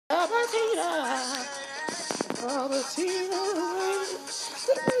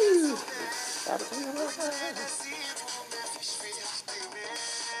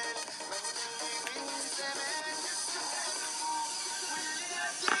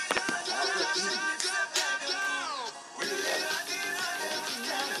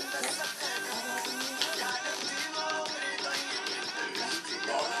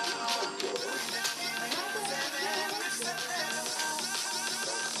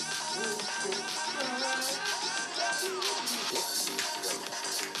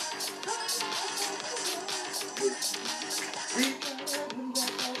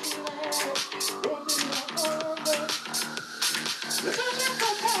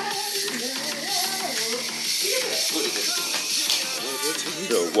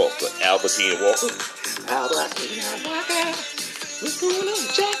Walker, Albertine Walker. Albertine Walker. What's going on?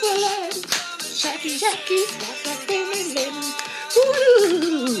 Chocolate. Shacky, shacky.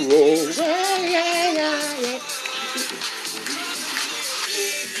 Ooh, yeah.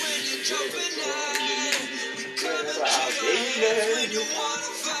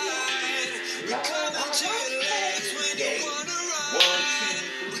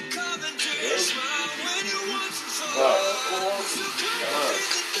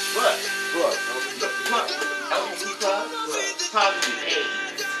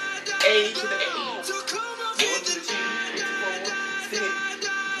 A to the A. 1 to the T. 4, 6,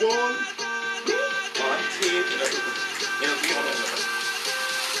 1. 1, 2, 3.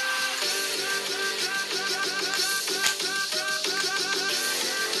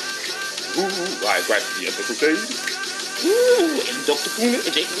 I grab the epical shade. And Dr. Puna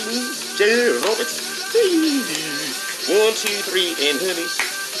and J. Roberts. 1, 2, 3, and honey.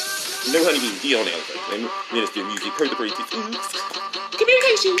 No honeybee, D on L. Minister of Music, heard the phrases.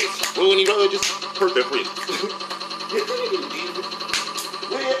 Communications. Ronnie Rogers, heard the phrases.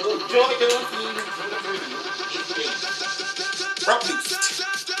 Rock loose.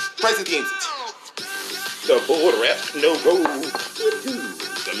 President. The board rap, no go.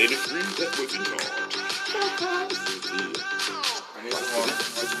 The ministry that was in charge.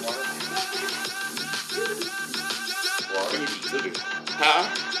 Huh?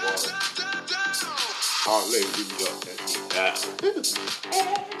 Hallelujah.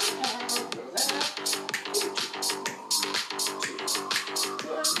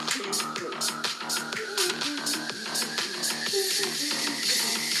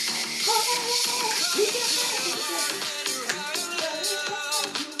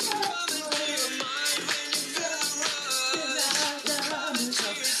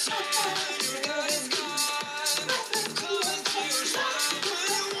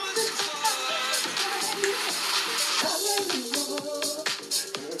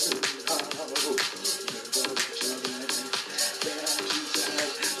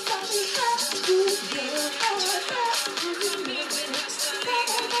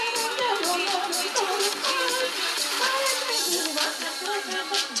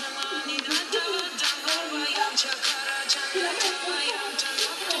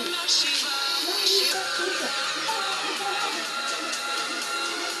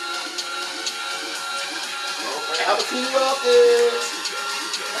 Albertine Rockets.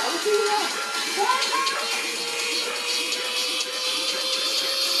 Albertine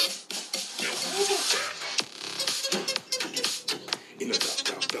in the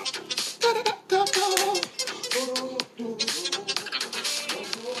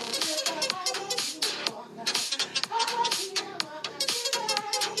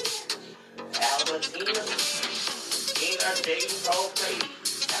Albertina in our days all played.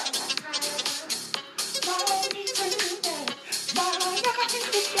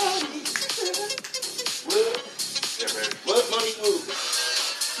 What money moving?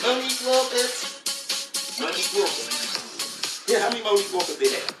 Money Walkers. Money Walkers. Yeah, how many Monique Walkers they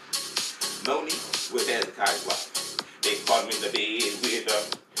have? Monique was Hezekiah's wife. They caught him in the bed with a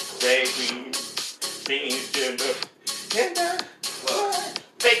drag queen, transgender, and what?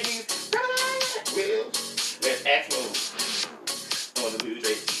 Fake news. Well, let's ask Monique on the Blue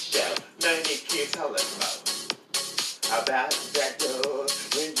Drake show. Nothing they can't tell us about that door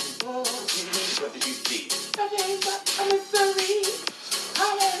when you walk in. What did you see? Okay, but I'm sorry.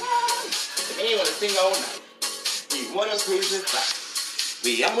 The man want to sing all night. He want to praise his life.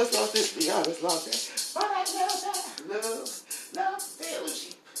 We almost lost it. We almost lost it. But I know that love,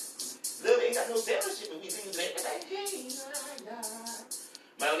 fellowship. Love ain't got no fellowship, but we sing that day.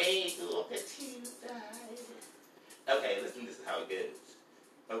 Monique, okay, listen, this is how it goes.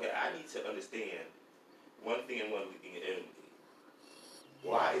 Okay, I need to understand one thing and one thing only.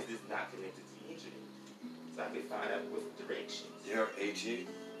 Why is this not connected to YouTube? So I can find out what directions. Yeah, AG.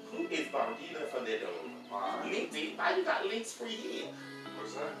 Who is Bongita from that LinkedIn? Why you got links free here?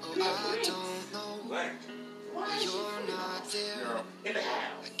 What's that? You got links. Linked. Why is she in the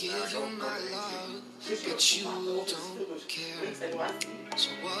house? Give you my love, But you don't care. So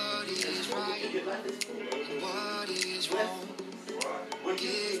what is right? What is wrong?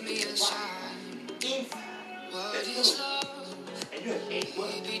 Give me a sign. What is love? And you have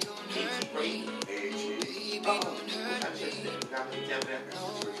Baby, don't hurt me. Baby, don't hurt me.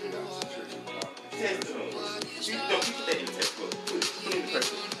 Don't keep that in the textbook. Put it in the press.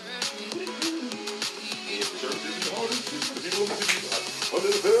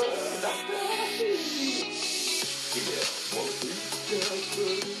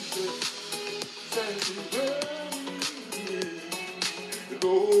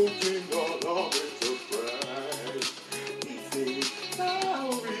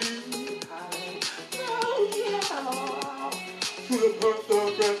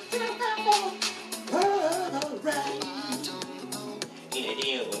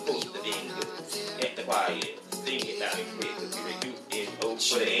 At the quiet, sing it down and quick, because you reduce it over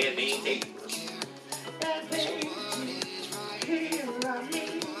for the air being taken.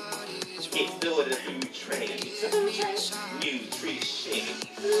 It's still the food train. Nutrition.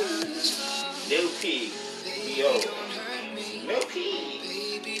 No pig. Yo. No pig.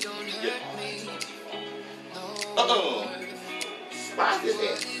 Spot is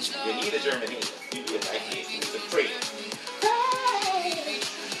there. You need a German hand. You do it like this. It's a prayer.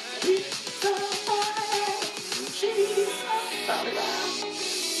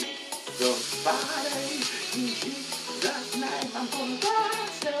 Somebody in Jesus' name, I'm gonna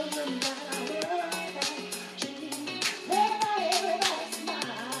rise, tell them that I love Jesus. Let everybody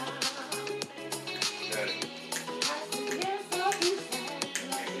smile.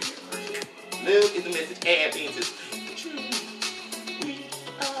 Love is the message, add into we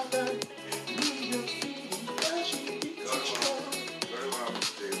are the New York City,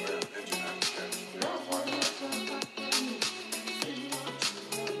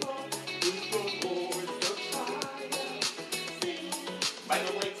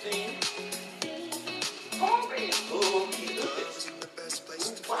 microwave thing. Oh, man. Oh, he look at it.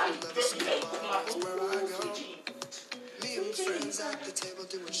 Why? You know, put my food.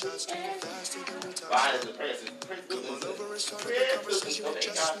 Why is the president?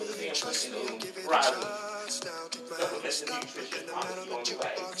 Supplements and nutrition policy on the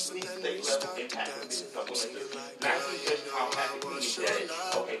way. State level impact of this supplement. Not just automatic meaning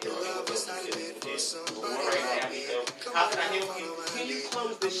that, okay, how can I help you? Can you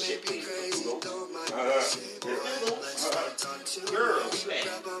close this shit, please? Girl, we back.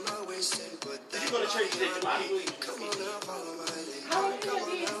 Did you go to church today? Somebody believe? How are you going to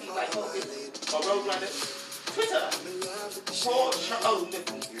be like, Roadrunner? Twitter. Oh,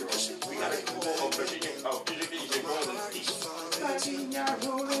 we got a call on Virginia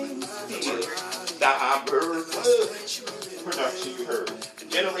Rolling Steel. Production, you heard.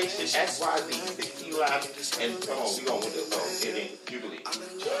 Generation XYZ, 60 lives, and come on, we going with the and then Jubilee.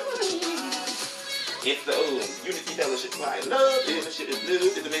 It's the Unity Fellowship Choir. Love is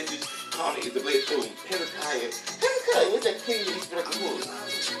the message. Connie is the blessed boom. Hezekiah, what's that king that he's breaking wood?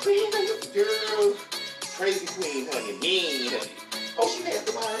 Queen, girl. Crazy queen, honey. Mean, honey. Oh, she has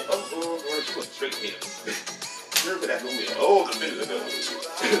the line. Oh, she went straight here. Girl, but that's what oh, the middle of the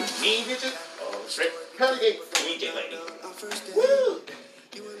mean bitches. Oh, straight. Honey, DJ lady. Woo!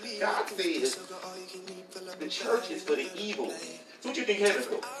 God says the church is for the evil. So what you think heaven's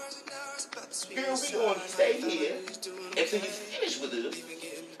for? Girl, we going to stay here until you finish with us.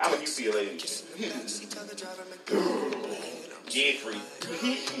 How would you feel, lady? Jeffrey.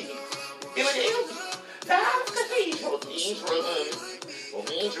 In a deal. That's cathedral.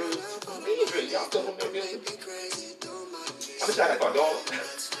 Y'all come from their building. I'm just trying to call dog.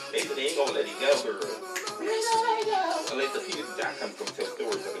 They said they ain't gonna let it go, girl. Unless the people that come from tell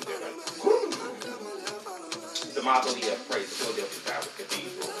stories of it, they're like, the mausoleum of praise, the Philadelphia Baptist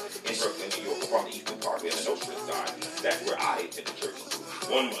Cathedral in Brooklyn, New York, from the Eastern Parkway and the Nostril side. That's where I attended church.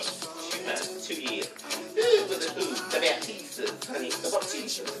 1 month, 2 months, 2 years. The Baptistas, honey, the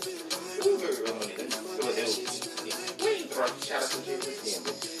Baptistas. Ooh, girl, honey, the Philadelphia. Please, shout out to Jesus,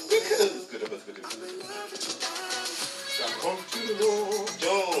 family. Because good of us, good of us. Come to the Lord,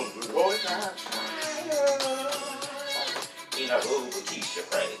 John, the Lord God. In a robe with Keisha,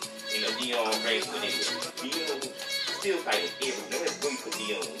 right? In a Dion race when they were Dion still fighting everything. Let's go put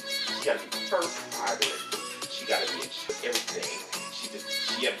Dion. She gotta be first fighter. She gotta be everything. She has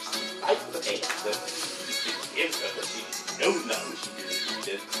to fight for the ass, but she gives her, but she knows not what she does. She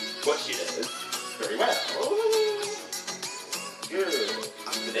does what she does very well. Girl.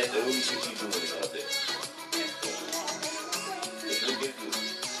 So that's do you think she's doing it up there? It's looking good.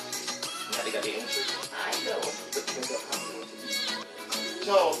 Now they got their own church. I know. But you end up coming to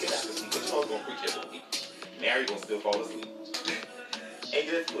Charles, get out of sleep. But Charles gonna preach every week. Mary gonna still fall asleep. And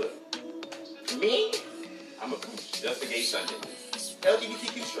guess what? Me? I'm a preach just for Gay Sunday.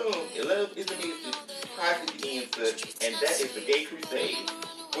 LGBTQ strong. Love is the message. Christ is the answer. And that is the Gay Crusade.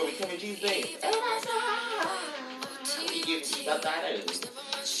 Where we come in Jesus' name. We give you the dynamics.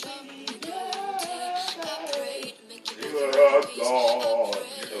 You are a God.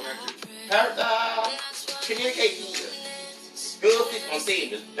 Paradise. Communication. Good fish on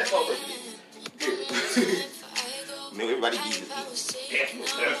stage. That's all we're doing. Good. No, everybody Jesus. There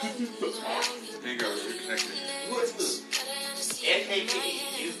you go, we're connected. Who is good? NKP,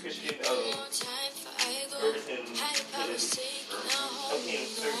 Youth Christian, Ferguson, okay,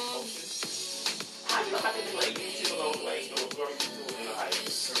 I know how to play. You two alone play. No, going to school in the high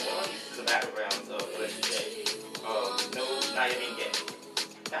school. One is the backgrounds of, let's say, no, Naomi Gay.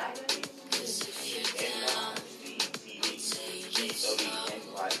 Naomi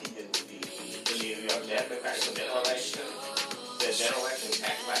and the New York Democrats, the middle election, the general election,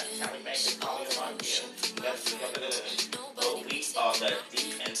 tax back, county bank, and calling them on here. That's the we are the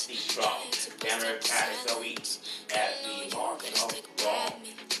DNC strong. Democratic, so we at the margin of wrong.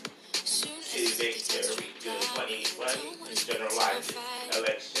 To victory to 2020, generalized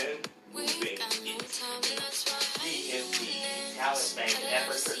election, moving it. DNC, talent bank,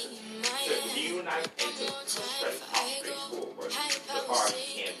 efforts to reunite and to stress straight forward. The party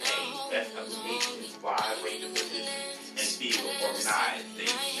campaign, best communications, wide range of positions, and field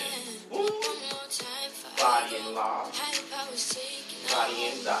organization. Body and law, body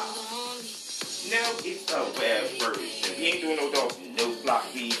and law. Now it's a web version. We ain't doing no dogs, no block,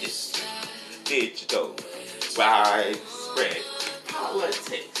 we just digital, widespread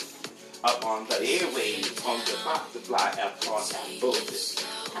politics up on the airwaves, on the box supply, upon that bullshit.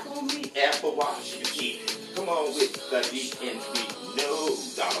 I don't need Apple Watch you keep. Come on with the DNC. No,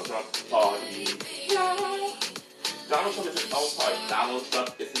 Donald Trump party. Donald Trump is his own party. Donald Trump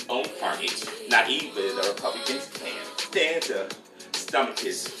is his own party. Not even the Republicans plan. Stand up. Stomach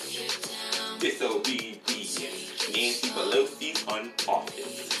is disobedient. Nancy Pelosi's on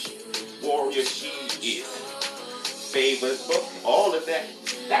office. Warrior she is. Favors book. All of that.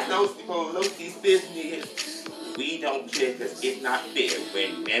 That's Nancy Pelosi's business. We don't care because it's not fair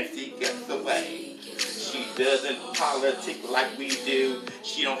when Nancy gets away. She doesn't politic like we do.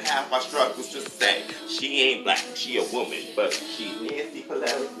 She don't have our struggles to say. She ain't black, she a woman, but she's Nancy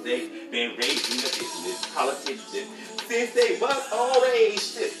Pelosi. They've been raised in the business, politicians, since they was all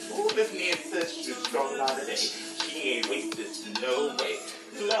raised. Ooh, this Nancy is strong out today. She ain't racist, no way.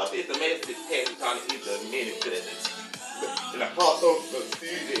 Love is the message, Patty Conner is the minister. And across over the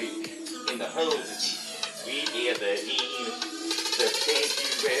city, in the hoses, we are the need, the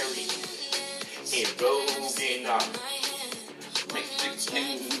sanctuary. In broken arms,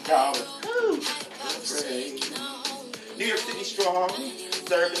 $16. New York City strong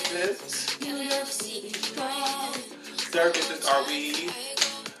services. New York City strong services are we?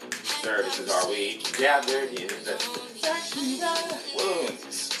 Services are we gathered in the section? 1,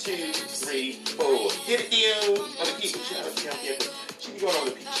 2, 3, 4. Get it down on the people channel. She be going on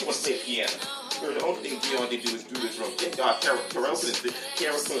the people. She wants to play piano. The only thing Dion did do is do this wrong. Thank God Carol couldn't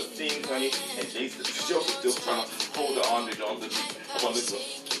sing, honey, and Joseph still trying to hold her on the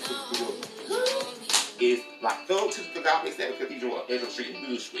It's like go to the Gospel Sabbath Cathedral on Edgewood Street in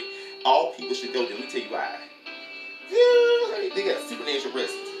Blue Street. All people should go there. Let me tell you why. Yeah, they got a supernatural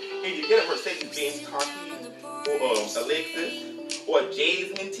rest. And you get a Mercedes-Benz car key, or Alexis, or a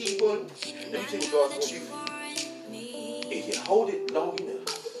Jasmine T1. Let me tell you what God's going to do. If you hold it long enough,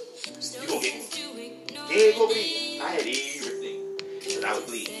 you gonna get one. Yeah, go believe. I had everything. And I was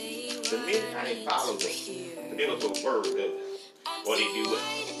bleeding. The minute I didn't follow the biblical word of what they do with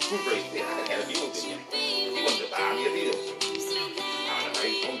food race, I had a deal with him. He wanted to buy me a deal. I don't know how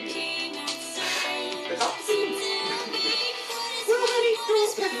he's gonna get it. That's all. Well, what he do?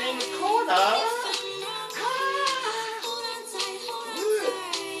 His name is Corner.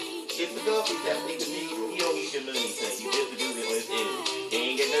 It's the girl that they can be. You don't need your money, son. You just do it when it's in. They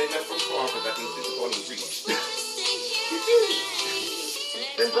ain't getting nothing else from car because I think this is on the street.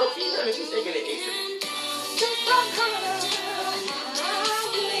 Then broke you, and she's taking it extra.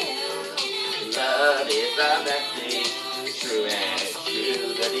 Love is a message, true and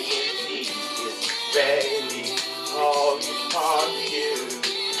true. The DNC is ready, all upon you.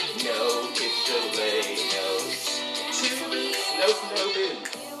 No delay, no snowbird.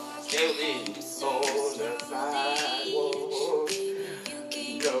 Sailing on the sidewalk.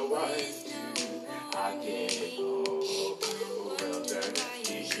 No one, I can't hold. Well done,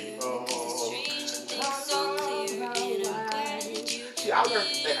 see, I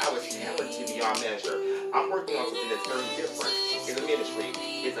learned that I was talented beyond measure. I'm working on something that's very different in the ministry.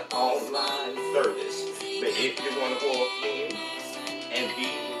 It's an online service. But if you want to walk in and be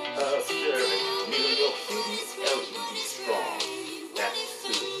a servant, New York City, LGBT strong. That's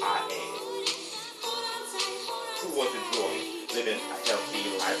who I am. Who wants to join living a healthy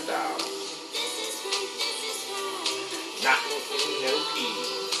lifestyle? Not looking no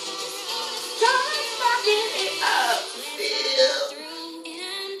peace. Just fucking it up still.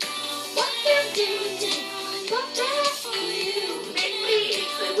 What you do? What that you make me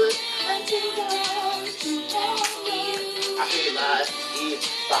say what I realize it's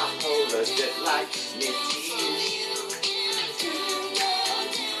bipolar just like Mitty.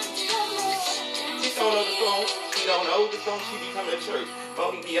 She don't know the song. She don't know the song. She be coming to church.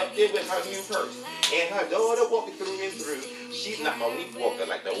 Monique be up there with her new purse. And her daughter walking through and through. She's not Monique Walker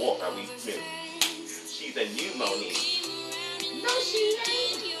like the Walker we knew. She's a new Monique. No, she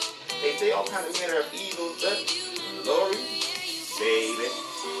ain't. They say all kinds of manner of evil, but Lori, baby,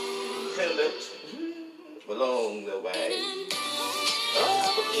 looked along the way.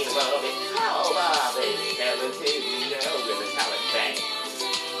 Oh, in love it, oh, Bobby, talented, you know, with a talent bank.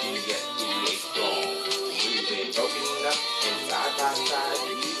 Yes, he is strong. We've been broken up and side by side,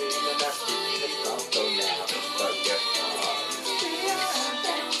 even about to also now. But guess what?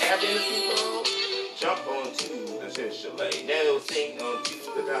 After the people jump onto the Cincinnati, no, sing onto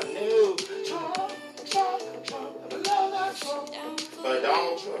the dot, no, Trump, but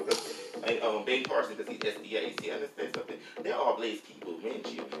Donald Trump and Ben Carson, because he's SDA, see, I understand something. They're all Blaze people, man.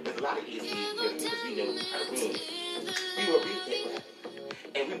 There's a lot of SDA together because we know how to run. We were real that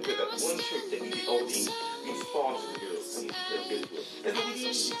and we picked up one church that we did all things. We sponsored the girls. That's what we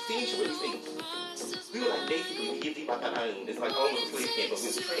did. See, what we we were like basically guilty by our own. It's like almost a slave camp, but we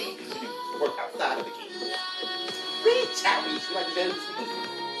were trained to work outside of the kingdom. Rich outreach, we like the Jews.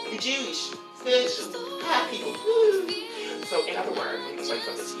 We Jewish, special, high people. So, in other words, let me explain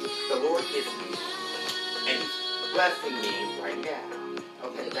something to you. The Lord is me, and He's blessing me right now.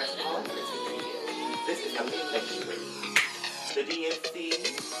 Okay, that's all I'm going to say to you. This is a ministry. The DNC.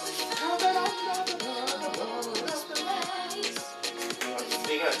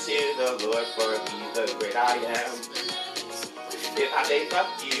 Sing unto the Lord, for He's the great I am. If I say fuck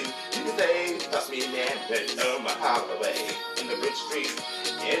you, you can say fuck me, man. But on my highway, in the rich street,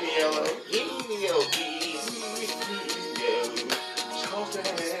 in the yellow,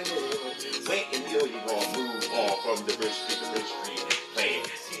 wait until you're gonna move on from the rich street to rich street. Playing,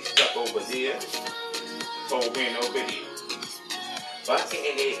 he's stuck over there, going over here. But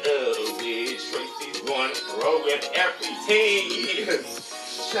in it with Tracy's one growing everything.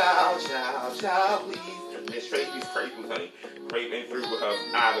 Child, please. Miss Tracy's crazy, honey. Craving through with her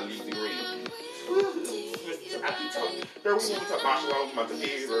Ivy League degree. I keep telling you, girl, we talk martial arts, about the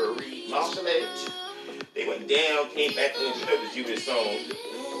theater, martial arts. They went down, came back, and you know the Jewish song.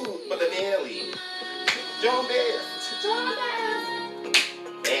 But the Bailey. John Bailey.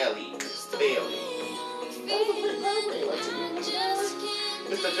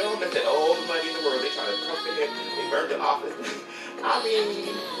 Mr. Jones that said all the money in the world. They trying to come to him. They burned the office. I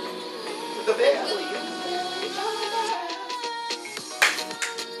mean, the Bailey.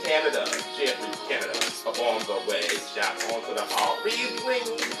 Canada, Jeffrey, Canada, up on the way, shot onto the hall, breathing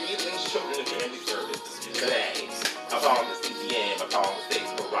children of family service today. Up on the CCM, up on the state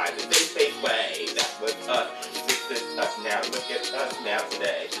horizon, they say way, that's what us, this is us now, look at us now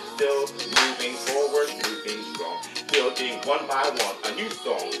today. Still moving forward, moving strong, building one by one, a new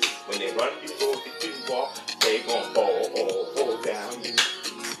song. When they run before they do walk, they gon' fall down.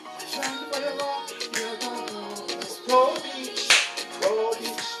 Roll beach,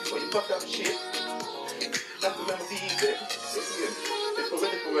 before you fuck up shit. That's the remedy that it's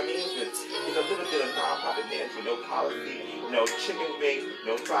political arrangement. It's a little bit of non-profit management, no policy, no chicken wings,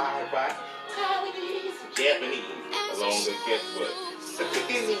 no fried rice, Taiwanese, Japanese, along with guess what? The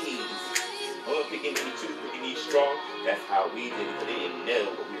Pekingese. One Pekingese, two Pekingese strong. That's how we did it, but they didn't know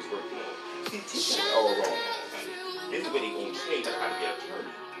what we was working on. See, teaching it all wrong, honey. This is where they gonna train on how to get an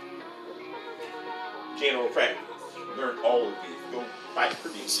attorney. General practice. Learn all of this. Go fight for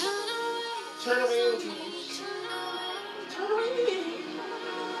me. Turn around, please. Turn around.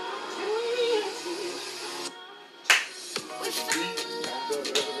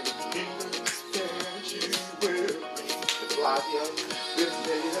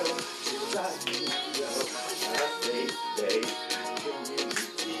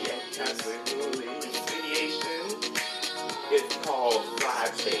 It's called called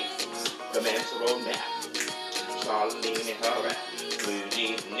Live Face, Samantha O'Nap, Charlene and her rap, Blue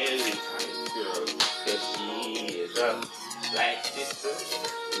Jeans News type girl, cause she is a black sister,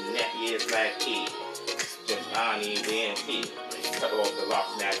 and that is black kid. Giovanni Van P. Cut off the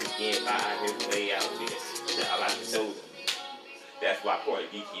locks now he can't find his way out there. I like to show them. That's why Porter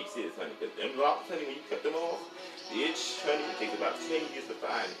D keeps his, honey, because them locks, honey, when you cut them off, bitch, honey, it takes about 10 years to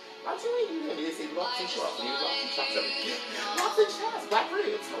find it. I'm telling you, honey, they say locks and chops. When you locks and chops, locks and chops, black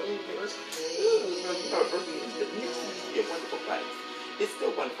ribs, honey, you know, birthday is a wonderful place. It's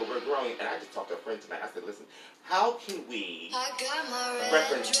still wonderful. We're growing, and I just talked to a friend tonight. I said, listen, how can we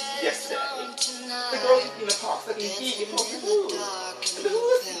reference yesterday? The girl used to be in the park, sucking feet, giving up the food. And the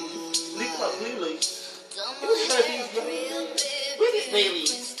hood leaked up Lily. It was trying to be British Bailey.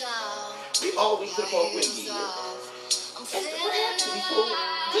 We always took off Wendy. And what happened? We told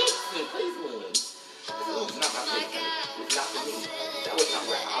Dixon, please win. I said, oh, it's not my place, honey. It's not for me. That was not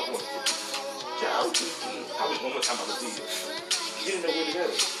where I wanted to be. Child, I was one more time about to see you. You didn't know where to go.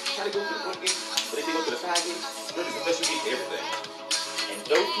 Try to go to the front gate, but if they go to the side gate, go to the special gate, everything. And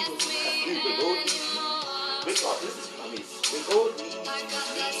those people who have to do go to these, we thought this is from me. We go to these,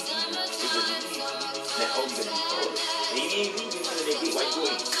 it was these, that only going to be told. And you ain't leaving until they get white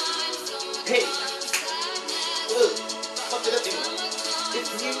boys. Hey, look, fuck it up in it's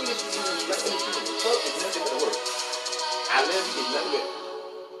new, it's like anything. Fuck is nothing but a word. I love you is nothing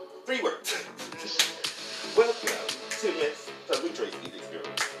but 3 words. Welcome to Miss we trace these girls.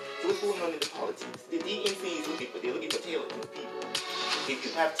 So what's going on in the politics? The DNC is looking for talented people. If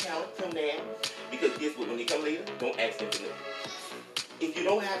you have talent, come now. Because guess what? When they come later, don't ask them for nothing. If you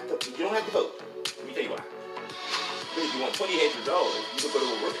don't have to vote. Let me tell you why. But if you want $2,800, you can go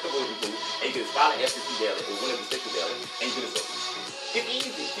to work at the voting booth and you can file an absentee ballot or one of the special ballot and you can vote. It's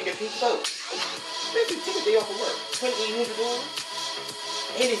easy. You can pick vote. Listen, take a day off of work.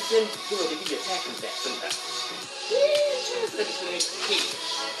 $2,800. And it's them, they give you a taxes back sometimes. And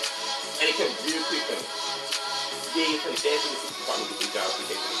it comes real quick from yeah, it's funny, dancing with the department with the jobs to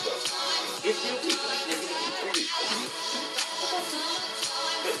take themselves. It's real quick, like they're getting it 3 weeks.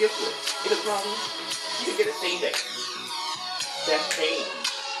 But guess what? If it's problem, you can get it same day. That's change.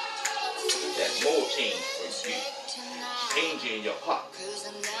 That's more change for you. Change in your heart.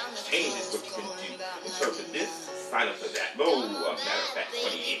 Change is what you can do. In terms of this, sign up for that. No, matter of fact,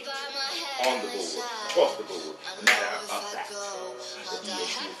 28. On the board, across the board, matter of fact. The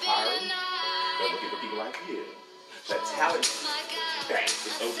DNC is hiring. They're looking for people like you. The talent bank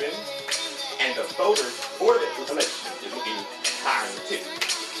is open. And the voters for the election is looking at hiring too.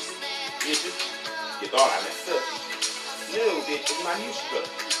 Bitches, you thought I messed up. No, bitch, it's my new struck.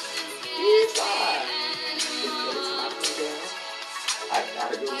 It's fine. It's my thing down. I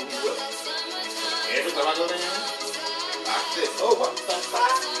gotta go move up. Every time I go down, I said, oh, what the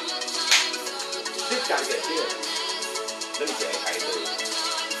fuck? This gotta get there. Let me tell you how it goes.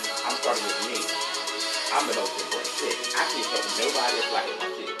 I'm starting with me. I'm the most important shit. I can't help nobody else like it my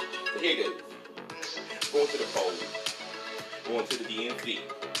shit. So here it goes. Going to the poll. Going to the DNC.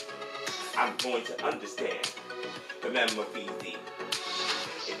 I'm going to understand. Remember PZ.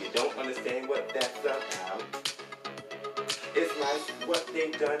 If you don't understand what that's about, it's like what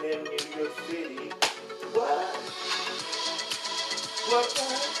they done in New York City. What? You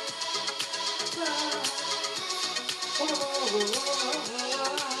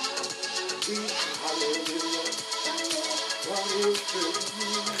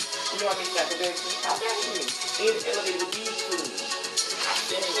know what I mean? Like the best thing. I'm in the elevator with these two. I'm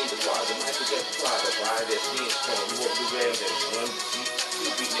standing in the car, the Michael Jackson car, the ride that scene's from. We walk through there, and one, two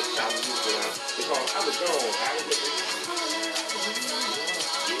beat next time we move around. Because I was gone. I was just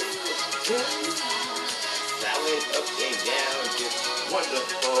Salad up and down, just wonderful.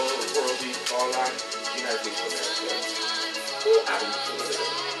 The world we call our United States of America.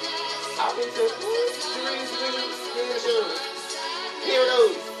 I've been to here it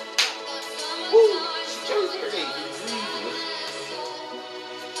goes. Woo! Shows here it is.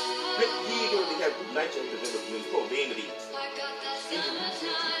 Here you go, they have night shows that when you the end of these.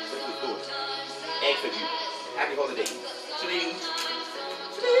 Ask of you. Happy holidays.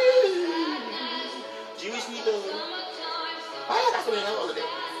 Jewish people. Why that's what they know holiday?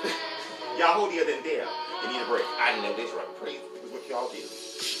 Y'all holier than there. You need a break. I know this right. Praise what y'all do.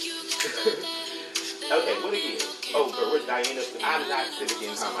 Okay, what again? Oh, but where's Diana? I'm not civic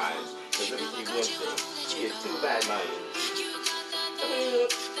in her mind. Because let me see one thing. She is too bad minded.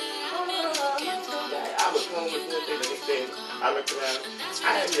 I was home with one thing the next day. I looked around. I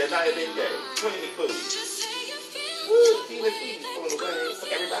had me a night big day. 20 food. Woo, see, on the way.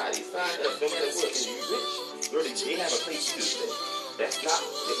 Everybody signed up no matter what. And you rich, they have a place to do this. That's not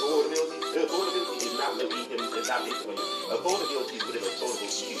affordability. Affordability is not living him. It's not living him. Affordability is whatever affordable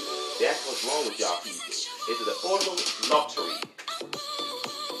to you. That's what's wrong with y'all people. It's an affordable luxury.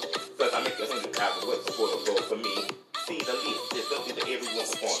 Because I make $100,000. What's affordable for me? See the list. There's something that everyone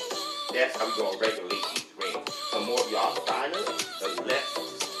wants. That's how we gonna regulate these rents. The more of y'all sign up, the less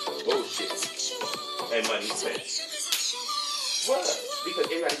bullshit and money spent. What? Because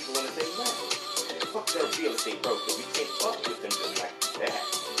everybody people want to say no. Fuck their real estate broker. We can't fuck with them just like that.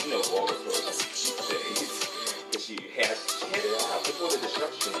 You know all the brokers these days. Because she had it out before the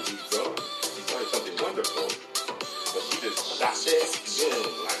destruction was done. She started something wonderful. But she just shot that boom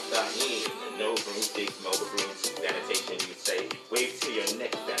like that in. No broomsticks, mobile brooms, sanitation. You say, wait till your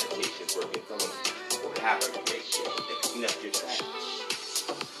next sanitation work and tell them what happened to make sure they clean up your trash.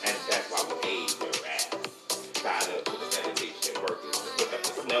 And that's why we paid your ass. Sign up with the sanitation workers to pick up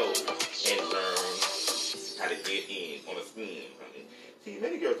the snow and learn how to get in on a scheme. See,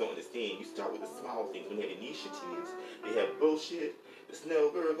 many girls don't understand. You start with the small things. When they have initiatives, they have bullshit. The snow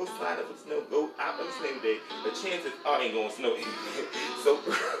girl, go sign up for the snow. Go out on the snow day. The chances are ain't gonna snow anyway. So,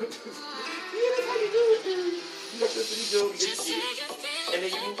 yeah, that's how you do it, dude. You got the city girl, you get the shit, and then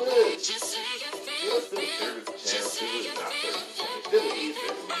you can good. You're still service channel. Still is not service channel. Still is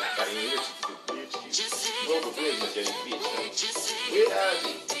service. Not got any rich. Well, the business much any bitch. Where are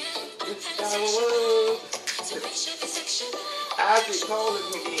they? It's our I get calling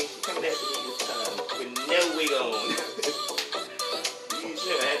me again. She coming after me this time with no wig on. You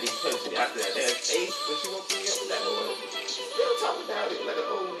should have had these touch me after that. That's Ace when she woke me up with that one. Still talking about it like an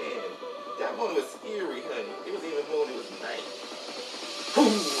old man. That one was scary, honey. It was even more than it was night.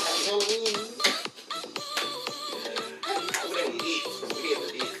 Boom! Happy Halloween. Whatever it is, from here to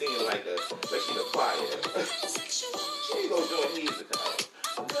there, singing like she's a choir. She ain't gonna join me the time.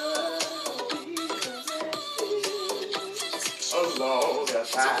 Along the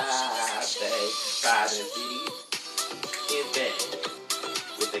five city is back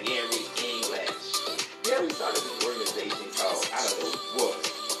with the Gary English. Gary started this organization called, I don't know what.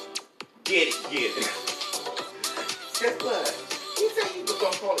 Get it. Guess what? He said he was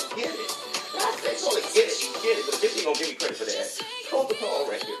gonna call it Get It. And I said call it Get It, but this ain't gonna give me credit for that. Hold the call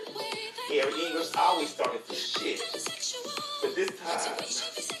record. Gary English always starting some shit. But this time,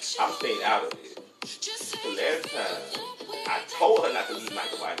 I'm staying out of it. The last time, I told her not to leave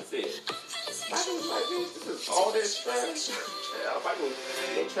Michael by himself. Michael was like, bitch, this is all that trash. Michael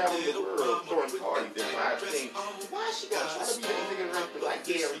was traveling the world, throwing parties and buying things. Why is she gonna try to be anything around like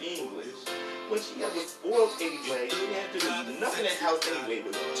Gary English? When she had was spoiled anyway, she didn't have to do nothing in the house anyway,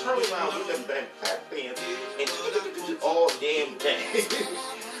 but turn around with them damn clap fans and do all damn day.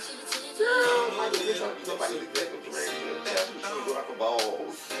 Girl, Michael didn't try to be nobody's executive director. That's what she would go out for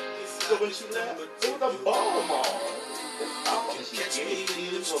balls. So when she left, it was a ball mall. And she gave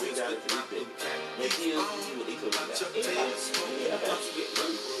me talking down to this thing. And she was what they told me about. Yeah, about to get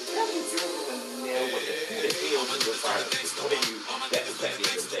ready. How many girls will know what the hell you were fighting? What they knew that was back in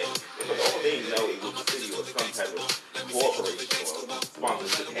the day. Because all they know is what the city or some type of corporation or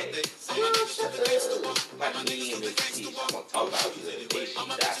sponsorship had. Girl, shut up. Like me and this bitch. I'm going to talk about you in the day she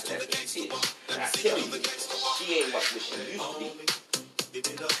died for that bitch. And I tell you, she ain't what she used to be.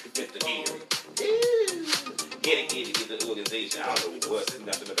 Mr. Gary. Get it is an organization I don't know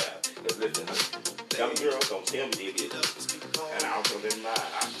nothing about. Because listen, young girls don't tell me they did this. And I don't tell them mine.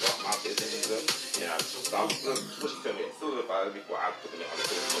 I start my business up. And I start what she tell me, solidify it before I put them on the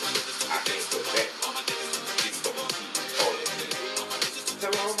business. I can't put that. It's going to be all that. Tell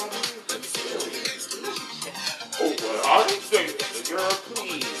me all my business. Oh, well, I don't say that. Girl,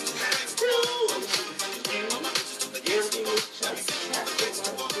 please.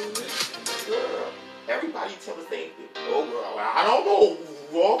 Everybody tell the same thing. Oh, girl, I don't know.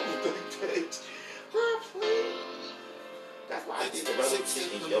 Girl, please. That's why I did the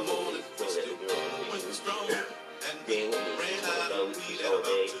revolution in your movie so that the girl can being with me for the show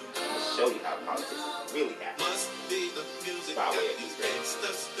day. I'm going to show you how politics really happens. By way of Easter egg.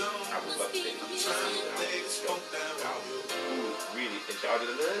 I would love to say really in charge of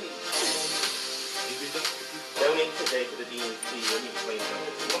the money. Donate today to the DNC. Let me explain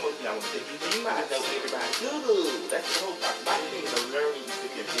something. One more thing I want to say. You might know everybody. Good. That's the whole talk. My thing is a learning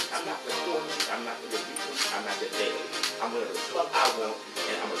certificate. I'm not the court. I'm not the review. I'm not the daily. I'm going to do what I want,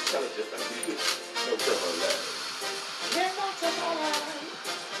 and I'm going to tell it just like you. No trouble love. There's no trouble love.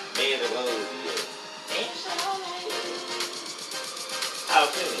 Man of love, yeah. Ain't so how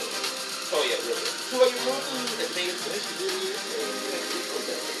can Toya River. Toya River. That's made of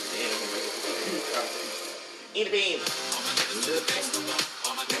eat a bean.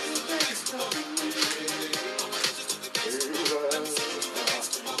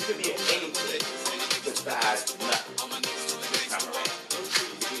 You can be in anything besides nothing this time around.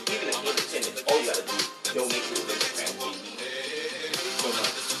 Even an independent, all you gotta do is donate to the Democrats when you need no money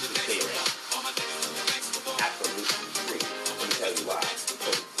to stay around. Absolutely free. Let me tell you why.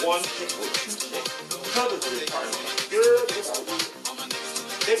 So one check or two checks covers the retirement. Girl,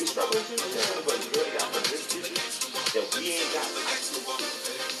 they be struggling too, but girl, they got some rich bitches that we ain't got.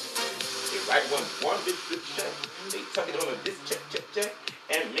 They write one big check, they tuck it on a this check,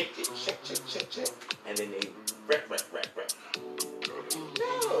 and make it check, and then they wreck. No,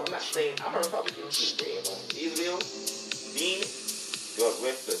 I'm not saying, I'm a Republican too, damn. Israel, Dean, God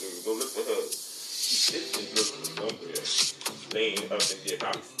rest her, go look for her. She's looking somewhere, laying up in there,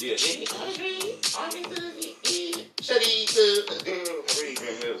 probably still in it. Girl, Marie,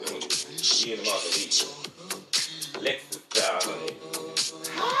 she in the Marguerite. Lexus child, honey.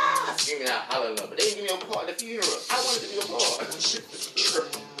 Screaming out, hollering up, but they didn't give me a part at the funeral. I wanted to be a part.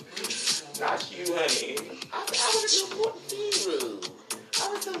 Not you, honey. I wanted to be a part at the funeral. I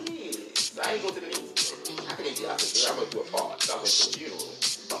was so weird. So I ain't go to the meeting. I couldn't be out there. I'm going to do a part. So I went to the funeral.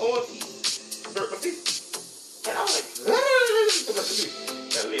 My auntie hurt my feet. And I was like, now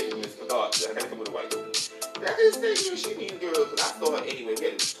listen, Miss Picard, I gotta come with a white woman. I didn't say you she mean girl, but I saw her anyway. We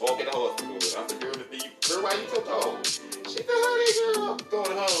had to talk at the hospital. I said, girl, why you so tall? She said, honey, girl, I'm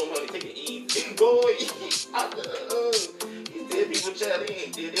going home, honey. Take it easy. Boy, I said, these dead people, child, they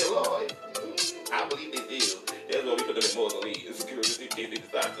ain't dead, they're alive. I believe they did. That's why we put them in mausoleums. Girl, just in case they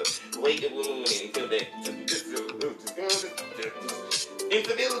decide to wake the woman until that.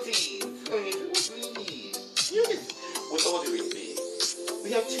 Instability. With all due respect,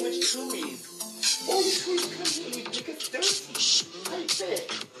 we have too much tourists. All these tourists come here and make us dirty. Like that.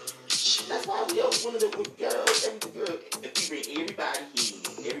 That's why we always wanted to with girls, every girl. If we bring everybody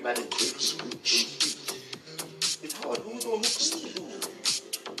here, everybody it's hard. Who's on who clean who?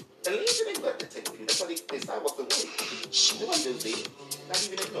 At least they got to take people. That's why they sidewalk away. Nobody does that. Not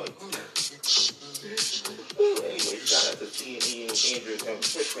even in noise. Anyway, shout out to CNN, Andrew,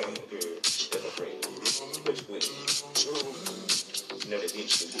 Chris Campbell, girl. That's my friend. Which queen? You know that's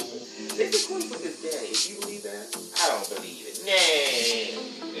interesting people. They said Queen with his daddy. If you believe that, I don't believe it. Nah.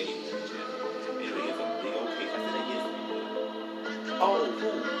 Anyway, it's a big old case. I said that yesterday. Oh, who?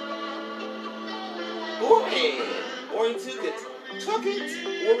 Warren Tuckett.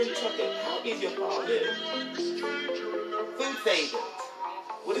 How is your father? Food savers.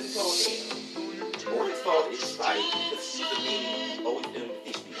 What is it called there? Warren's father is like the name always doing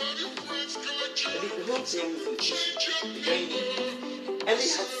fish people. And if the hood things with the gaming, and they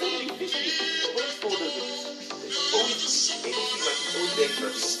have so many fish people. Warren's father is always make it seem like he's always there for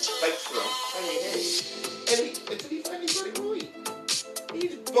like Trump. I mean, hey. And until he finally got it right.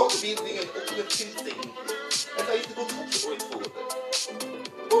 He's both of these things and open up Tuesday. That's how I used to go talk to Warren's father.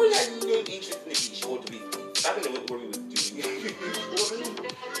 Warren had no interest in the beach or to be. I don't know what Warren was doing.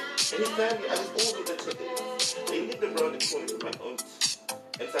 And his family, I was older than Tuckett. They lived around the corner from my aunt.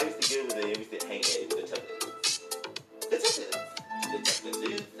 And so I used to go over there and we used to hang out with the Tucketts. The Tucketts do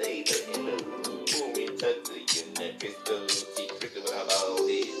say that hello, Warren Tuckett, you know, Crystal, see Crystal without all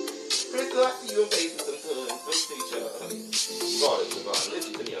this. Crystal, I see your face sometimes. Don't see each other, honey. God,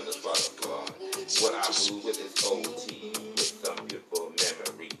 listen to me on the spot, come on. What I blew with this old tea, with some beautiful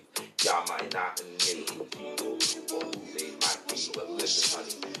memories. Y'all might not know people who they might be, but listen,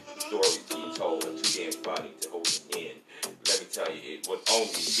 honey. Stories he told are too damn funny to hold it in. Let me tell you, it would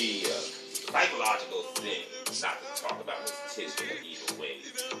only be a psychological thing not to talk about his tissue in either way.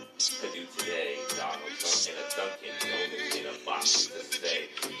 To do today, Donald Trump and a Dunkin' Donuts in a box to say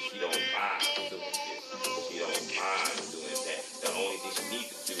she don't mind doing this. She don't mind doing that. The only thing she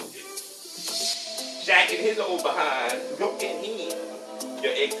needs to do is jacking his old behind. Go get him.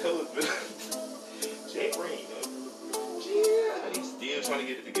 Your ex-husband. Jay Green. Yeah, he's still trying to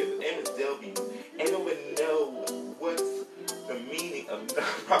get it together. Amos Delby ain't nobody know what's the meaning of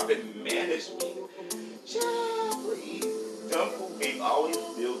nonprofit management. Child, please. Dumb fool ain't always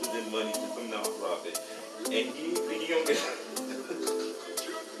building their money to some nonprofit. And he don't get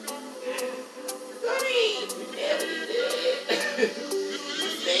honey, never did that.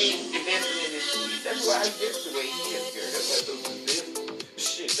 Same investing in this shit. That's why I guess the way he is, girl. That's why those investments.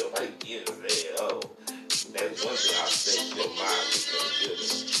 Shit, nobody gives that. Oh. That's one thing I'll say, your mind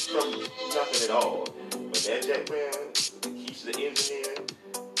is from nothing at all. But that Jack Brown, Keisha the engineer,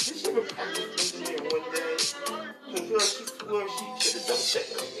 did she ever practice engineering one day? Girl, she swore she should have double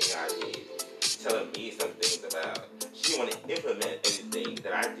checked everything I did. Telling me some things about she didn't want to implement anything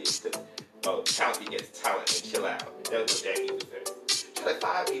that I did to talent against talent and chill out. That was what Jackie used to say. She like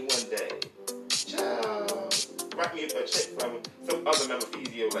 5 me one day. Child. write me a check from some other member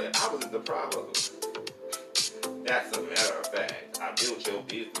physio. Like, I wasn't the problem. That's a matter of fact. I built your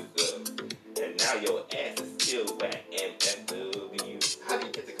business up, and now your ass is still back in FW. How do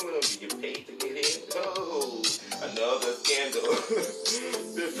you get to come in? Do you pay to get in? Oh, another scandal.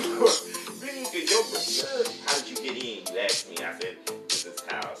 How did you get in? You asked me. I said, this is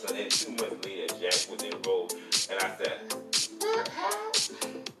how. So then 2 months later, Jack was enrolled, and I said, what? How?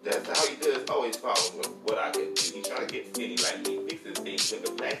 That's how he does. Always following what I can do. He's trying to get skinny like me. Fixes things with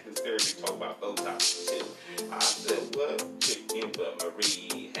the plastic surgery. Talk about Botox too. I said, what? Chick Kimber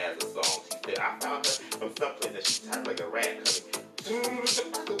Marie has a song. She said, I found her from someplace that she typed like a rat coming. I said,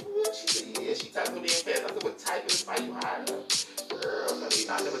 what? She said, yeah, she typed so damn fast. I said, what typing is why you hide her? Girl,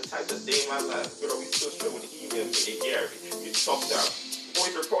 I never typed a day in my life. Girl, we still straight with the email. Hey, Gary, you talked about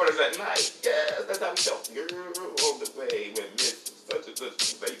voice recorders at night. Yes, that's how we talk. Girl, all the way when Miss such and such,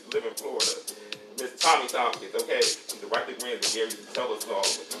 she used to live in Florida. Miss Tommy Tompkins, okay? She used to write the grants and Gary used to tell us all.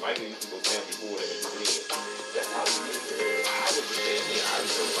 But Michael used to go down before them and do it. That's how we did it. I was just saying, I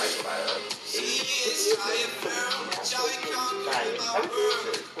was so right by her.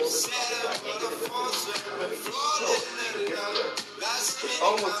 It's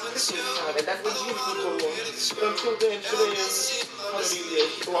almost Christmas time, and that's what you do. Until then, hallelujah,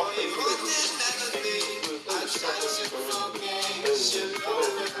 go off play for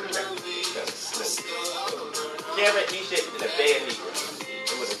can't let me shit in a bad Negro.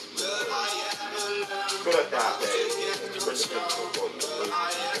 Go to die, baby. Bring the people for you.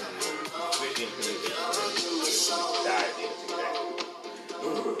 Switch into community. Die,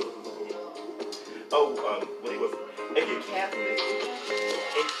 oh, what it was. If you're Catholic,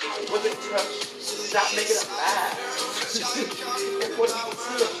 if you wasn't touched, stop making a lie. If what you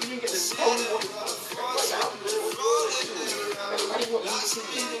see, you didn't get this holy one. Right out. Everybody want me to see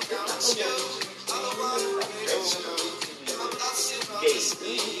you.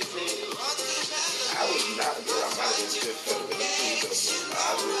 I was not a girl. I might have been just something.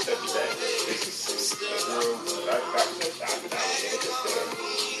 I would step back.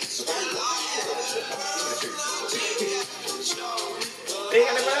 They ain't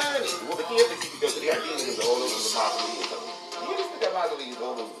got the money. Well, the kids think you can go to the ideas all over the mausoleum. You just think that mausoleum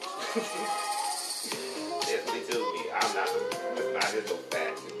all over. That's what they told me. I'm not, listen, I didn't know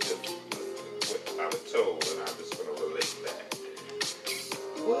facts. It's just what I was told, and I'm just going to relate that.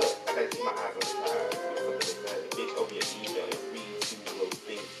 What? I got to keep my eyes on the prize. Bitch, open your email and read two of those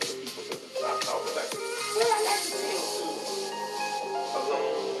things for the people so that I talk like, well, I like to feel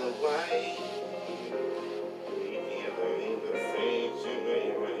along the way.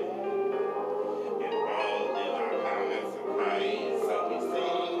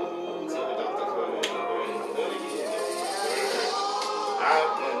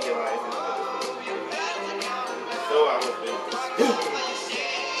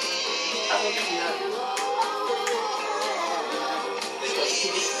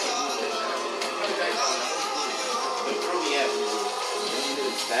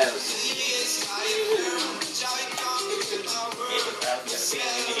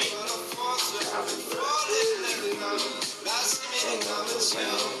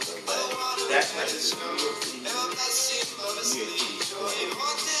 That's my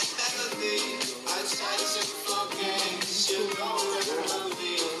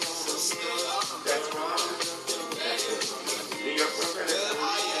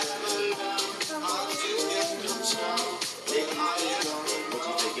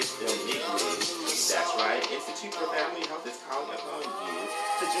That's right. Institute for Family Health is calling upon you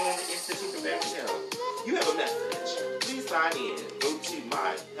to join the Institute for Family Health. You have a message. Please sign in. Go to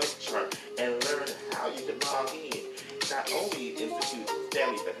My Health Chart and learn how you can log in. Not only Institute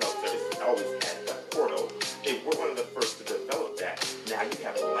Family for Health Services always had the portal, they were one of the first to develop that. Now you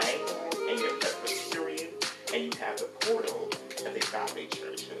have language and you're Presbyterian, and you have the portal at the Agape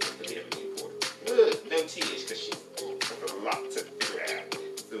Church. They have a new portal. Good. No tears, because there's a lot to figure out.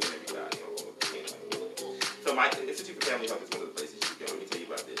 Soon, everybody. So my Institute for Family Health is one of the places you can go. Let me tell you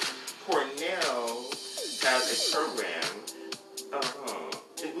about this. Cornell has a program.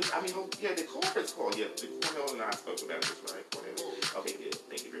 The conference call. Yeah, Cornell and I spoke about this, right? Cornell. Okay, good.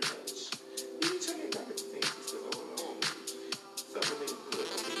 Thank you very much. You tell me about the things you still go along. Something good.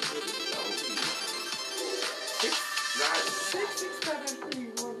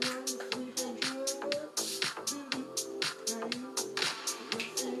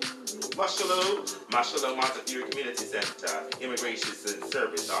 Marshall Montefiore Community Center, Immigration and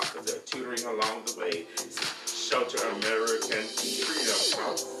Service Officer, tutoring along the way, Shelter American Freedom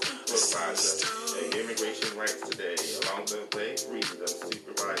House Supervisor, Immigration Rights Today, along the way, Freedom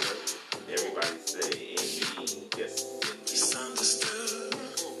Supervisor. Everybody say,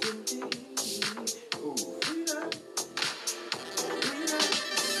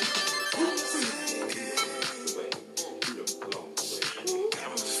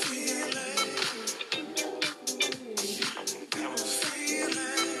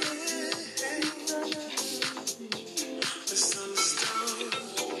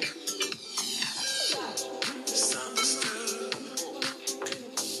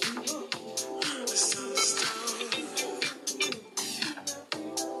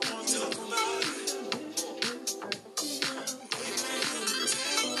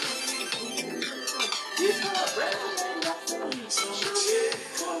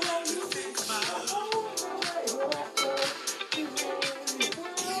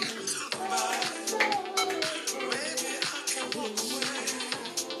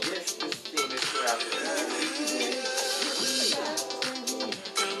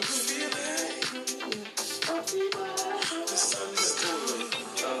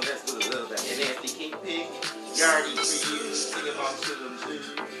 Yardy for you, sing along to them too.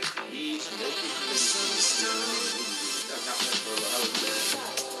 Each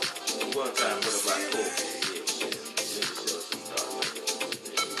one time for the black hole.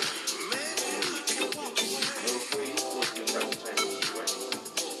 No free,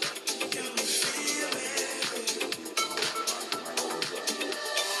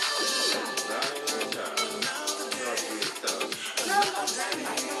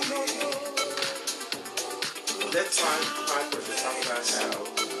 that's fine. Fine for the talk about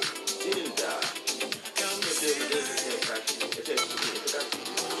how didn't die.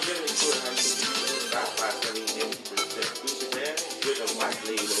 With a white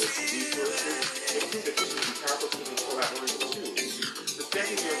label, resources, improve efficiency, powerful team, and collaboration tools. The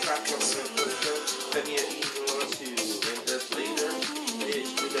second year platform for the show, send me an email to link us later.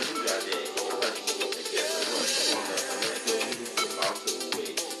 It's with a new guy day. But again, I was on the also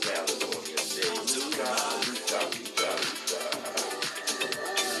with California Day. New guy.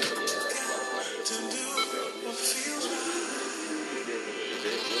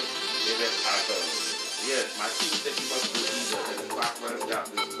 Yes, my team said you must do either, and the clock runs out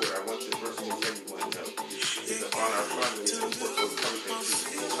this quarter. I want this person to everyone know. It's on our fundraiser support for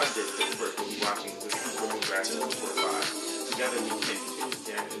Republican pundits that first will be watching this Super Grass and Support Live. Together we can continue to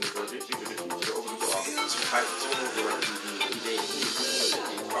stand in the verdict for the future over the office. By total directly, today we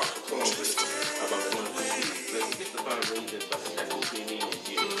talk to Columbus about the wonderful cities. Let's get the fundraising button that's between me and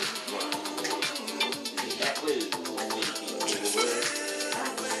you. One. That was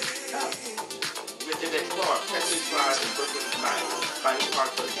That Clark, Presley Drive, and Brooklyn Night, Fighting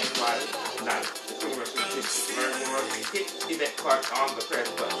Park for NY Night. The Congressman to learn more, hit Yvette Clark on the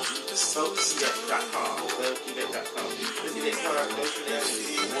press button. VoteYvette.com. VoteYvette.com. Visit Yvette Clark,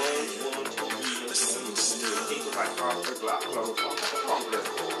 nationality 112 people like Arthur Block, Congress.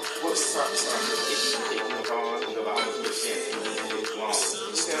 What was Congress? If you take him on, the volunteer can't it's long.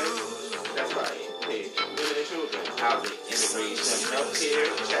 Okay? That's right. Okay. Women and children, housing, immigration,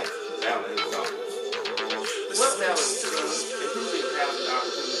 healthcare, check, balance, what balance? Improving housing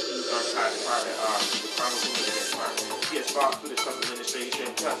opportunities are tied to private with Congresswoman in that part. She has fought through the Trump administration,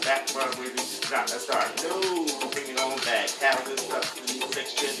 cut back fundraising, not a start. No, bringing on back. Housing subsidy,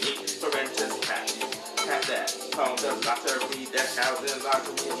 Section 8 for renters tax. Tap that. Phone does not serve me. That housing lot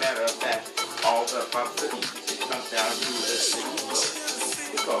to be a matter of fact. All the subsidies, it comes down to the city.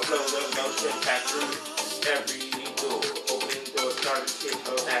 It's called Flow of Motion, tax through every door. Opening door started hit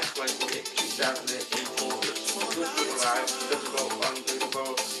of Act 28, 2018. Live, physical,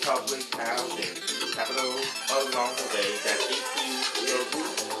 unbelievable, public housing, capital along the way that includes your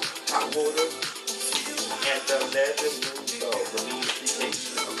roof, hot water, and the legend moves over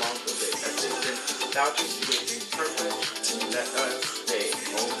communication along the way. Assistance, vouchers with purpose, let us stay.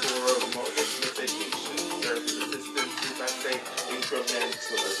 Home for mortgage mitigation, service assistance, I say,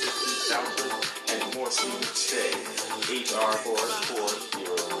 incremental assistance, vouchers, and more to say. HR 4403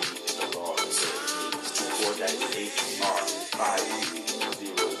 is the law of or that is HR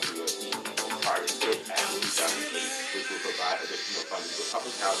 5003. Target state at 2008, which will provide additional funding for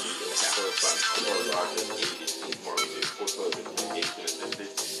public housing and capital funds for larger agencies, mortgages, foreclosures, mitigation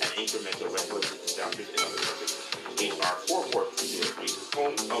assistance, and incremental rental assistance vouchers and other services. HR 4403 is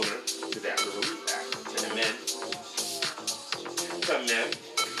Homeowner Disaster Relief Act to amend the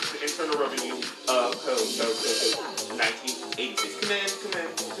Internal Revenue Code 1986. Command.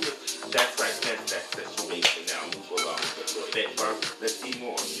 That's right, that's that situation. Now move along. Let's see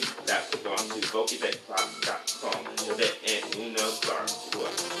more. That's on to VoteYvette.com. Yvette and Una Clark.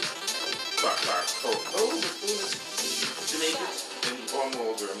 What? Clark. Oh, Miss Una. Jamaicans and all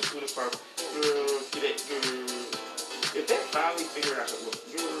more girl. Miss Una Clark. Yvette, if that finally figure out what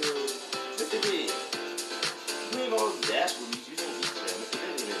this is. You ain't all that for me. You don't need to. Mr.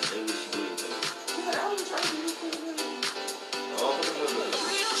 Bennett didn't know what she was doing. Yeah, I was trying to do it. All for the mother.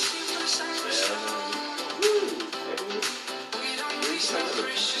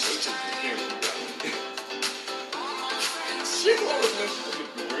 She always wants to be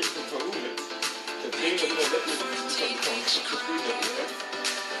great components. The thing that we don't let people become conscious of the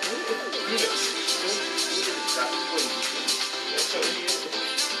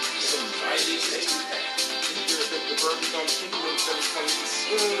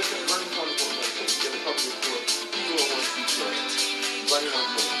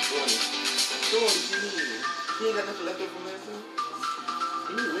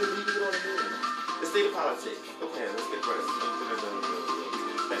the state of politics. Okay, let's get right into the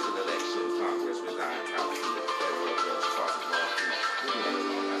special election. Congress resigned. Federal judge crossed law.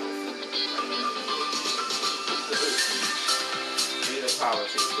 State of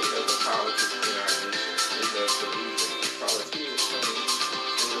politics. State of the politics in our nation. Black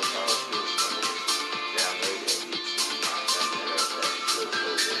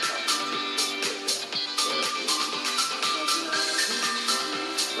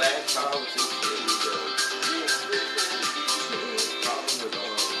politics, here we go.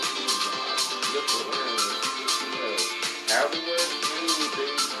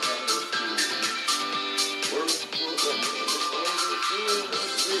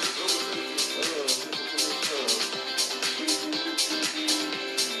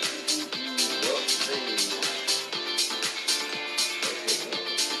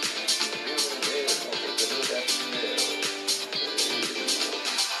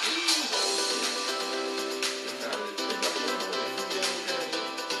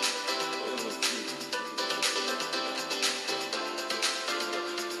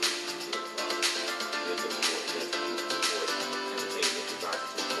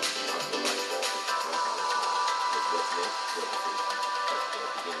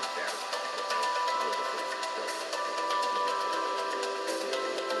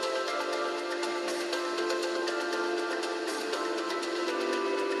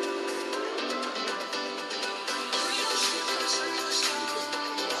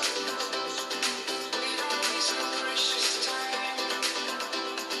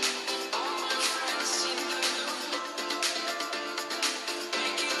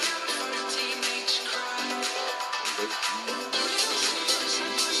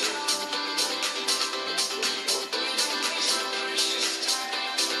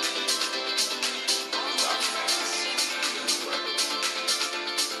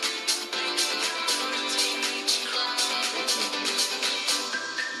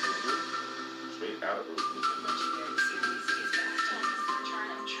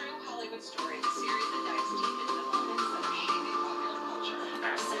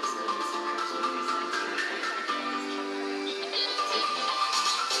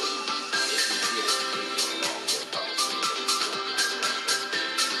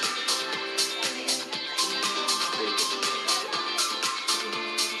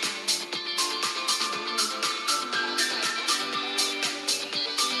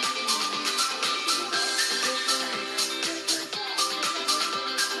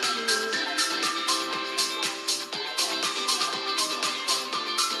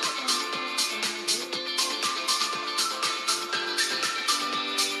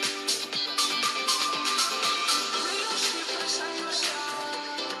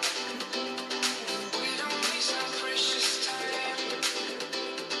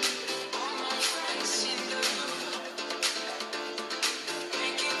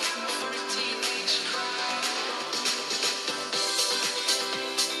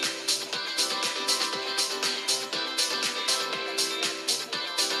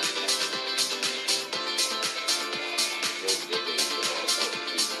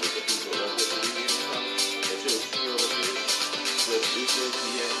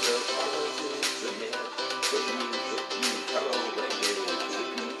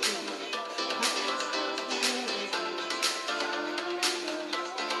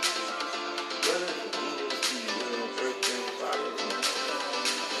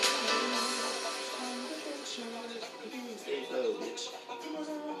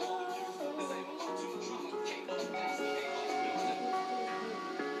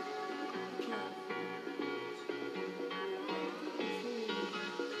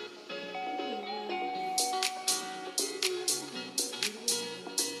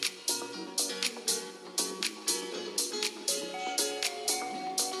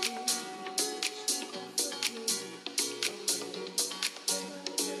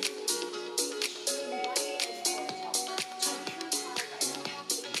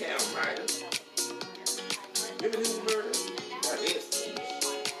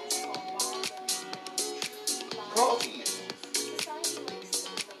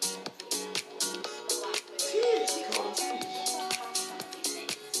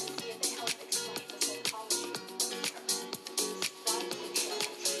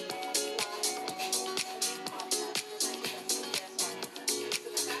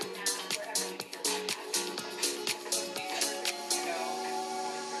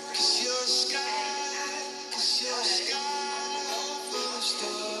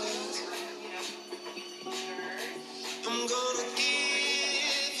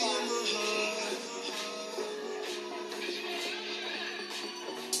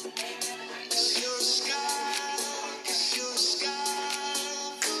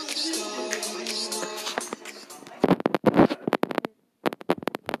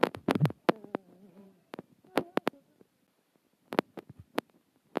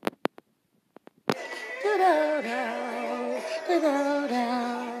 down, to go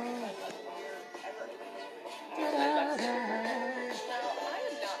down.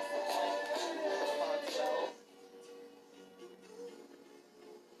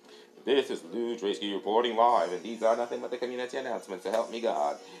 This is Lou Dresky reporting live, and these are nothing but the community announcements. So help me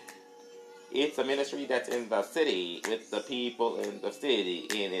God. It's a ministry that's in the city, with the people in the city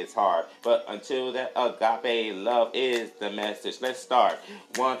in its heart. But until that agape love is the message, let's start.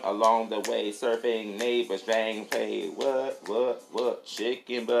 One along the way, surfing, neighbors, bang, play, what,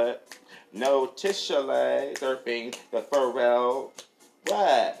 chicken butt. No Tishalay, surfing the Pharrell.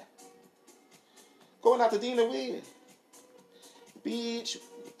 What? Going out to Dina with. Beach,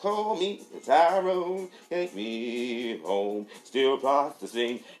 call me Tyrone, take me home. Still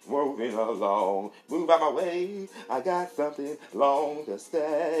processing, moving along. Move out my way, I got something long to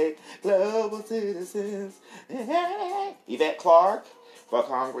say. Global citizens, hey. Yvette Clarke for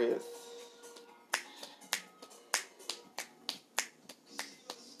Congress.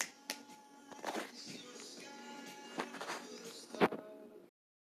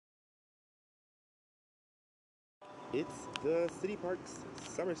 It's the City Parks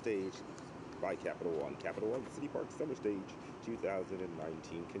Summer Stage by Capital One. Capital One City Parks Summer Stage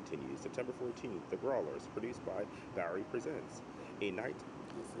 2019 continues. September 14th, The Brawlers, produced by Barry Presents. A night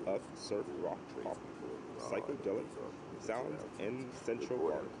of surf rock hop, psychedelic sounds in Central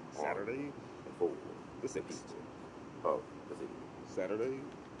Park. Saturday the 6th. Saturday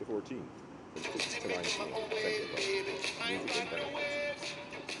the 14th. From 6 to 9 p.m. Central Park. Music and benefits.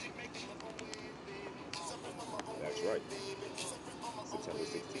 That's right. September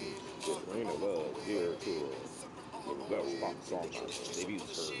 16th, Rain of Love, Dear Tour. Welsh pop songwriter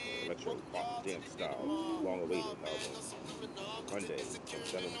debuts her electro pop dance style, long awaited album. Monday, from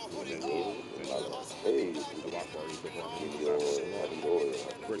 7 to 10 p.m. Central Park. The Block Party performing in Saturday.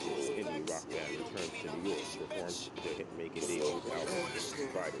 British indie rock band returns to New York to perform their hit-making debut album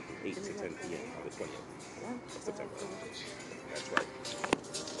Friday from 8 to 10 p.m. on the 20th of September. That's right.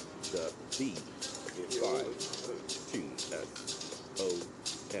 The B52SOMO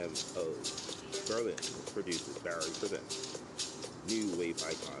Berlin produces Barry Presents. New wave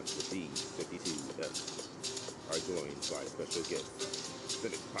icons, the B52S, are joined by special guests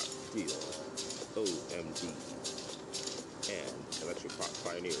Cynic Pop Steel, OMD, and Electric Pop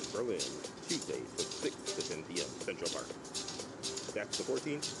Pioneers Berlin, Tuesdays from 6 to 10 p.m. Central Park. That's the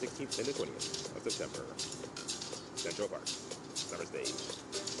 14th, 16th, and the 20th of September. Central Park, Summer Stage,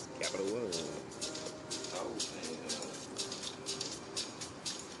 Capital One. Oh, man.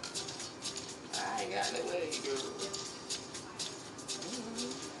 I ain't got no way, girl.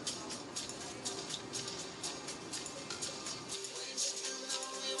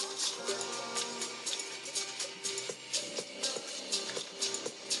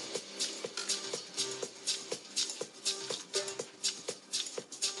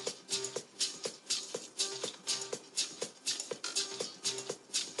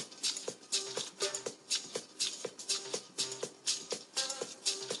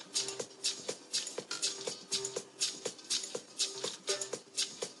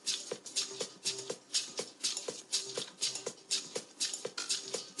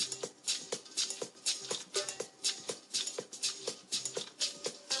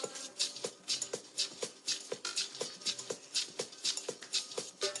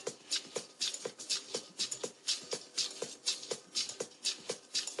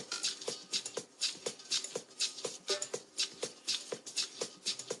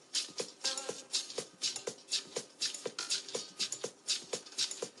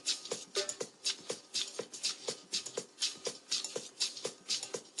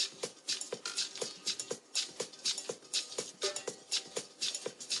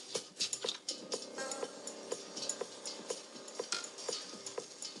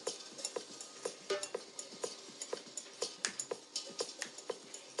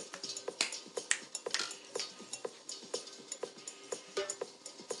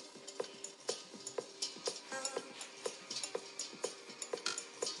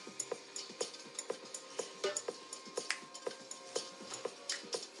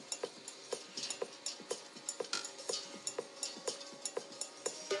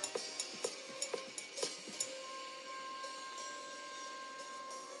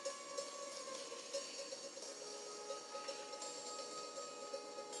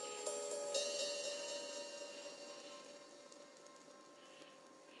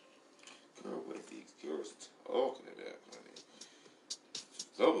 Girls talking to that, honey.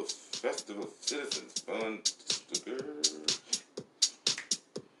 Global Festival Citizens Fund.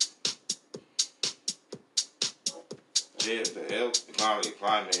 Yeah, the health, economy,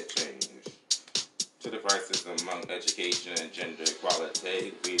 climate change. To the crisis among education and gender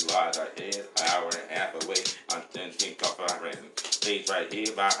equality, we lied our heads an hour and a half away. I'm thinking off our end. Stage right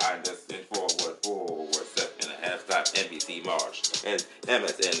here behind us in forward, 7.5 stop NBC March and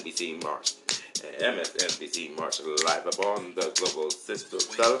MSNBC March. MSNBC March live upon the global system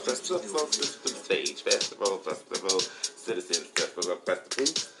stage festival, citizens festival,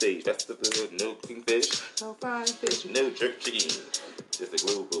 stage festival, no kingfish, no fine fish, no jerk chicken, just a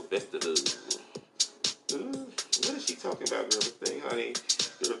global festival. Ooh, what is she talking about, girl? Thing, honey.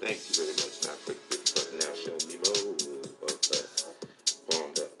 Girl, thank you very much. Now, click this button. Now, show me more of us on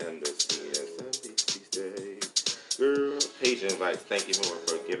the MSNBC stage. Girl, page invites. Thank you more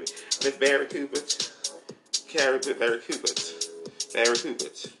for giving. Miss Barry Cooper. Barry Cooper.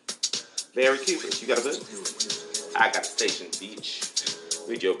 You got a book? I got a station, beach.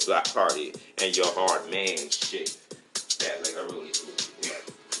 With your block party and your hard man shit. That like a really cool.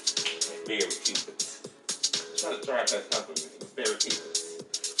 Barry Cooper. Trying to try that compliment. It was very cute.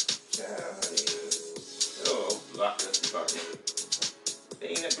 Oh, block us. They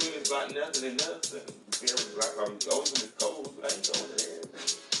ain't that green is block nothing and nothing. Very block on goes when it's cold. I ain't going there.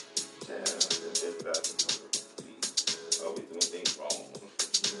 Always doing things wrong.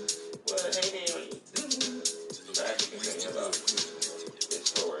 Well, hey there. Tragic and things about this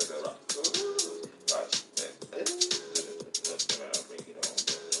story that rock. Watch that. Bring it on.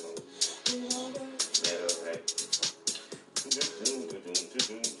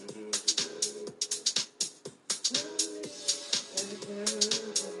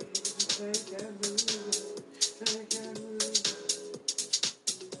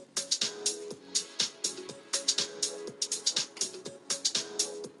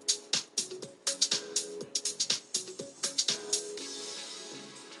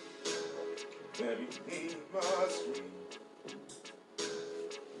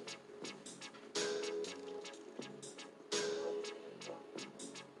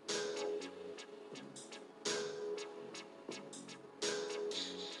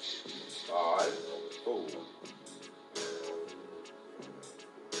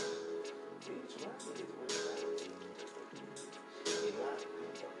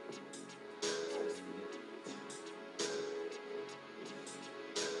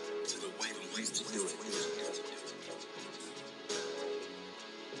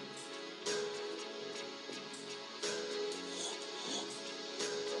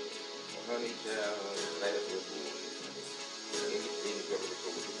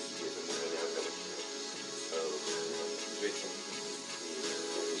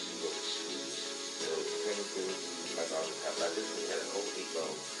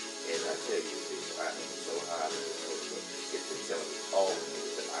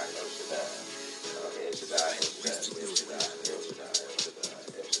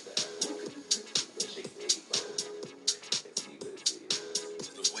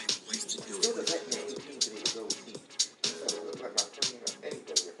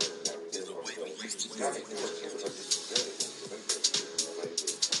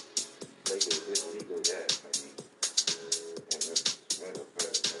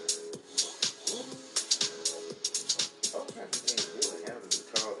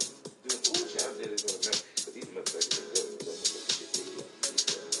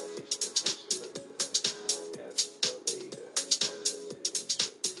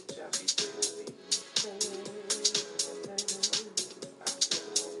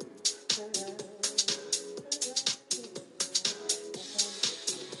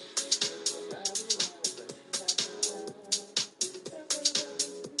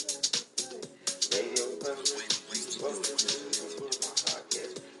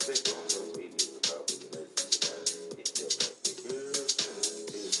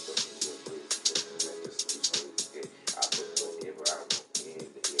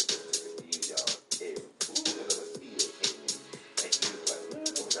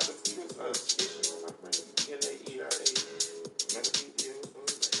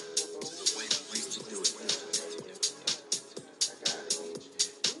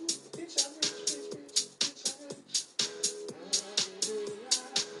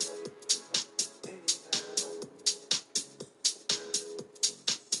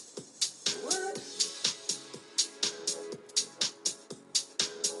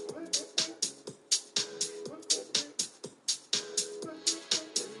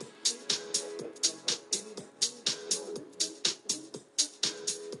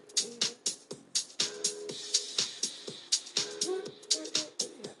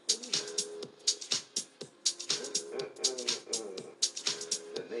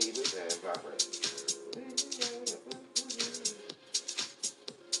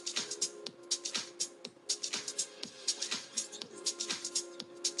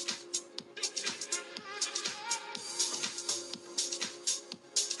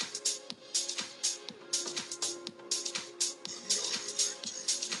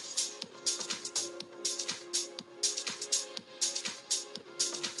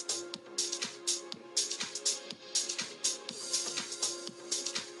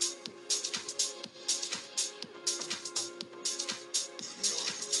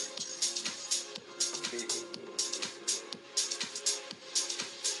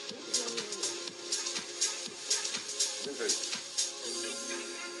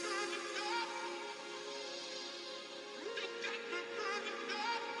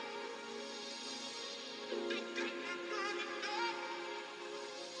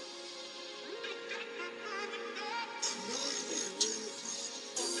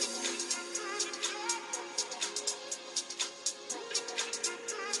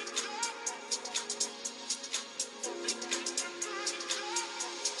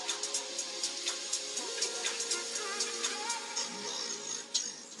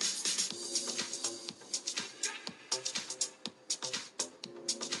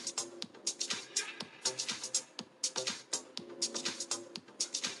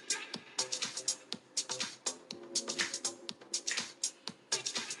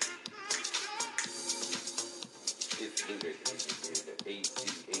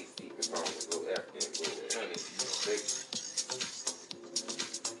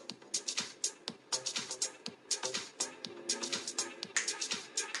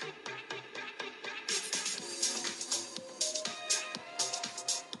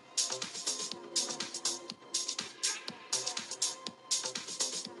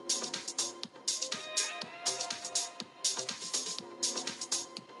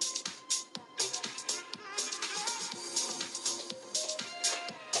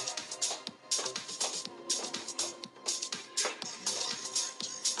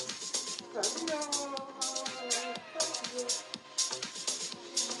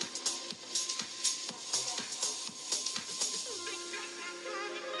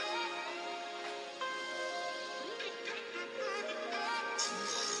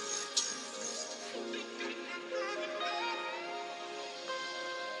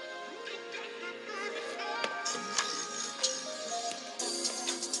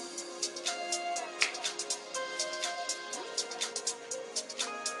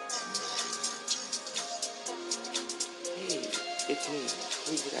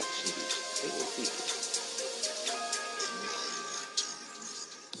 Please get out the shit. Take your secret.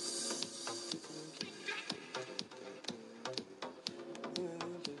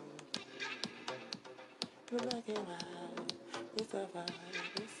 Black and white, it's a vibe,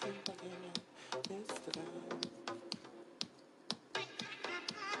 it's a fucking, it's the vibe.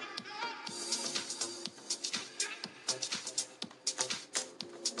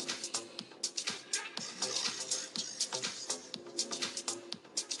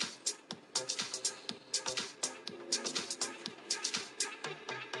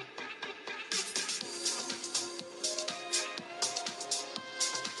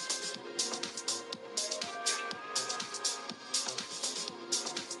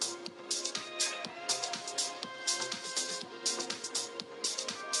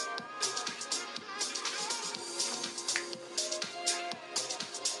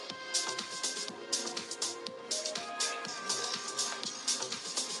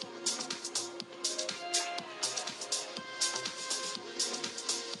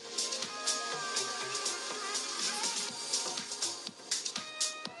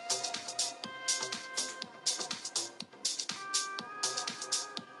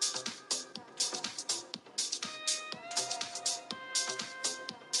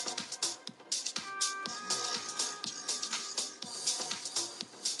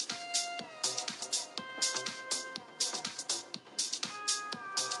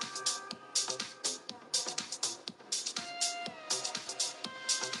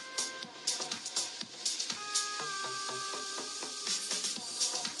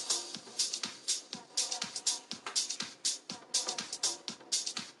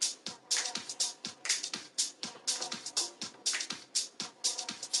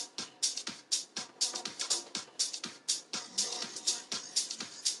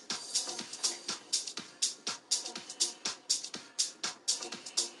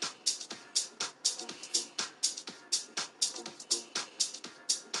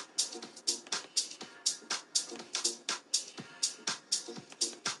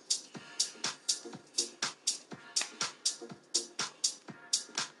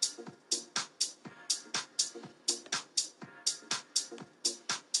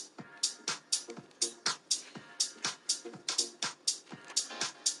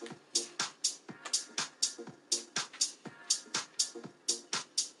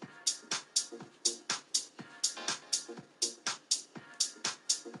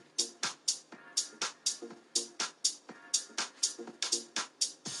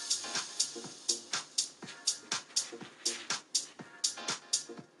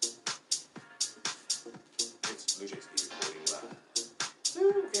 Blue Jays recording live.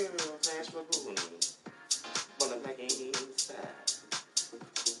 Ooh, girl, flash my boom. Wanna black inside.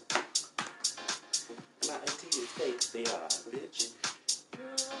 My auntie is fake, they are, bitch.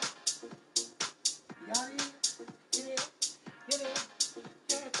 Girl, y'all in? Get in? Get in?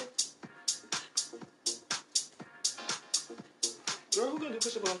 Girl, who gonna do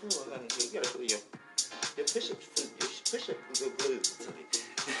push-up on floor, honey? You gotta put your push-up glue to me.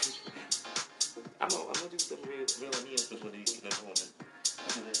 I'm gonna do some real meals for the morning.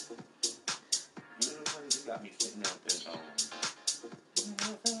 Look at that. Little honey just got me sitting up and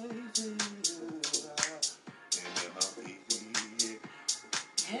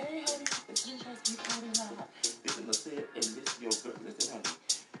hey honey, it's just me calling out. Listen to sit and listen to your girl. Listen, honey.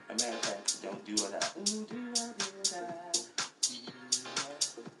 A matter of fact, don't do it out. Ooh, do I do that?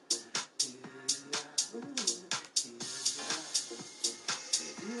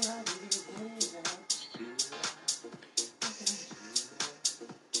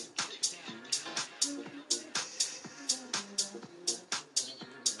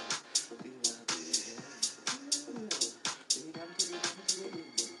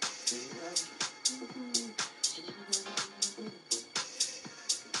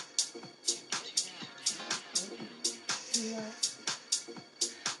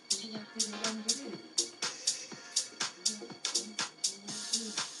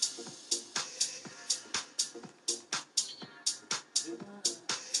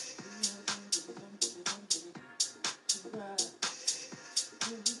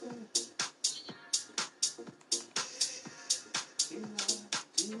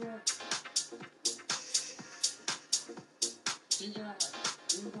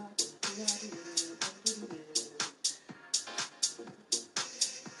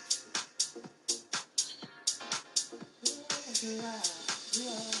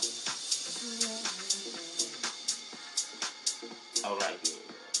 All right.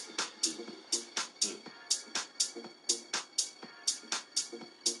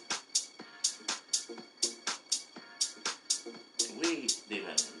 We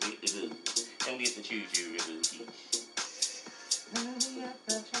choo choo river beach.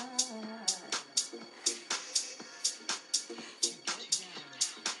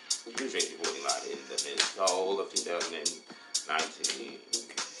 Appreciate you voting live in the midst all of 2019.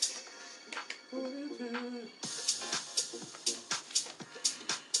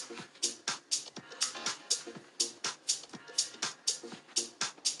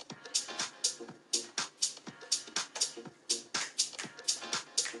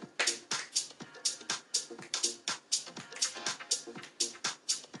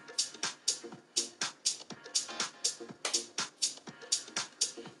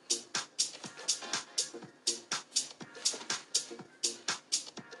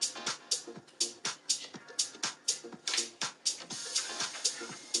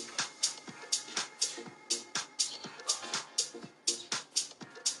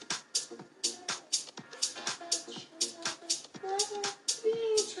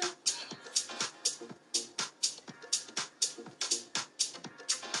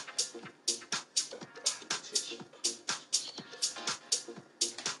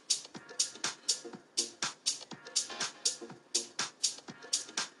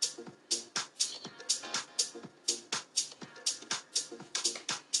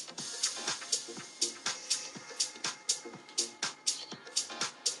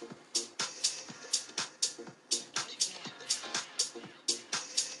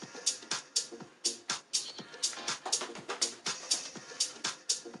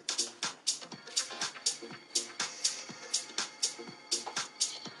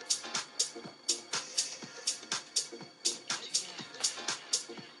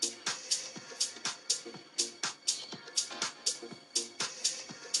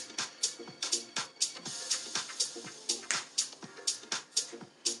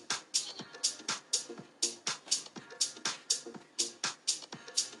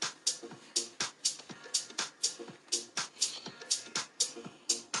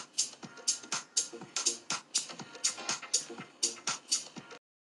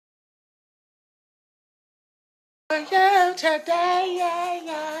 You today,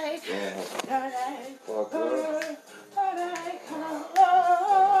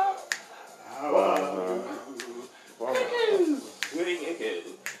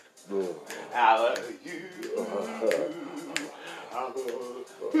 How are you?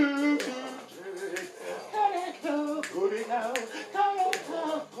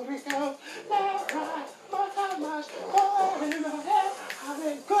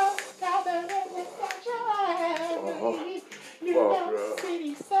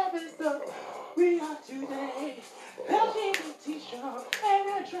 City service, we are today. LGBT show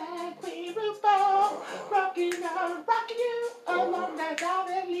and a drag queen RuPaul, rocking you along that down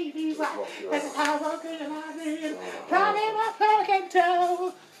and leave you right. That's how I'm gonna lie in, climbing my pelican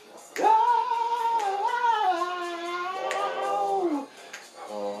toe.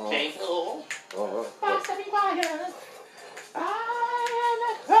 Oh, Shameful. my stepping wires. I am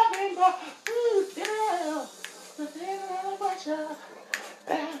a clubbing boy. Ooh, Cinderella, the Cinderella butcher.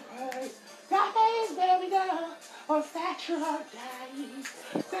 And praise. God is where we go. On Saturday days.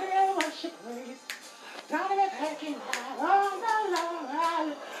 Cinderella worship praise. Down in the packing high. On the Long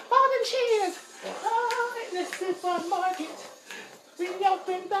Island. More than cheers. Oh, in the supermarket. We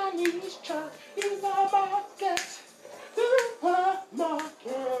open the niche truck in the market.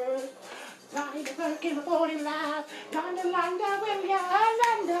 Supermarket. Line the work in the 40 live. Yolanda, will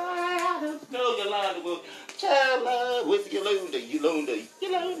Yolanda. No, Yolanda will. Child love with Yolanda.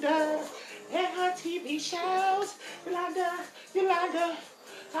 And her TV shows. Yolanda.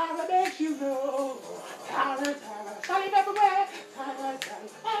 Tyler makes you know. Tyler. Solid everywhere. Tyler.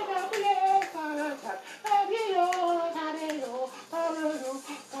 I know, yeah. Tyler.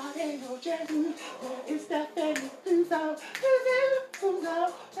 It's Stephanie.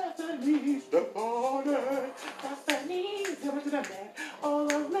 Stephanie's the border. Stephanie's coming to the man. All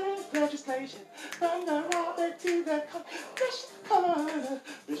of the legislation. From the Robert to the corner.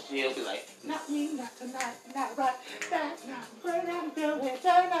 Michelle be like, Not me, not tonight, not right. That's not what I'm doing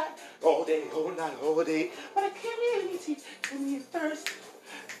tonight. All day, all night, all day. But the community first.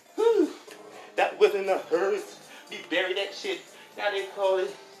 Whew. that wasn't a hearse. We bury that shit. Now they call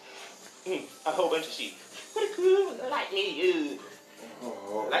it a whole bunch of shit. Pretty cool, like me, you.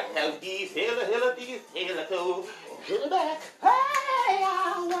 Like how these hella cool. Hit it back. Hey,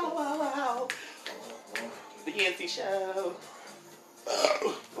 wow. The NC show.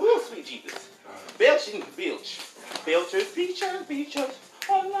 Oh, sweet Jesus. Belching Bilch. Belchers, Features,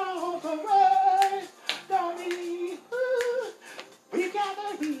 all over the way. Darling,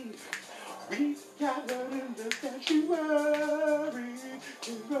 we gathered in the sanctuary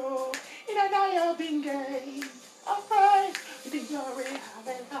to go in a night of the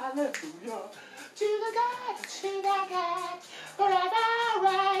hallelujah. To the God, forever,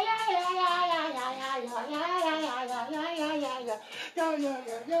 right,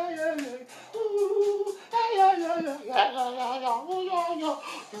 ooh,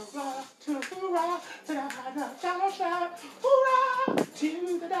 to the rock, to the high,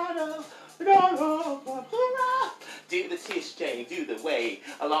 to the dollar, hoorah! Do the tish chain, do the way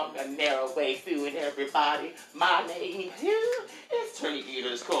along a narrow way, fooling everybody. My name is Tony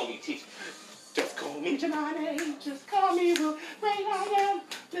Gators, call me teacher. Just call me Janani, just call me Will. Great I am,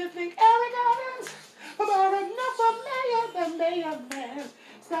 living arrogance. About enough of mayor, the mayor man.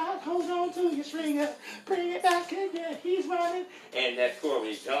 Stop, hold on to your stringer, bring it back again, he's running. And that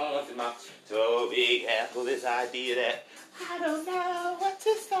Corey Johnson, my so big apple, this idea that I don't know what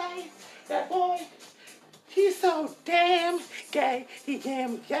to say. That boy, he's so damn gay. He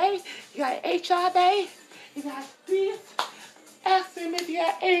damn gay. He got HIV. He got this. Ask him if he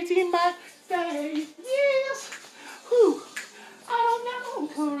had 18 months. Say yes. Whew. I don't know,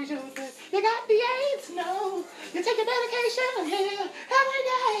 Corey Johnson. You got the AIDS? No. You take your medication here every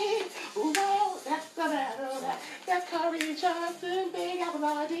day. Ooh, no, that's the matter. That's Corey Johnson. Big apple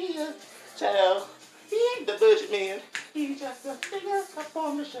idea. Child. He ain't the budget man. He's just a figure up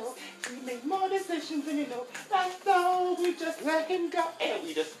on the show. He make more decisions than you know. That's all. We just let him go. And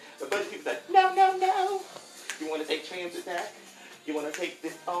we just, a bunch of people say, no, no, no. You want to take transit back? You want to take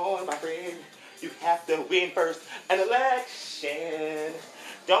this on, my friend? You have to win first an election.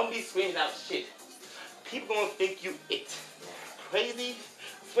 Don't be screaming out shit. People gonna think you it. Crazy,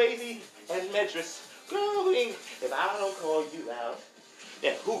 Swayze, and Medress growing. If I don't call you out,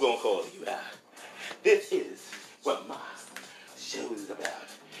 then who gonna call you out? This is what my show is about.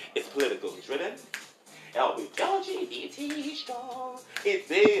 It's political driven. LGBT strong. It's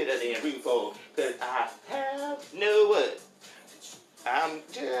better than RuPaul. Cause I have no what? I'm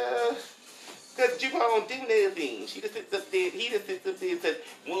just... Cause RuPaul don't do nothing. She just sits up there. He just sits up there and says,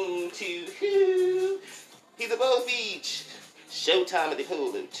 1, 2, whoo. He's above each. Showtime at the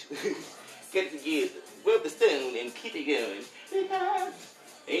polo. Get it together. Rub the stone and keep it going. Because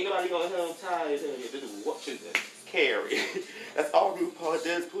ain't nobody gonna home tired of it. Just watching them carry. That's all RuPaul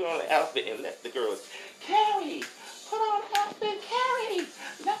does. Put on an outfit and let the girls carry. Put on an outfit, carry.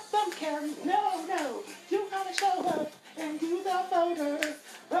 Let them carry. No, no. You gotta show up and do the voters.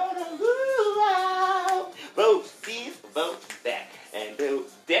 Vote this, vote that. And those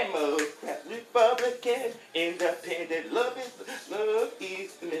Democrat, Republican, Independent. Love is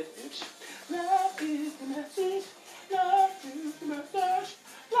the message. Love is the message. Love is the message.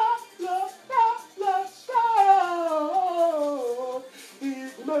 Love, love, love, love, love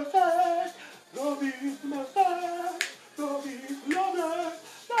is the message. Love is the message. Love is the message.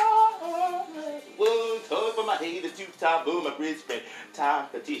 One time for my haters, 2 time for my bridge friend. Time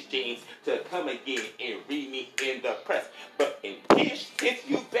for Tish James to come again and read me in the press. But in Tish, if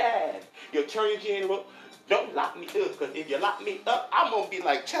you bad, your attorney general, don't lock me up. Because if you lock me up, I'm going to be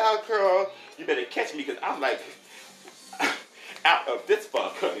like, child girl, you better catch me because I'm like out of this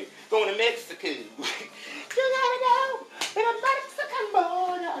funk, honey. Going to Mexico. You gotta go in a Mexican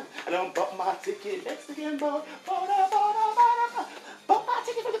border. I done bought my ticket, Mexican border. Bought my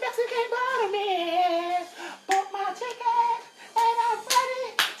ticket for the Mexican border, man. Bought my ticket and I'm ready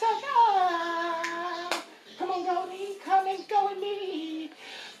to go. Come on, go me, come and go with me.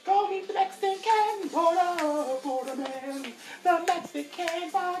 Go meet the Mexican border man. The Mexican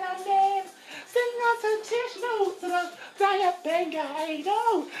border man. Sing us a Tish no to the Diet Bangay,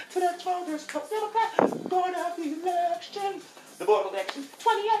 no to the voters, Democrat board of election. The board of election,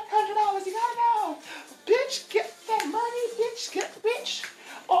 $2,800. You gotta know, bitch, get that money, bitch, get rich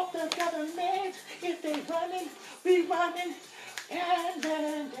off the government. If they running, we running, hand.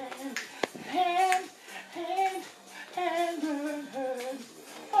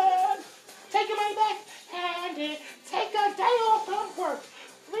 Take your money back, and take a day off from work.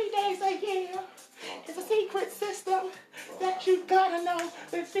 3 days a year. It's a secret system that you gotta know.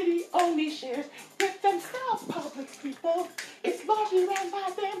 The city only shares with themselves, public people. It's largely ran by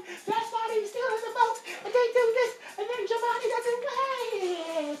them. That's why they stealing the votes. And they do this, and then Giovanni doesn't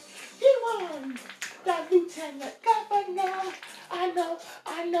play. He won the lieutenant governor. I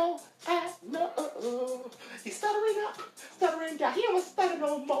know. He's stuttering up, stuttering down. He don't stutter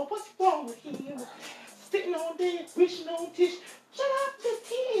no more. What's wrong with him? Sitting on there, wishing on Tish. Shut up, Miss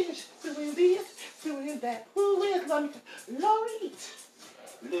Tish. Doing this, doing that. Who is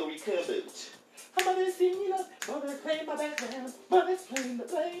Lori Cummings. Her mother's singing up, mother's playing my background. Mother's playing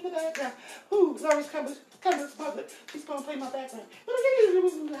the background. Who? Lori Cummings' mother. She's gonna play my background.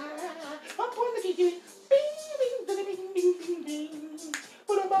 I'm going to get you. Bing, bing, bing, bing, bing, bing.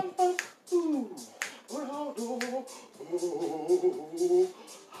 What about Ooh, hallelujah.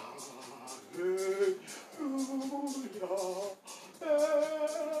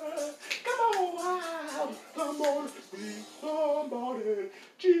 Come on, wow. Somebody be somebody.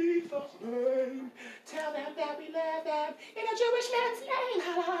 Jesus' name. Tell them that we love them in a Jewish man's name.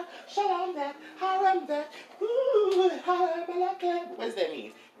 Hala, shalom that, haram that. Ooh, haram alaka. What does that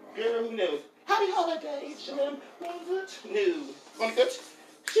mean? Girl, who knows? Happy holidays, shalom. One good? No. One good?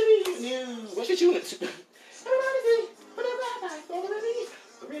 Shalom. No. What's your tune? Everybody sing. For the rabbi, for the rabbi,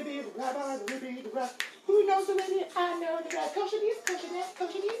 the rabbi. Who knows the rabbi? I know the rabbi. Kosher this, kosher that,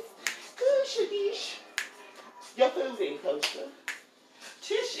 kosher this. Kosher dish. Your food ain't kosher.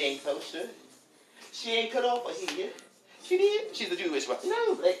 Tish ain't kosher. She ain't cut off her head. She did. She's a Jewish wife.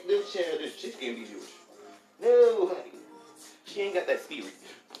 No, black little child. She can't be Jewish. No, honey. She ain't got that spirit.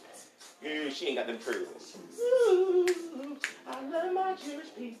 She ain't got them pearls. Ooh, I love my Jewish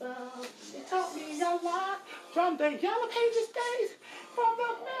people. It taught me a lot from the Yellow Pages days, from the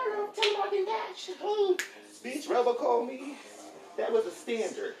marrow to Martin Dash. Ooh, bitch, robocall me. That was a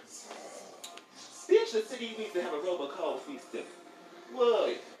standard. Bitch, the city needs to have a robocall system.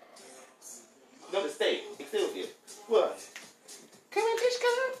 What? No, the state. Excelsior. What? Come in, bitch,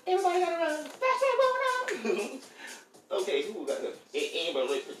 come. Everybody gotta run. That's what's going on. Okay, who got her? Amber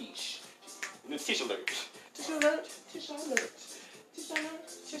Alert for each. Tish alert. Tish alert. Tish alert. Tish alert.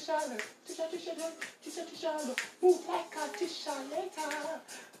 Tish alert. Tish alert. Tish alert. Tish alert. Move like a tish later.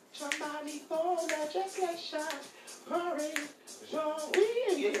 Somebody for legislation. Hurry.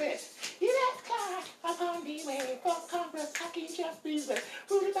 We let's cry upon the way for Congress. Hacking Jeff Bezos.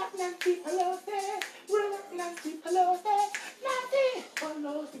 Worry about Nancy Pelosi. Worry about Nancy Pelosi. Nancy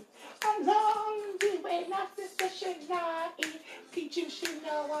Pelosi. Along the way, not suspicion, not eat. Teaching she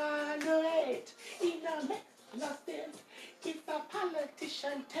know I know it. He no make nothing. If a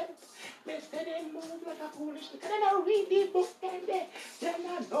politician tells me that they move like a foolish, and I read the book and then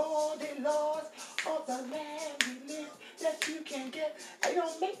I know the laws of the land we live that you can get. It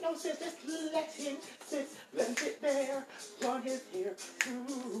don't make no sense. Just let him sit, let him sit there on his hair.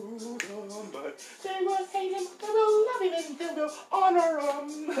 But they will hate him, they will love him, and they will honor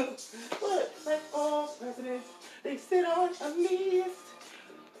him. But like all presidents, they sit on a list.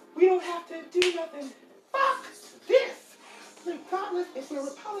 We don't have to do nothing. Fuck this. Regardless if we're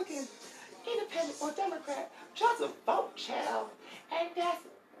Republican, Independent, or Democrat, just a vote, child. And that's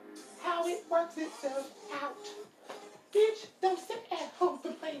how it works itself out. Bitch, don't sit at home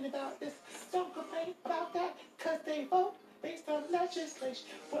complaining about this. Don't complain about that, because they vote based on legislation.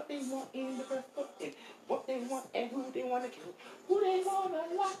 What they want in the first book, and what they want and who they want to kill. Who they want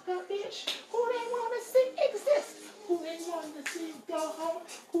to lock up, bitch. Who they want to see exist. Who they want to see go home.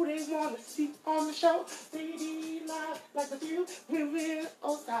 Who they want to see on the show. Lady live like a view. We will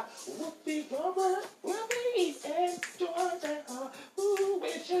all stop. Whoopie Goldberg. Whoopie and Georgia. Ooh,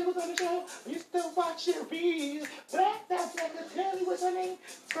 when she was on the show, I used to watch it read. Black, that black, Kelly was her name.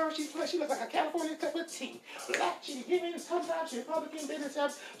 Girl, she looked like a California cup of tea. Black, she giving sometimes she Republican business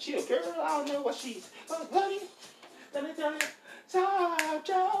up. She a girl, I don't know what she's. But honey, let me tell you, Star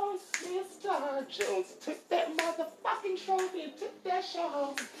Jones, Mr. Jones took that motherfucking trophy and took that show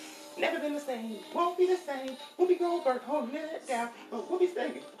home. Never been the same, won't be the same. Whoopi Goldberg holding it down, but Whoopi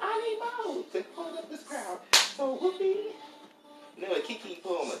saying, I need more to hold up this crowd. So Whoopi, no, Kiki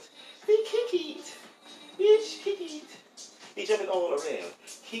Palmer. See Kiki, bitch, Kiki. They jumping all around.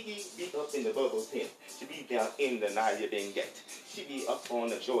 Kiki be up in the bubble pen. She be down in the Naya Gate. She be up on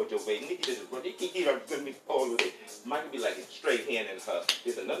the Georgia way. Nikki just run. Kiki are good me all of it. Might be like a straight hand in her.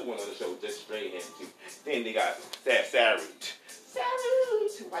 There's another one on the show, just straight hand too. Then they got Sarut.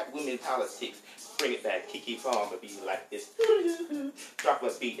 Sarut. White women politics. Bring it back. Kiki Palmer be like this. Drop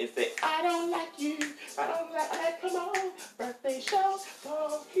a beat and say, I don't like you. I don't like that. Come on. Birthday show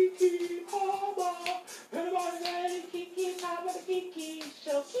for Kiki Palmer. Everybody say Kiki Palmer, the Kiki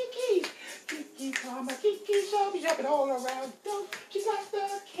show. Kiki Palmer, Kiki show. Be jumping all around. She's like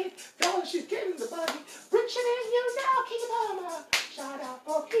the kid. Girl, she's getting the body. Richer than you now, Kiki Palmer. Shout out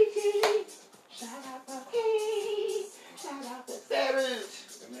for Kiki. Shout out for Kiki. Shout out for Sarah.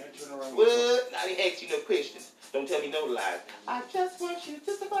 What? I didn't ask you no questions. Don't tell me no lies. I just want you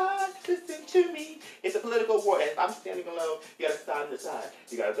to survive. Listen to me. It's a political war. If I'm standing alone, you gotta stand on the side.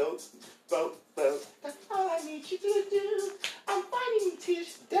 You gotta vote, vote, vote. That's all I need you to do. I'm fighting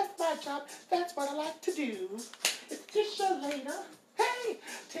Tish. That's my job. That's what I like to do. It's Tisha later. Hey,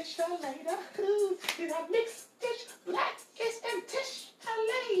 Tisha later. Ooh, did I mix Tish? Black is and Tisha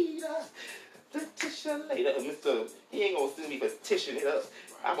later. The Tisha later, Mr. He ain't gonna sue me for tishing it up.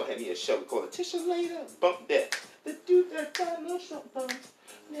 I'm gonna have me a show called Tisha Later. Bump that. The dude that got no short bumps.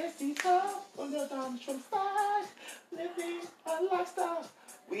 Let's see some on the Donald Trump side. Living a lifestyle.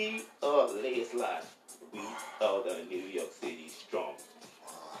 We are last life. We are the New York City strong.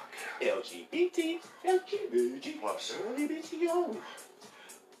 LGBT, LGBTO.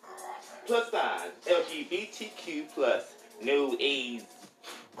 Plus sign, LGBTQ plus, no AIDS.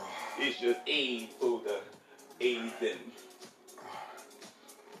 It's just AIDS for the AIDS and.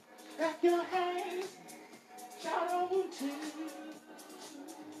 Clap your hands, shout on to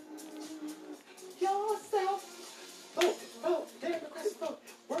yourself. Oh, Democratic vote,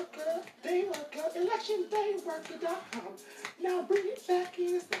 worker, day worker, election day worker.com. Now bring it back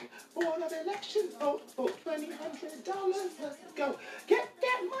in the Board of Election vote for $2,000. Let's go. Get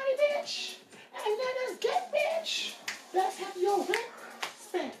that money, bitch. And let us get rich. Let's have your rent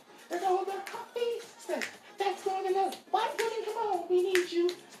spent. Let's all the coffee spent. That's going to the white women. Come on, we need you.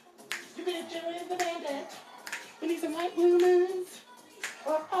 You can join the bandit. We need some white women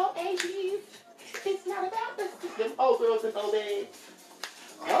of all ages. It's not about them old girls and old babes.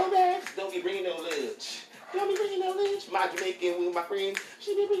 Old babes, don't be bringing no lunch. Don't be bringing no lunch. My Jamaican with my friends,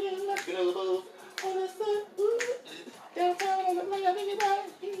 she be bringing lunch in the above. On the sun, ooh, downtown on the play, I think about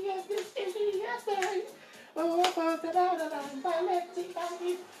it. Yes, this is the yesterday. Oh, I thought about the line by Lexi, by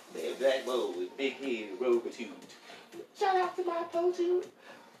me. That black boy with big head, robe-a-tude. Shout out to my po-tude.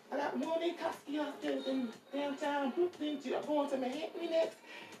 I got one in Costco in downtown Brooklyn. I'm going to Manhattan next.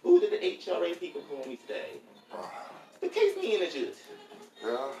 Who did the HRA people call me today? The case manager.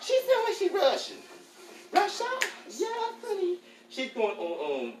 Yeah. She sounds like she's Russian. Russia? Yeah, honey. She's going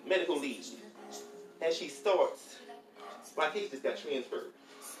on medical leave. And she starts. My case just got transferred.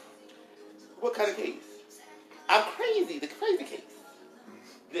 What kind of case? I'm crazy. The crazy case.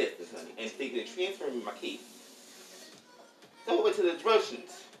 This is honey. And they can transfer me my case. So over to the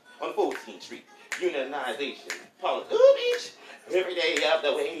Russians on 14th Street. Unionization. Politics. Ooh, bitch. Every day of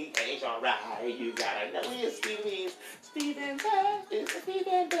the week ain't alright. You gotta know it's Stevie. Stephen Best. It's the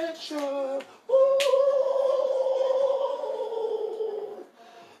Stephen Best Show. Ooh.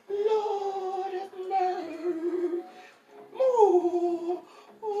 Lord of mercy. Move.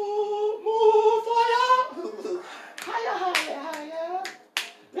 Move for ya. Higher, higher, higher.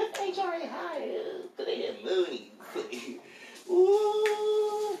 Lift HRA higher. So they have money.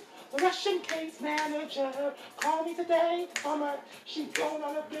 Ooh. Russian case manager, call me today. She's going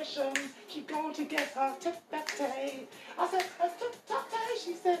on a mission. She's going to get her tip-that-day. I said, a tip-that-day.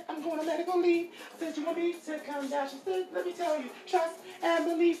 She said, I'm going on medical leave. I said, you want me to come down? She said, let me tell you, trust and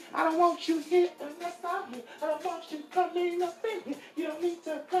believe. I don't want you here unless I'm here. I don't want you coming up in here. You don't need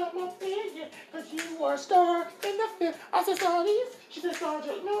to come up in here, because you are a star in the film. I said, sorry. She said,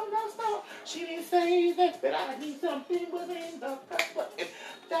 Sergeant, no, star. She didn't say that, but I need something within the pepper.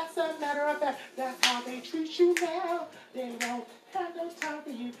 That's a matter of fact. That's how they treat you now. They don't have no time for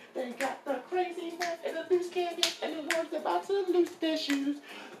you. They got the crazy ones and the loose candy and the ones about to lose their shoes.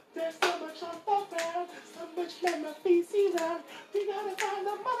 There's so much on the ground, so much memories around. We gotta find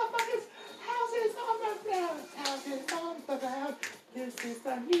the motherfuckers. Houses on the ground, houses on the ground. This is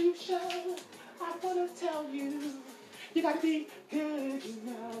a new show. I wanna tell you. You gotta be good, you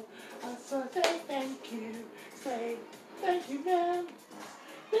know. So say thank you. Say thank you, ma'am.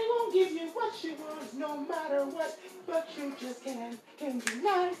 They won't give you what you want, no matter what, but you just can't be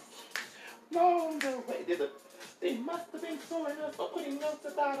nice. Along the way, they must have been throwing us or putting notes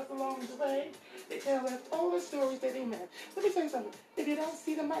about us along the way. They tell us all the stories that they meant. Let me tell you something. If you don't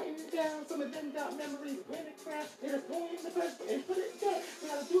see them writing it down, some of them got memories when it crashed. They just go in the press and put it down. They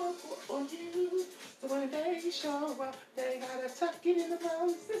gotta do it on you. So when they show up, they gotta tuck it in the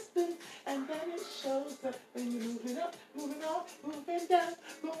brown system, and then it shows up. When you're moving up, moving on, moving down,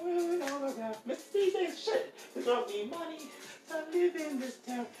 going all around. Missy, this shit. We don't need money to live in this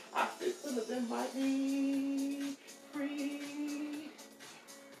town. I said some of them might be free,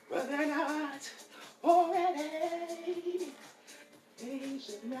 but they're not already. They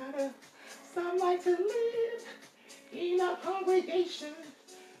should matter. Some like to live in a congregation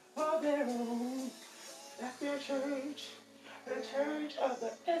of their own. That's their church, the church of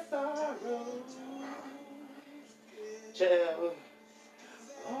the SRO. Chill.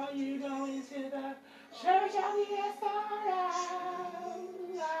 Are you going to the church of the SRO?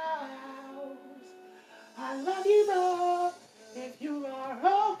 I love you, Lord. If you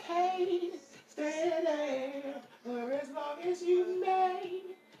are okay, stay there for as long as you may.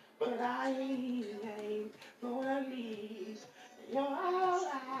 But I ain't gonna leave. You're all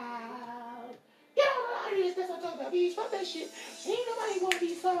out. Get on the line, that's what I'm talking about. Fuck that shit. Ain't nobody wanna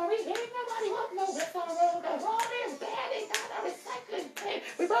be sorry. Ain't nobody want no SRO. The road is bad. They got no recycling. Hey,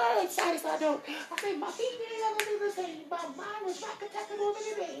 we bird side I don't. I said, my feet didn't ever be the same. My mind was rock attack more than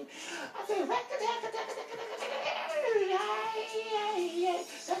anything. I said,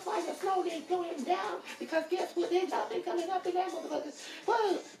 that's why the slowly going down. Because guess what? There's nothing coming up in that motherfucker.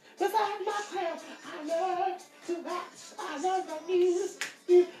 But beside my crown, I learned to rap. I learned from music.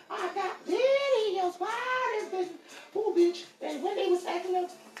 I got videos wide open. Ooh, bitch. And when they was acting up,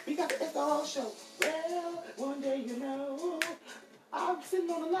 because it's all show. Well, one day you know, I'm sitting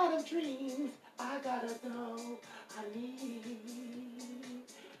on a lot of dreams. I gotta know I need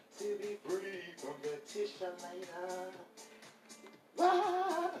to be free from the tissue later.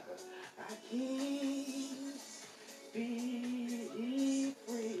 Why I can't be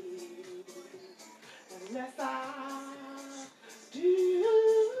free unless I do.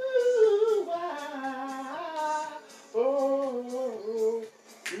 Oh,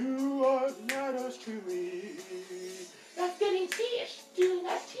 you are matters to me. That's getting tish, dude.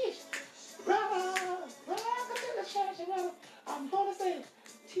 That's tish. Welcome to the church. I'm gonna say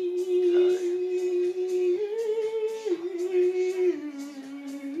tish.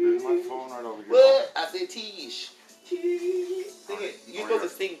 There's my phone right over here. What? I said tish. Tish. Sing it. You're supposed to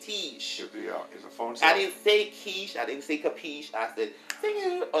sing tish. Is the phone I didn't say quiche. I didn't say capiche. I said sing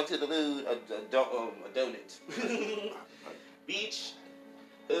it onto the moon a donut. Beach.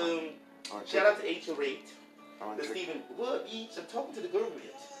 Shout out to H.O. Rate. The Stephen. What beach? I'm talking to the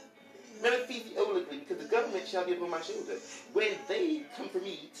government. Metaphysically, because the government shall be upon my shoulder. When they come for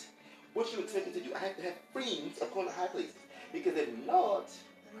meat, what you expect me to do? I have to have friends upon the high places. Because if not,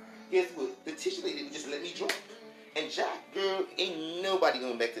 guess what? The tissue lady would just let me drop. And Jack, girl, ain't nobody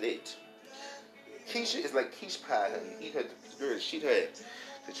going back to that. Keisha is like quiche pie, honey. Eat her, girl, shit her ass.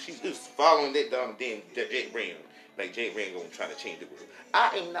 She is following that damn Jay Brown. Like Jay Brown gonna try to change the world.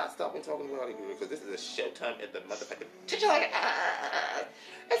 I am not stopping talking about it, girl, because this is a showtime at the motherfucking tissue lady.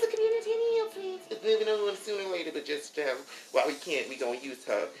 As a community please. It's moving on sooner or later, but just, while we can't, we gonna use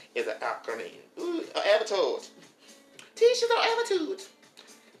her as an acronym. Ooh, avatar. Tissues are attitude.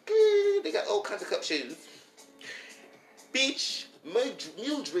 Good. They got all kinds of cup shoes. Bitch,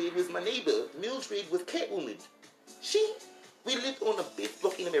 Mildred was my neighbor. Mildred was Catwoman. We lived on the best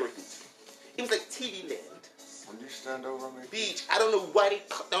block in America. It was like TV land. Will you stand over me? Bitch, I don't know why they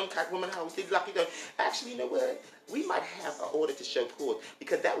cut down Catwoman house. They locked it down. Actually, you know what? We might have an order to show court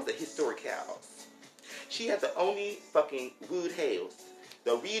because that was a historic house. She had the only fucking wood house,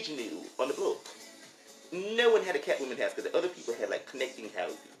 the original on the block. No one had a Catwoman house because the other people had like connecting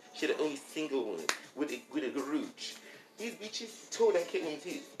houses. She had the only single one with a garage. These bitches tore that Catwoman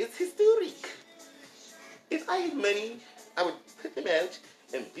too. It's historic. If I had money, I would put them out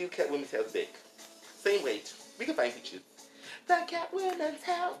and build Catwoman's house back. Same weight. We can find pictures. The Catwoman's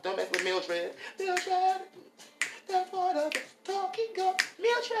house. Don't mess with Mildred. Mildred. That's what I'm talking about.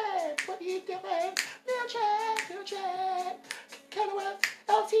 Mildred. What are you doing? Mildred. Kenilworth.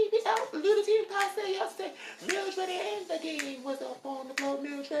 LTV. Lunatic Posse yesterday. Mildred in the game was up on the floor.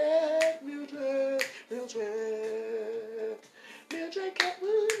 Mildred. Mildred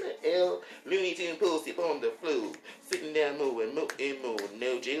Catwoman. Looney Tunes pussy on the floor. Sitting down more and more and more.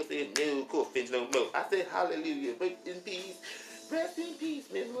 No jail cell, no coffins, no more. I said hallelujah. Rest in peace. Rest in peace,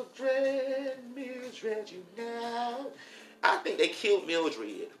 Mildred. Mildred, you know. I think they killed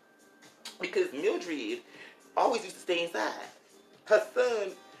Mildred. Because Mildred always used to stay inside. Her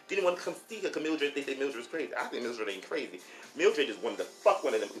son didn't want to come see her because Mildred, they say Mildred was crazy. I think Mildred ain't crazy. Mildred just wanted to fuck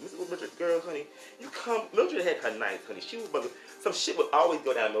one of them. Mildred, girl, honey, you come. Mildred had her nights, honey. She was, some shit would always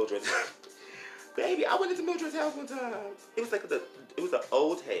go down Mildred's. Baby, I went into Mildred's house one time. It was like it was an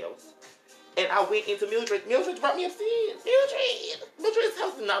old house. And I went into Mildred. Mildred brought me upstairs. Mildred's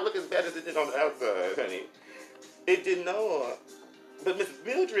house did not look as bad as it did on the outside, honey. It did not. But Miss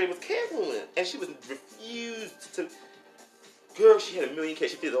Mildred was Catwoman. And she was refused to. Girl, she had a million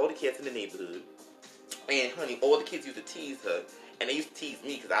cats. She fed all the cats in the neighborhood. And, honey, all the kids used to tease her. And they used to tease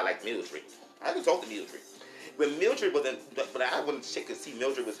me because I like Mildred. I could talk to Mildred. When Mildred wasn't, when I wouldn't check to see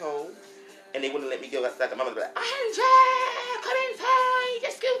Mildred was home, and they wouldn't let me go outside, the mama would be like, I'm come inside,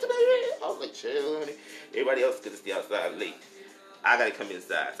 just go to my room. I was like, chill, honey. Everybody else could stay outside late. I gotta come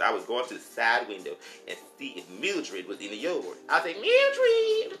inside. So I was going to the side window and see if Mildred was in the yard. I was like,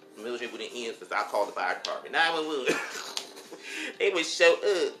 Mildred! Mildred wouldn't answer, so I called the fire department. 911. They would show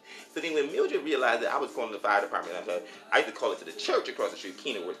up. So then when Mildred realized that I was calling the fire department, I used to call it to the church across the street,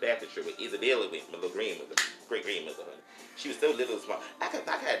 Kenilworth Baptist Church, where Isabella went, my little grandmother, great-grandmother. She was so little and small. I could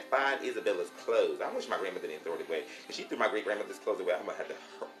find Isabella's clothes. I wish my grandmother didn't throw it away. If she threw my great-grandmother's clothes away, I'm going to have to...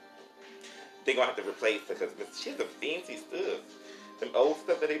 They're going to have to replace her because she has some fancy stuff. Them old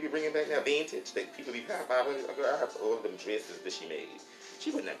stuff that they be bringing back now, vintage, that people be paying $500. Girl, I have all of them dresses that she made.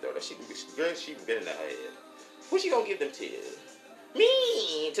 She wouldn't have thought that. Girl, she been in her head. What she gonna give them to?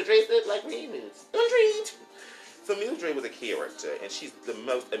 Me to dress up like Remus. Undreamed. So Mildred was a character, and she's the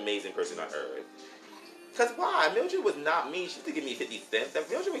most amazing person on earth. Cause why? Mildred was not me. She used to give me 50 cents. That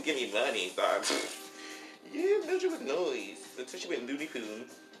Mildred would give me money. So yeah, Mildred was nice until she went Looney Poon.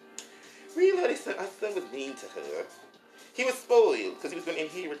 Really, our son was mean to her. He was spoiled because he was going to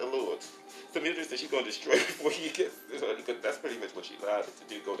inherit the Lord. So Mildred said she's going to destroy before he gets there, because that's pretty much what she allowed him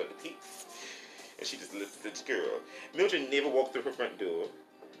to do, go to the peaks. And she just listened to this girl. Mildred never walked through her front door.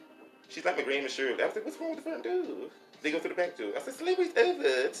 She's like my grandma Shirley. I was like, what's wrong with the front door? They go through the back door. I said, slavery's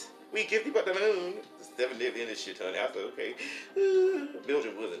over. We give people the moon. 7 days in this shit, honey. I said, okay.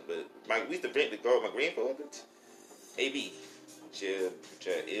 Mildred wasn't, but we used to rent the girl, my grandfather. A.B. Child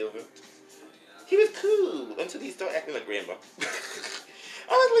Elvin. He was cool until he started acting like grandma. I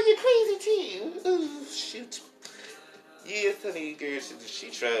was like, you're crazy too. Oh, shoot. Yes, honey, girl, she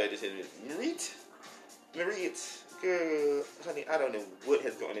tried it. Marit, girl, honey, I don't know what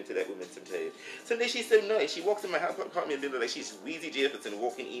has gone into that woman sometimes. Someday she's so nice. She walks in my house apartment building like she's Weezy Jefferson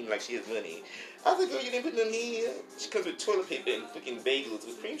walking in like she has money. I was like, girl, you didn't put them here. She comes with toilet paper and freaking bagels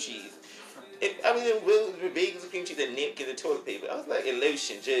with cream cheese. And I mean, with bagels with cream cheese and napkins and toilet paper. I was like, and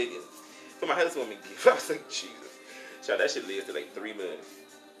lotion, juggins. For my housewarming gift. I was like, Jesus. Child, that shit lasted like 3 months.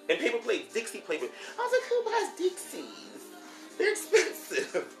 And paper plates, Dixie paper. I was like, who buys Dixies? They're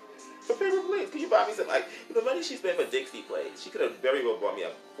expensive. For paper plates. Could you buy me some, like, the money she spent for Dixie plates, she could have very well bought me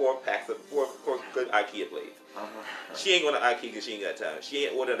a 4 packs of 4 good IKEA plates. She ain't going to IKEA because she ain't got time. She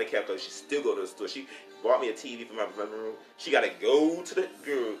ain't ordering the capital. She still go to the store. She bought me a TV for my living room. She got to go to the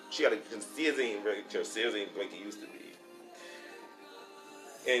girl. She got to Sears ain't like it used to be.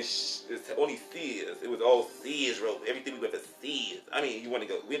 And it's only Sears. It was all Sears rope. Everything we went for Sears. I mean, you want to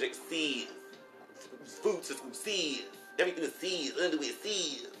go. We like Sears. Food system Sears. Everything was Sears. Underwear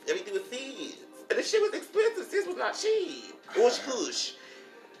Sears. Everything was Sears. And the shit was expensive. Sears was not cheap. Hush push.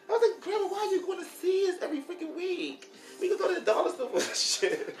 I was like, Grandma, why are you going to Sears every freaking week? We could go to the dollar store for this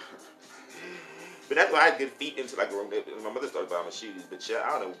shit. But that's why I get feet until I grow up. My mother started buying my shoes. But yeah,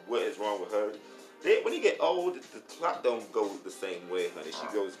 I don't know what is wrong with her. When you get old, the clock don't go the same way, honey.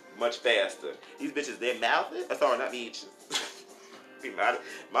 She goes much faster. These bitches, they're mouthy. Sorry, not bitches.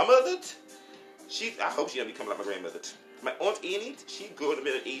 My mother, I hope she don't become like my grandmother. My Aunt Annie, she grew in the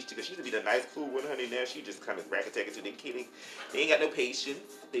middle age because she used to be the nice, cool one, honey. Now she just kind of rack-a-tack to them kidding. They ain't got no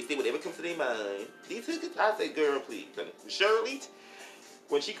patience. They say whatever comes to their mind. These hookers, I say, girl, please. Honey. Shirley,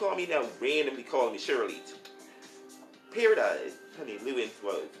 when she called me now, randomly calling me Shirley. Paradise. Honey, Lewin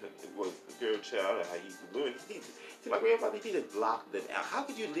was a girl child. I don't know how you Lewin. See, my grandfather, he just blocked them out. How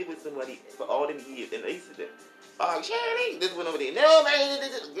could you live with somebody for all them years? And they said, Shirley, this one over there. No, man,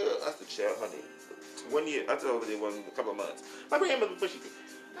 this girl. I said, child, honey. 1 year. I told over there a couple of months. My grandmother, before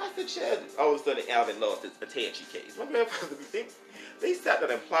I said, child, all of a sudden, Alvin lost his Attache case. My grandfather, they sat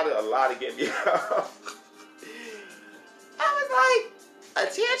there and plotted a lot to get me out. I was like,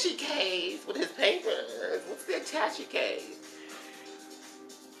 Attache case with his papers. What's the Attache case?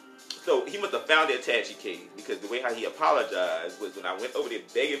 So he must have found the Attache case because the way how he apologized was when I went over there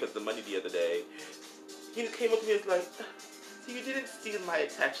begging for some money the other day. He just came up to me and was like, so you didn't steal my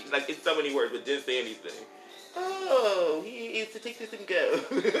Attache, like in so many words, but didn't say anything. Oh, he used to take this and go.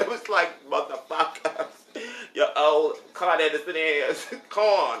 I was like, motherfucker, your old Con Edison ass,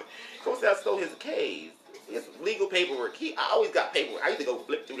 Con. Of course, I stole his case. His legal paperwork. I always got paperwork. I used to go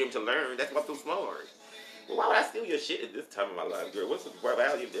flip through them to learn. That's why I'm so smart. Well, why would I steal your shit at this time of my life, girl? What's the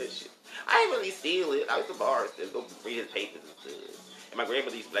value of that shit? I didn't really steal it. I was a barrister. Go read his papers and stuff. And my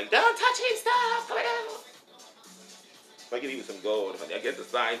grandmother used to be like, don't touch his stuff. Come on. So I give you some gold, honey. I guess the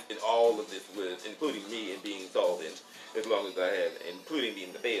science in all of this was, including me and being solvent, as long as I have, including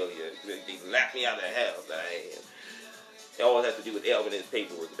being the failure. They laughed me out of the house that I had. It all has to do with Elvin and his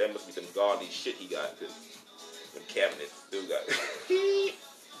paperwork. That must be some godly shit he got, because them cabinets still got He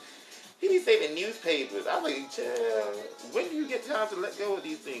be saving newspapers. I was like, child, when do you get time to let go of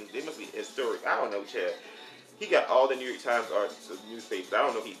these things? They must be historic. I don't know, child. He got all the New York Times newspapers. I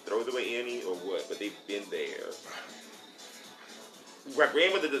don't know if he throws away any or what, but they've been there. My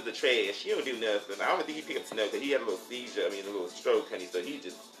grandmother does the trash. She don't do nothing. I don't think he picked up snow because he had a little seizure. A little stroke, honey. So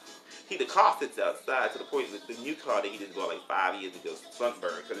the car sits outside to the point that the new car that he just bought like 5 years ago,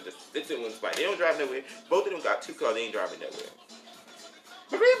 sunburned, because it just sits in one spot. They don't drive nowhere. Both of them got 2 cars. They ain't driving nowhere.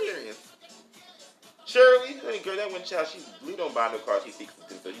 My grandparents. Shirley, girl, that one child, we don't buy no car. She's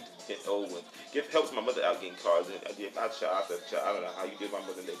 62, so you just old one. Helps my mother out getting cars. And I did my child. I said, I don't know how you did my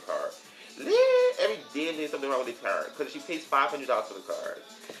mother in their car. Every day there's something wrong with their car because she pays $500 for the car.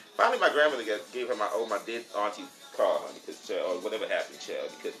 Finally, my grandmother gave her my dead auntie's car, honey, or whatever happened, child.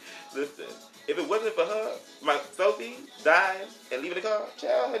 Because listen, if it wasn't for her, my Sophie dying and leaving the car,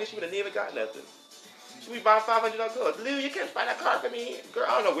 child, honey, she would have never got nothing. She would be buying $500 cars. Lou, you can't find that car for me. Girl,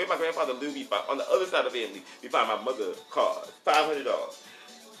 I don't know where my grandfather Lou be found. On the other side of the family, we find my mother cars, $500.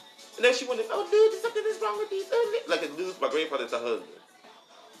 And then she wondered, oh, Lou, there's something that's wrong with these. Like, Lou's my grandfather's her husband.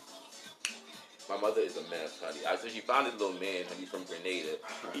 My mother is a mess, honey. So she found this little man, honey, from Grenada.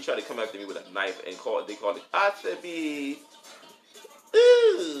 He tried to come after me with a knife and they called it Asabi.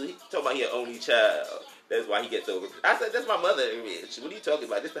 Ooh, he talking about he an only child. That's why he gets over. I said, that's my mother, Rich. What are you talking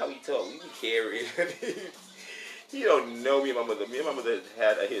about? This is how he talk. We be carried. You don't know me and my mother. Me and my mother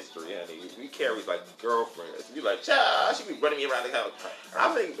had a history, honey. We carried like girlfriends. We like, child, she be running me around the house.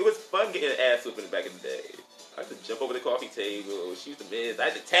 I think it was fun getting an ass whooping back in the day. I used to jump over the coffee table. She used to miss. I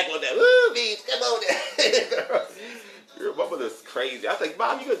had to tackle her down. Ooh, bitch, come on down. Girl, my mother's crazy. I was like,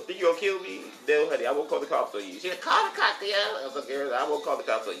 Mom, you gonna kill me? No, honey, I won't call the cops on you. She said, call the cops, girl. I was like, girl, I won't call the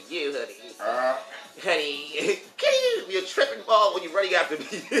cops on you, honey. Honey, you're tripping ball when you're running after me.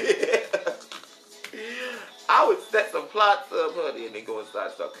 I would set some plots up, honey, and then go inside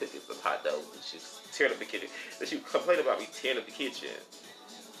and start cooking some hot dogs. And she's tearing up the kitchen. And she would complain about me tearing up the kitchen.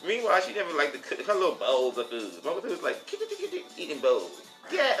 Meanwhile, she never liked to cook her little bowls of food. My mother was like, eating bowls.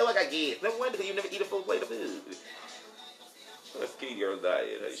 Yeah, oh, I got gas. No wonder you never eat a full plate of food. A skinny girl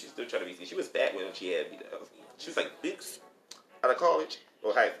diet. Honey. She's still trying to be skinny. She was fat when she had me, though. She was like this out of college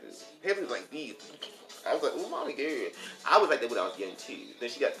or high school. Her was like these. I was like, oh, mommy, girl. I was like that when I was young, too. Then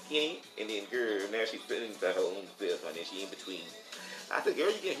she got skinny, and then, girl, now she's fitting to her own self, honey. She in between. I said,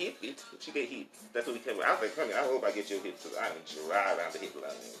 girl, you get hit, bitch. She get hit. That's what we tell me. I was like, honey, I hope I get your hits, because I am dry around the hit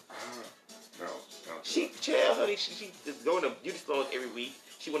line. No. She, honey, she just going to beauty salons every week.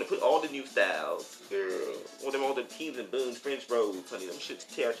 She want to put all the new styles. Girl, all the teens and boons, French rolls, honey. Them shit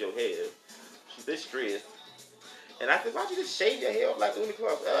tear out your hair. She's this stressed. And I said, why don't you just shave your hair off like Umi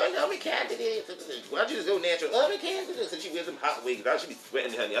Clark? I'm a candidate. Why don't you just go natural? I'm a candidate. So she wears some hot wigs. I should be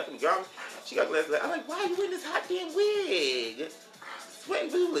sweating, honey. I said, girl, she got glasses. I'm like, why are you wearing this hot damn wig?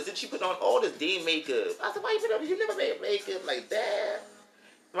 Sweating bootless. And she put on all this damn makeup. I said, why you put on? You never made makeup like that.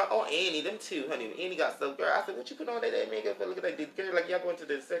 My Aunt Annie, them two, honey. Annie got so, girl. I said, what you put on that makeup for? Look at that girl, like y'all going to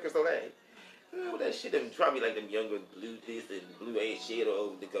the Cirque du Soleil. Oh, that shit, them probably like them younger blue this and blue ain't shit,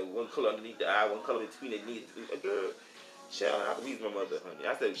 or they go one color underneath the eye, one color between the knees. Girl, child, I believe my mother, honey.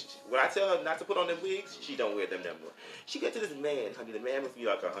 I said, when I tell her not to put on them wigs, she don't wear them no more. She get to this man, honey. The man must be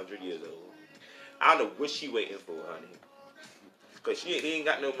like 100 years old. I don't know what she waiting for, honey. Because he ain't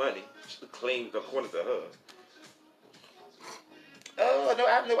got no money. She claims according to her. Oh, no,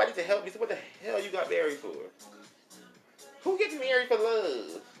 I have nobody to help me. So what the hell you got married for? Who gets married for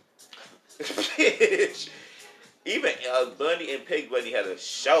love? Bitch. Even Bundy and Peg Bundy had a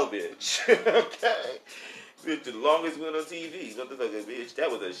show, bitch. Okay? Bitch, the longest one on TV. Motherfucker, bitch,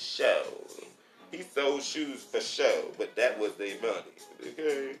 that was a show. He sold shoes for show, but that was their money.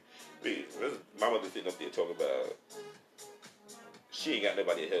 Okay? Bitch, my mother sitting up there talking about she ain't got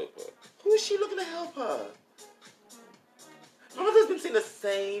nobody to help her. Who is she looking to help her? My mother's been saying the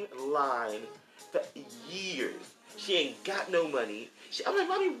same line for years. She ain't got no money. I'm like,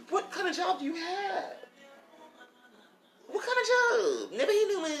 Mommy, what kind of job do you have? What kind of job? Never had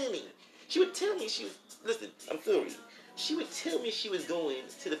no money. She would tell me listen, I'm sorry. She would tell me she was going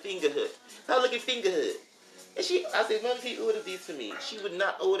to the Finger Hut. So I look at Finger Hut. And I said, Mommy, can you order these for me? She would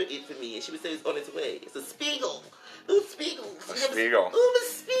not order it for me. And she would say it's on its way. It's a Spiegel. Ooh, Spiegel. Spiegel. Ooh, the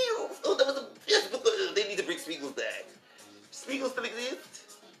Spiegel. Oh, that was the best book. They need to bring Spiegels back. Spiegels still exist?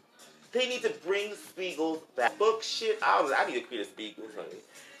 They need to bring Spiegels back. Book shit. I need to create a Spiegel, honey.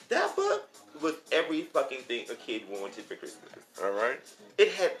 That book was every fucking thing a kid wanted for Christmas. All right.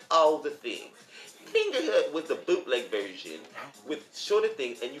 It had all the things. Finger Hut was the bootleg version with shorter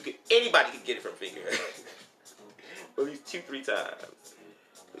things, and anybody could get it from Finger Hut. At least 2-3 times.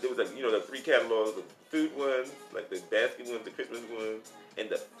 There was like, the 3 catalogs, the food ones, like the basket ones, the Christmas ones, and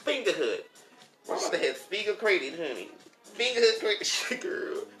the Finger Hut. My mother had Spiegel crated, honey. Finger Hut crated,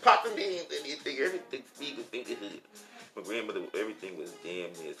 girl. Pots and beans, everything Spiegel, Finger Hut. My grandmother, everything was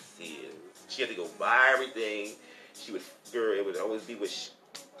damn near sealed. She had to go buy everything. It would always be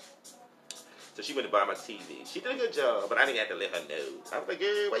so she went to buy my TV. She did a good job, but I didn't have to let her know. I was like,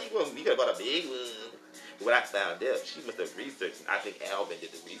 girl, why you going? You could have bought a big one. But when I found out, she must have researched, and I think Alvin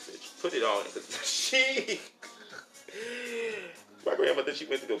did the research. Put it on, because My grandmother, she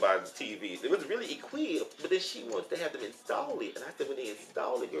went to go buy the TV. It was really equipped, but then she wants to have them install it. And I said, when they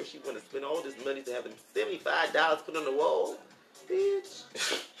install it, girl, she want to spend all this money to have them $75 put on the wall. Bitch.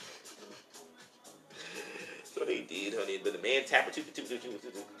 So they did, honey. But the man tapper,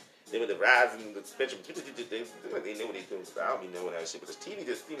 then with the rise in the spectrum, they know what they doing. I don't be knowing that shit. But the TV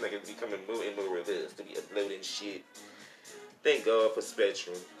just seems like it's becoming more and more reversed to be uploading shit. Thank God for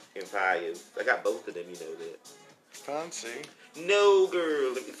Spectrum and Pius. I got both of them, you know that. Fancy. No,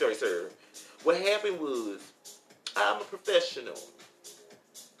 girl. Sorry, sir. What happened was, I'm a professional.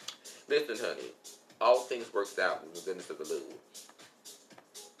 Listen, honey. All things works out in the goodness of the Lord.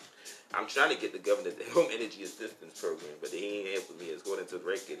 I'm trying to get the governor the home energy assistance program, but they ain't helping me. According to the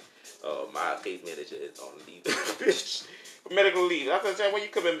record, my case manager is on leave. Medical leave. I said, when you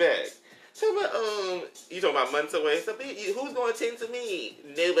coming back? So, you talking about months away? So, who's going to attend to me?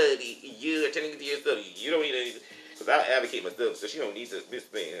 Nobody. You attending to yourself. You don't need any. Because I advocate myself, so she don't need this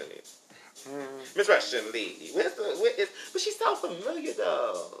thing, honey. Miss Russian lady. But she's so familiar,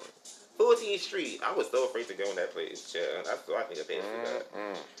 though. 14th Street. I was so afraid to go in that place, child. I think I passed it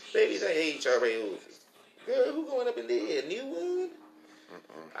by. Baby, they HRA office. Girl, who going up in there? New one?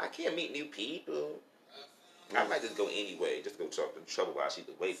 I can't meet new people. I might just go anyway. Just go talk to trouble while she's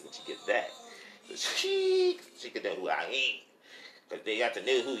away when she gets back. But she can know who I am. Because they have to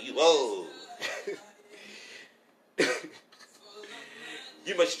know who you are.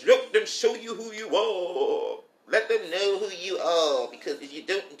 You must let them show you who you are. Let them know who you are. Because if you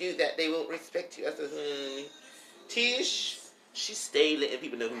don't do that, they won't respect you. I said, Tish, she stay letting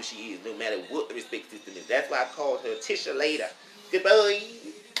people know who she is, no matter what the respect system is. That's why I called her Tisha later. Goodbye.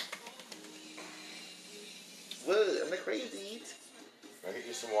 What? I'm not crazy. Can I get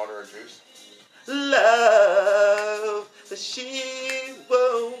you some water or juice? Love, the shit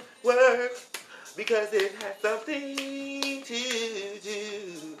won't work because it has something to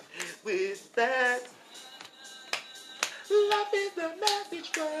do with that. Love is the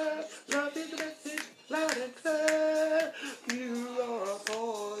message word. Love is the message loud and clear. You are a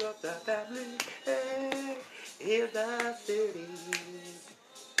part of the family in the city.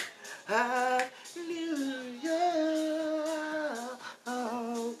 Hallelujah.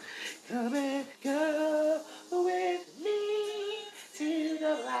 Oh, come and go with me to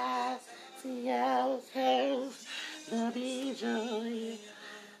the last house. There'll be joy,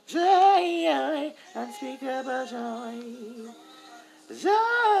 joy, unspeakable joy.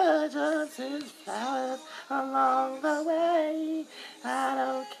 Joy, Johnson's flowers along the way. I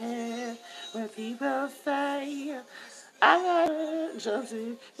don't care what people say. I got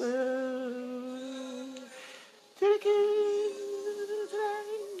Johnson to the king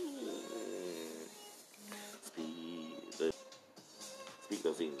today. Speak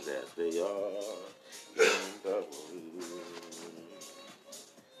those things as they are in the room.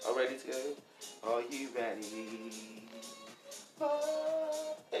 All ready to go? Are you ready?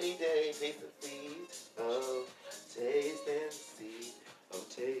 Oh, any day, taste and see. Oh, taste and see. Oh,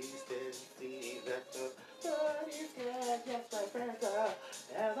 taste and see that the Lord is good. Yes, my friends are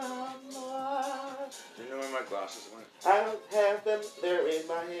evermore. Do you know where my glasses went? I don't have them, they're in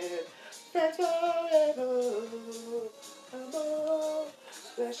my head. Friends forever.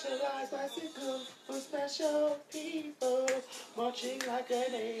 Specialized bicycles for special people. Marching like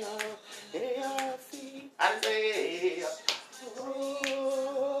an ARC. I say,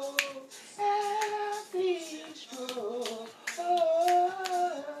 oh, ARC.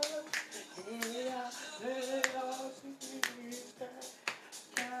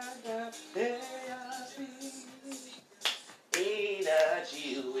 Ain't a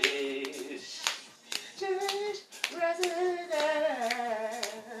Jewish resident.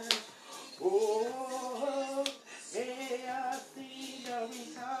 Oh, may I see no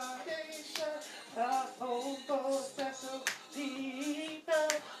retardation, a home for special people.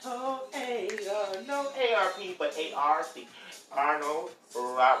 Oh, no ARP, but ARC. Arnold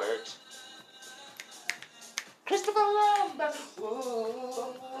Robert. Christopher Lambert.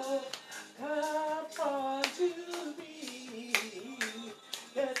 Oh, come on to me.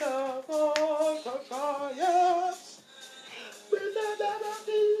 Let the voice of fire. With the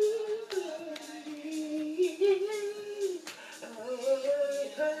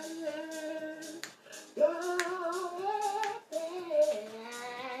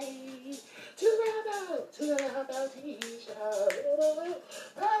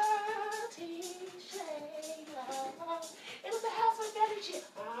it was the house with energy.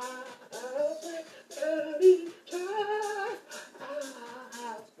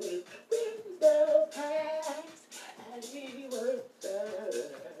 With window pangs, and we were there.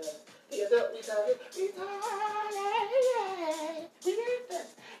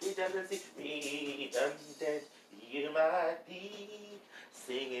 see me, done that, you might be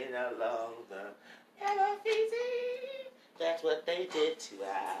singing along the LFC. That's what they did to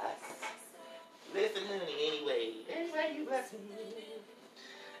us. Listen, honey, anyway you bless me.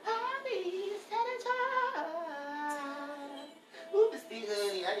 I'll be satisfied. Ooh, the stick,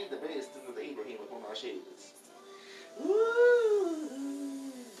 honey, I need the best of Abraham upon my shoulders. Ooh.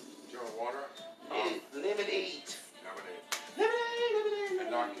 Do you want water? Yes, lemonade. Lemonade. Lemonade. And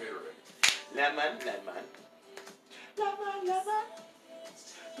not Gatorade. Lemon.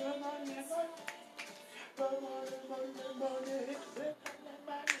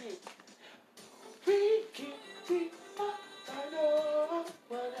 I know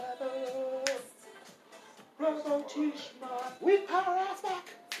whatever. We power us back.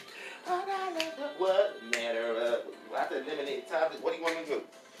 What matter of? I said lemonade topic. What do you want me to do?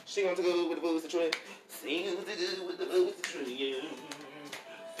 She wants to go with the booze to train. Sing on to go with the booze to train.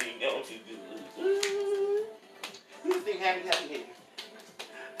 Sing on to go. You sing happy here.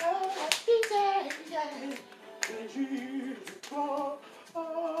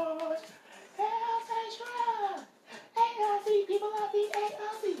 People love the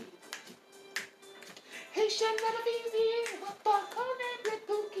ALC. Haitian never easy. What the connect with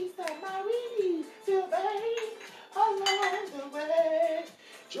cookies and Marie Sylvain along the way.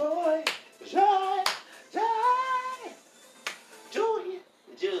 Joy.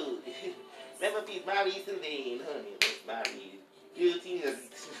 Remember these Marie Sylvain, honey. That's Marie. Guilty of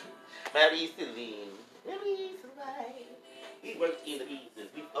Marie Sylvain. Marie Sylvain. We worked in the business.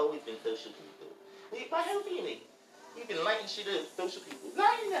 We've always been social people. Why help me? We've been lighting shit up, social people.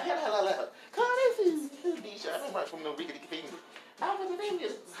 Lighting the hell up. Come on, this is D-Shot. I don't work from no rickety finger. I was the name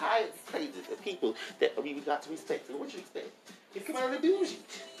of high praises of people that we got to respect. So what you expect? You come out of the bougie.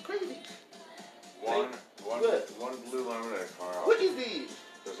 Crazy. One blue lemonade, Carl. What is this?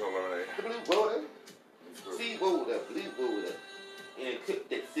 There's no lemonade. The blue water? See, water, blue water. And a cup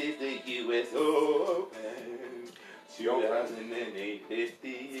that says the U.S. Open. 2008, 50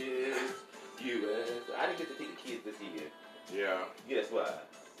 years. U.S. I didn't get to take the kids this year. Yeah. Guess why?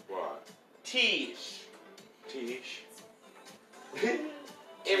 Why? Tish.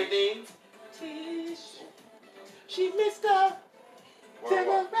 Everything. Tish. She missed the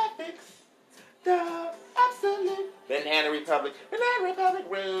demographics. The absolute. Banana Republic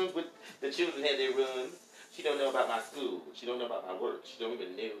rooms with the children had their rooms. She don't know about my school. She don't know about my work. She don't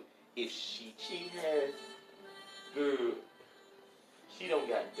even know if she has girl. She don't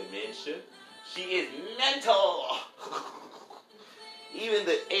got dementia. She is mental. Even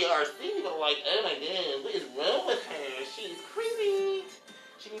the ARC were like, oh my god, what is wrong with her? She's crazy.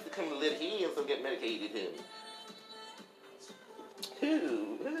 She needs to come to live here and get medicated him.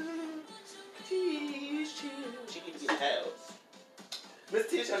 Who? Tish. She needs to get a house. Miss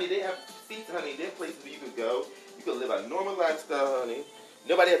Tish, honey, they have seats, honey. There are places where you can go. You can live a normal lifestyle, honey.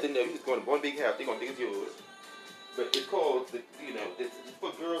 Nobody has to know. You just go to one big house. They're going to think it's yours. But it's called, it's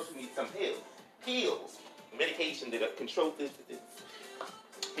for girls who need some help. Pills. Medication that control substances.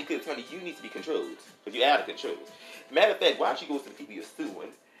 Because, honey, you need to be controlled. Because you're out of control. Matter of fact, why don't you go to the people you're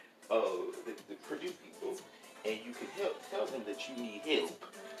suing, the Purdue people, and you can tell them that you need help.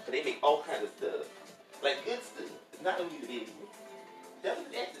 But they make all kinds of stuff. Like good stuff. It's not only the baby. That was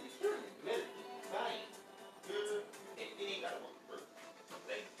an accident experience. Medicine. Science. Good. And it ain't got to work for her.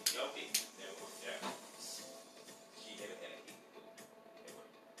 Like, y'all think that worked out. She never had a kid.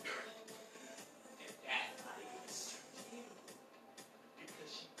 And that's why they get disturbed. Because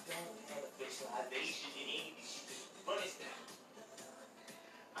she don't have a specialization in anything. She just runs now.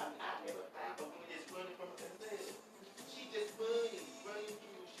 I never found a woman that's running from herself. She just running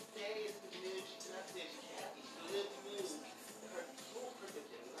through. She fast to move. She's not that she happy. She loves to move. Her whole purpose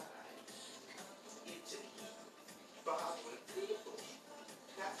in life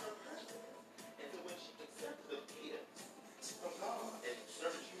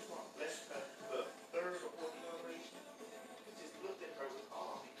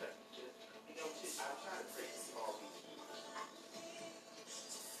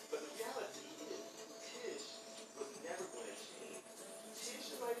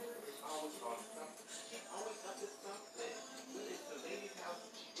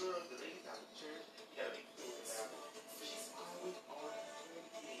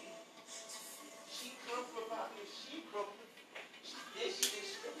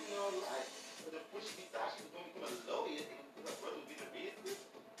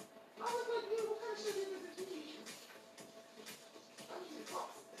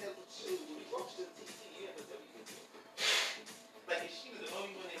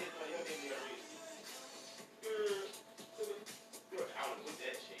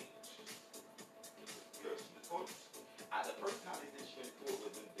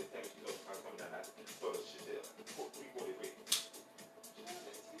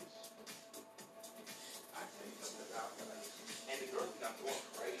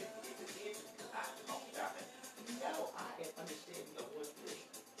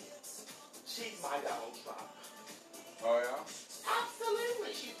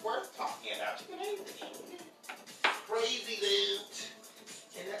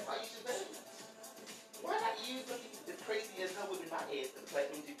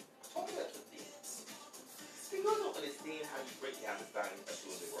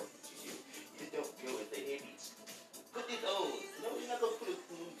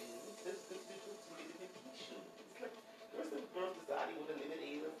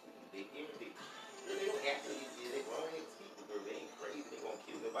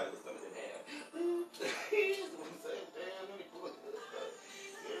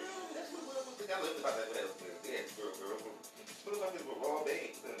loved about that when I was there. They had girl. What about this with raw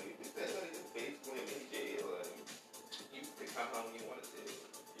bangs? That's basically a mini jail. You could come home when you wanted to.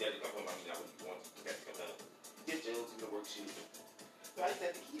 You had to come home when you wanted to. You had to come home. Get Joe to the work shoot. So I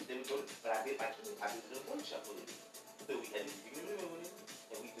said the kids, they would go to, but I did my kids, I did the workshop for them. So we had to do in the morning,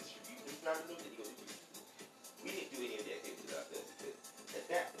 and we distribute them throughout the day. We didn't do any of the activities ourselves because at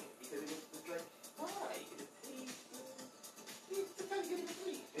that point, because it was like, why? It was paid. It's the kind of getting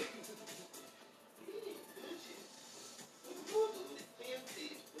free. Yeah, good shit. It's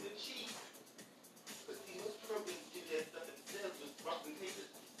fancy, it's cheap. But see, most programs do that stuff themselves with fucking papers.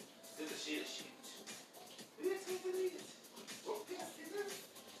 It's a shit shit. It's what it is. Well, that's it.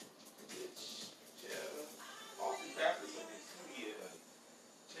 Bitch. Yeah. All these rappers are in 2 years, honey.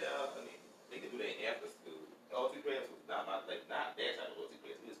 Yeah, honey. They could do that after school. All-two class was not that type of all-two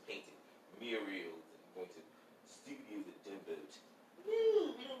class. We was painting murals and going to studios at Dumbo.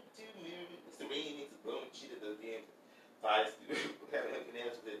 No, we don't do murals. It's the rain makes a blowing shit at the damn fire studio. Having hooking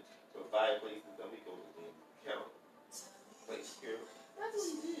ass with the fireplaces. Then we go to the damn kettle place, girl. That's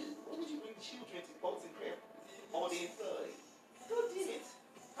what we do. Why would you bring children to arts and crafts all day inside? God damn it.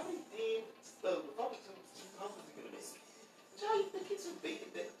 How many damn houses are you gonna make? Child, the kids are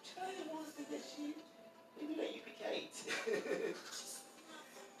baking that. Child, you want to see that shit? Maybe that you be Kate.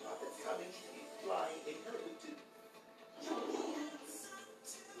 God, that's how many kids flying and hurting too.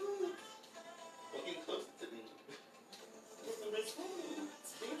 We're getting closer to me. What's the rest of you?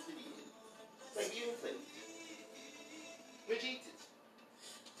 Dance with you. Like you and play. Vegeta.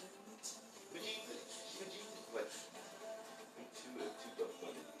 What? I'm too tough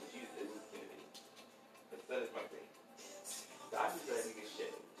on it. Vegeta is infinity. The sun is my brain. God is letting me show.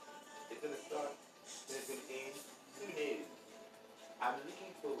 It's gonna start, and it's gonna end. Who knows? I'm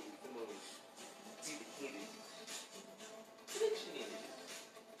looking forward to someone see the kid prediction images.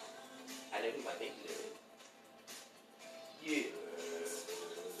 I know who my thinking is. Yeah.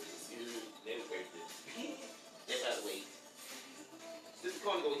 Never heard this. That's out of the way. This is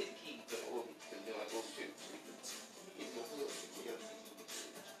going to go hit the keys on the orbit. Because they're like, oh shit. It's going to float.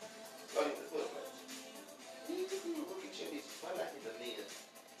 Oh, it's a float. My life is a mess.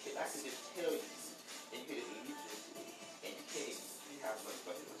 If I could just tell you, and you could just listen to it, and you can't even see how much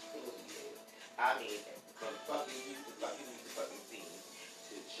fun you have. I mean, from fucking music to fucking scene,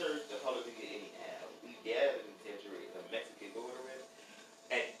 to church, to holiday, anyhow. We gathered in Century, the Mexican border,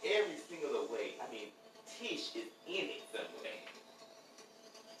 and every single way, I mean, Tish is in it somewhere.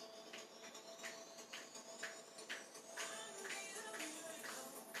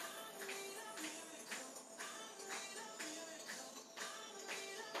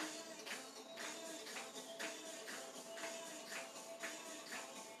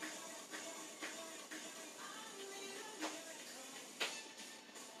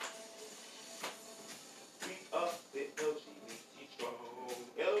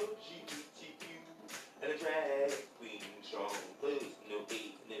 Drag queen, strong blues, no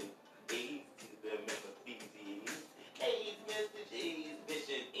AIDS, to the member BZs. AIDS messages,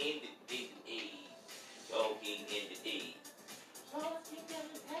 mission ended, AIDS. Talking in the AIDS. Talking in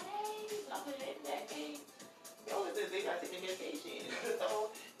the AIDS, talking in the AIDS. Yo, it says they got taking medication. So,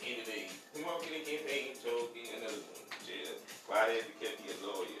 in the AIDS. Marketing campaign, talking, another one. Jail. Why did you keep a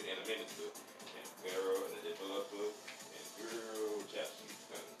lawyer and a minister, and a girl, and a developer, and girl, Chelsea.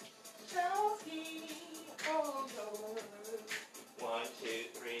 Chelsea. Oh, Lord. 1,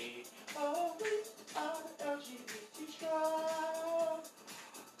 2, 3. Oh, we are LGBT strong.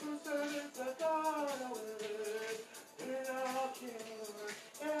 We're serving the God away. In our care.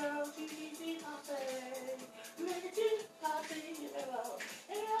 LGBT cafe. Liberty, happy, hello.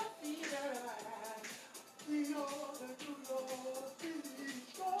 Healthy, right. We are the true Lord. Be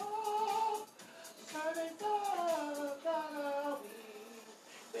strong. Serving the God away.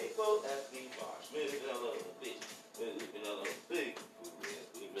 Faithful as we march, moving a little bit, moving a little bit, as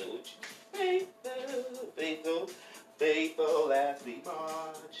we march. Faithful as we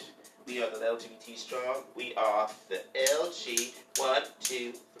march. We are the LGBT strong. We are the LG 1,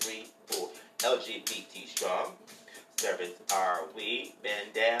 2, 3, 4. LGBT strong. Servants are we.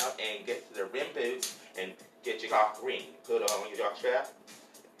 Bend down and get to the rim boots and get your cock ring. Put on your jock strap.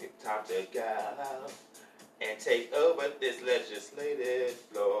 It's time to go and take over this legislative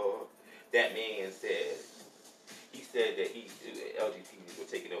floor. That man said, he said that LGBT were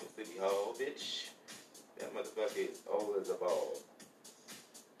taking over City Hall, bitch. That motherfucker is old as a ball.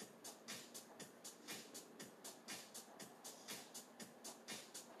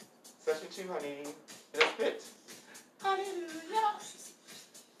 Session 2, honey. Let's fit. Hallelujah.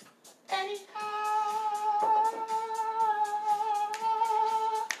 Anyhow.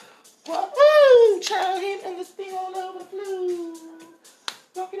 Woo!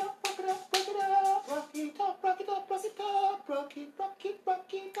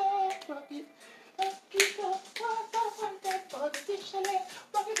 rock it up, rock it. Rock it up, want that for the dish, rock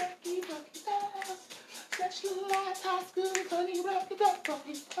it up. Such life, high school, honey, rock it up, rock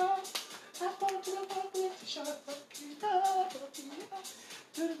it up. I want to rock with the shot, rock it up, rock it up.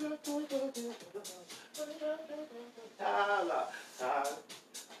 Holla, holla,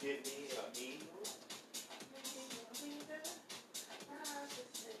 give me a needle.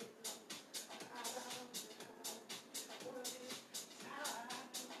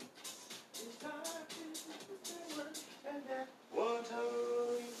 One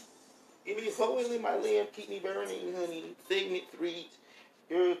time, give me a hole in my lamp, keep me burning, honey. Segment 3,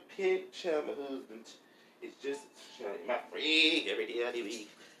 your pimp, child, my husband. It's just my free every day of the week.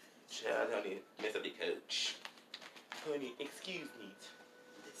 Child, honey, mess up the coach. Honey, excuse me.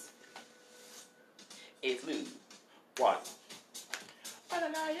 It's Lou. One.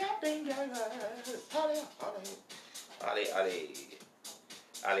 Holly, holly.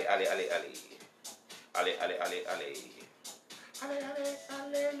 Ali, ali, ali, ali. Ali, ali, ali, ali. Ali, ali,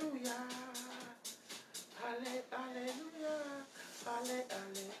 hallelujah. Ali, hallelujah. Ali,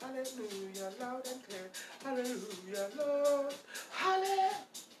 ali, hallelujah. Loud and clear. Hallelujah, Lord. Hallelujah.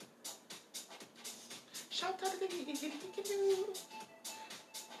 Shout out to the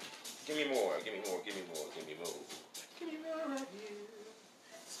Give me more, give me more, give me more, give me more. Give me more of you.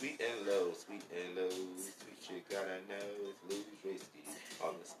 Sweet and low, sweet and low. Sweet you gotta know it's Lou's Risky.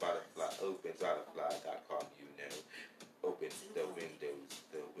 On the Spotify, open Spotify.com, you know. Open the windows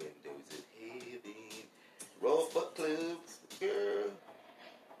of heaven. Roll Book Club, girl.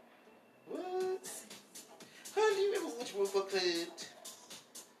 What? How do you remember which Roll Book Club?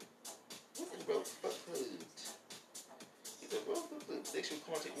 What's a Roll Book Club? It's a Roll Book Club sexual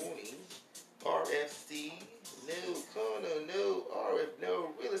content warning. RFC, no, Kono, no, RF, no,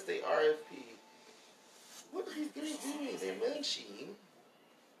 real estate RFP. What are these guys doing? They're munching.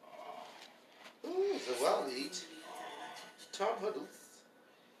 Ooh, Zawali, Tom Huddles,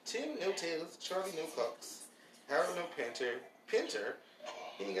 Tim No Tails, Charlie No Cox, Harold No Pinter,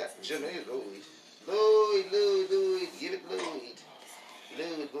 he ain't got Jermaine Lloyd, give it Lloyd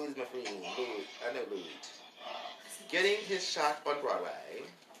is my friend, Lloyd, I know Lloyd. Getting his shot on Broadway.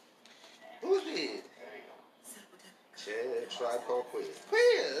 Who's it? Tribe called Quest.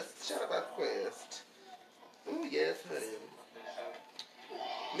 Quest! Shout out Quest. Ooh, yes, honey.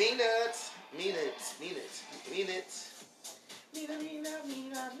 Mean it. Mina. To the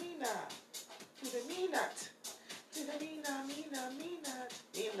Meanut.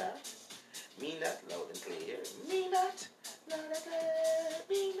 Meanut, loud and clear. Meanut, loud and clear.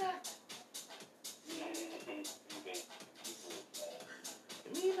 Meanut.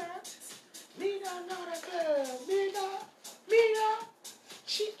 Mina, not a girl. Mina,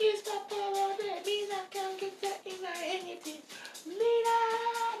 she is the power that Mina can get that in her anything. Mina.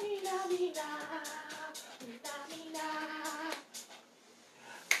 Mina.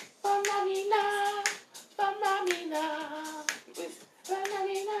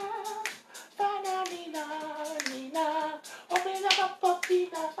 Open up a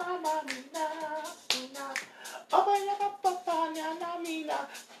pina, Mina. Open up a banana, Mina.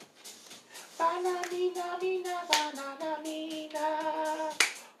 Banana,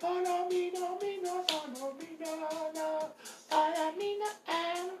 Mina.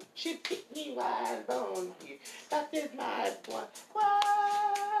 And she picked me wide bone. That is my one.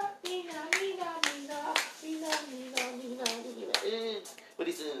 What? Mina. What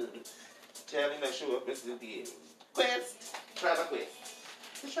is it? Charlie, not show up. Let's do the end. Quest. Travel Quest.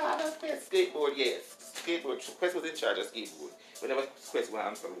 The Travel Quest. Skateboard, yes. Skateboard. Quest was in charge of skateboard. Whenever Quest went,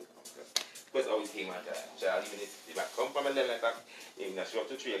 I'm sorry. Quest always came on time. Child, even if I come from 11 o'clock, even if I show up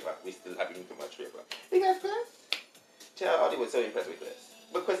to 3 o'clock, we still have him from at 3 o'clock. Because Quest, child, all they were so impressed with Quest.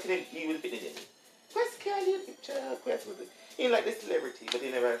 But Quest couldn't even fit in. Quest can't even, child, Quest was, he like the celebrity, but he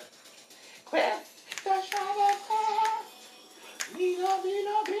never, Quest, the Travel Quest. Mina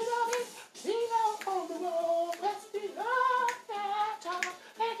on the road, Quest,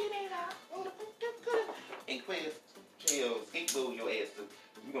 and Quest, skateboard your ass to,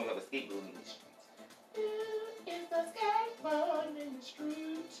 you gonna have a skateboard in the streets. It's the skateboard in the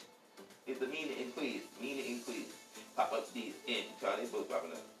street. It's the Mina and Quest. Pop up these and Charlie both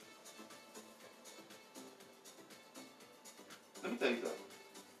popping up. Let me tell you something.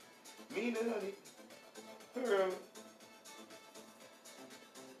 Mina, honey, her,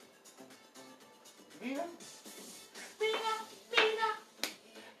 Mina,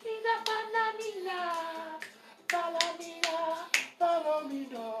 follow me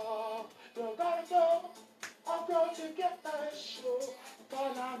now. You gotta go. I'm going to get my show.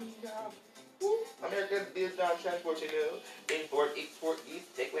 Follow me now. American is not transport, import, export, this,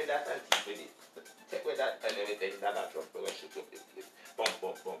 take away that and teach with it. Take away that and everything that I drop away, shoot up this. Boom,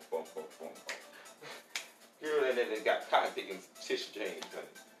 boom, boom, boom, boom, boom. Girl, and then they got cotton picking tissue chains, honey.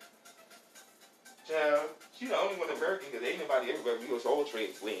 Child, she the only one American because ain't nobody everywhere. We was all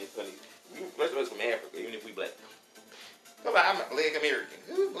trade lands, honey. Most of us from Africa, even if we black. Come on, I'm a black American.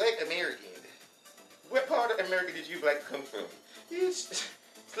 Who's black American? What part of America did you black come from? You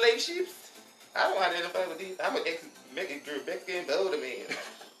slave ships? I don't identify with these. I'm an ex-Mexican Boulder man.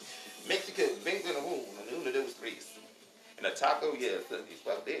 Mexico, been in the womb, and none of those three. And a taco, yeah,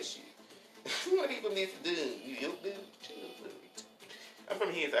 fuck that shit. What people need to do? You do? I'm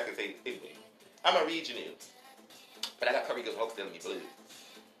from here, so I can say anyway. I'm a regional. But I got Curry Goes Hawks telling me blue. You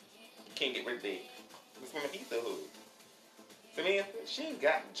can't get rid of that. It's from an Easter hood. Samantha, she ain't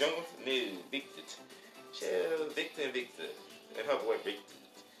got Jones, no, Victor. Chill, Victor and Victor. And her boy Victor.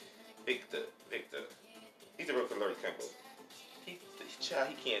 He's a real for Lori Campbell. He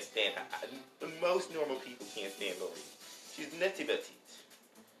can't stand her. Most normal people can't stand Lori. She's nutty but it.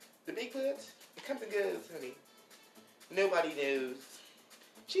 The big butt, it comes and goes, honey. Nobody knows.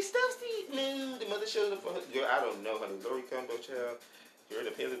 She stuffs the no. The mother shows up for her. Girl, I don't know, honey. Lori Campbell, child. Girl,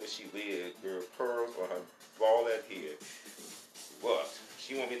 depends on what she wears. Girl, pearls or her bald hair. What?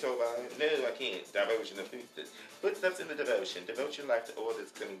 She want me to talk about it? No, I can't. Devotion of footsteps in the devotion. Devote your life to all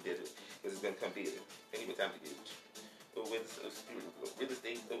that's coming bitter. Because it's going to come bitter. Any time to get it. Oh, with the spiritual. Real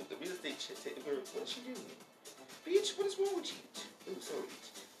estate. Oh, the real estate girl. What is she doing? Bitch, what is wrong with you? Oh, sorry.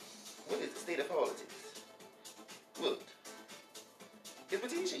 What is the state of politics? What? Get my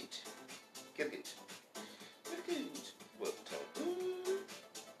T-sheet. Get it. What good? What?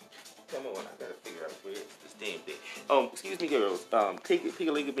 Come on, I gotta figure out where it's the damn thing. Excuse me, girls. Take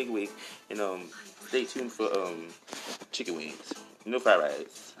a leg of big wig, and stay tuned for chicken wings. No fried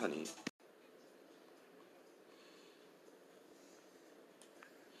rice, honey.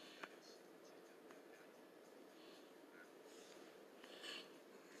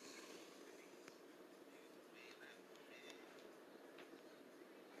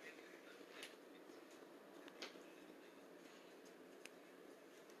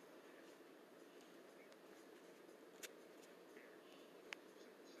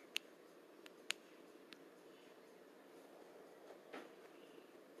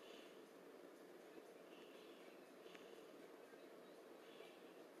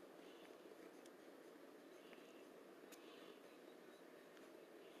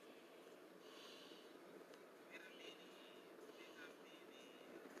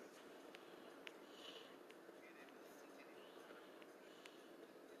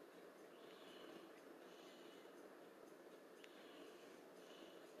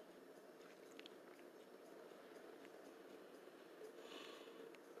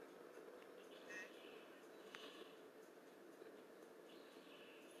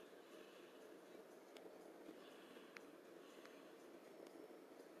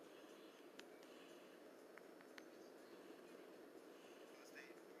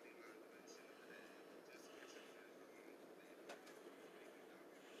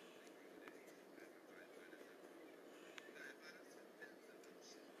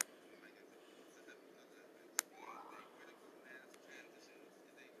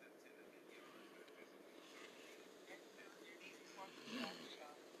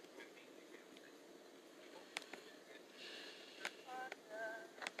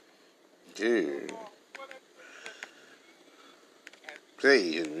 Dude.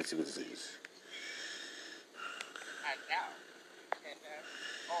 Play and let me see what this is.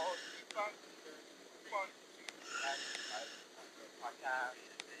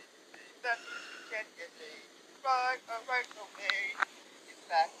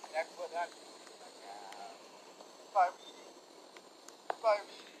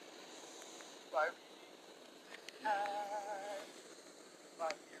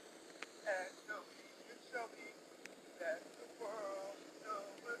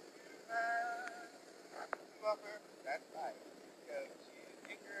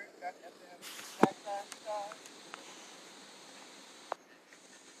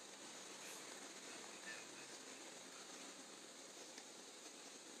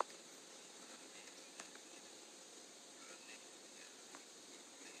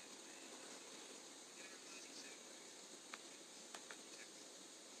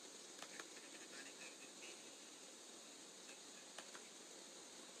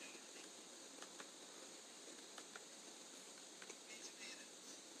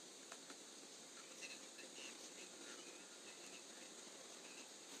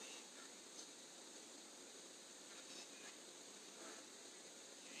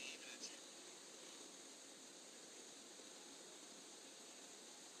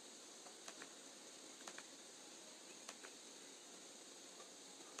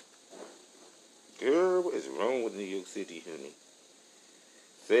 is wrong with New York City, honey?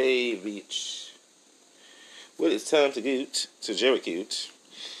 Save beach. Well, it's time to go to Jericho.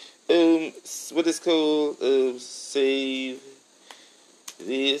 What is called save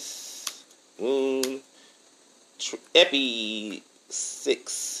this moon epi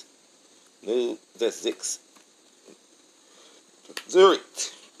 6. No, that's 6. Zurich.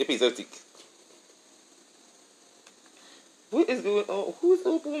 Epi Zurich. What is going on? Who's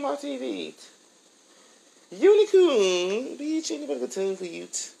opening my TV? Unicorn. Bitch, ain't nobody got time for you.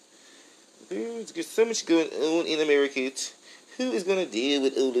 There's so much going on in America. Who is going to deal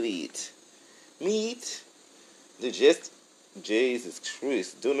with all of it? Meet the Jesus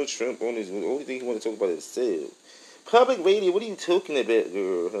Christ. Donald Trump on his the only thing he want to talk about is himself. Public radio, what are you talking about,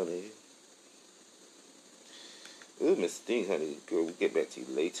 girl, honey? Oh, Miss Thing, honey. Girl, we'll get back to you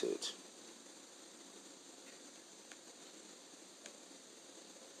later.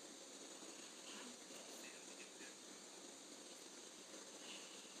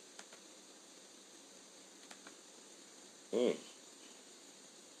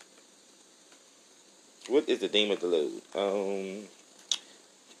 What is the name of the load?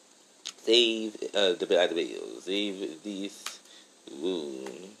 Save the bills. Save this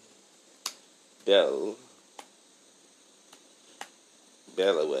wound.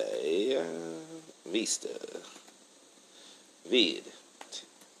 Bellaway. Vista. Vid.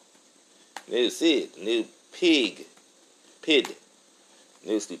 No Sid. No pig. Pid.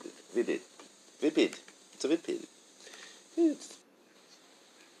 No stupid. Vipid. Vipid. It's a vipid. It's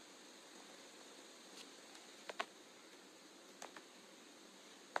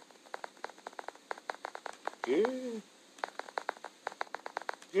Girl,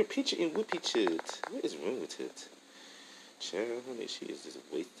 your picture in what picture? What is wrong with it? Child, honey, she is just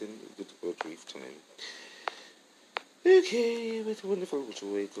wasting a brief time. Okay, with wonderful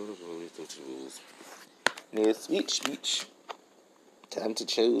joy, go to the rules. Now, speech. Time to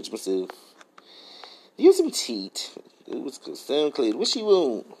change myself. Use some teeth. It was sound clear. What she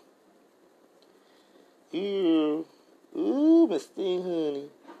want? Here. Ooh, my sting, honey.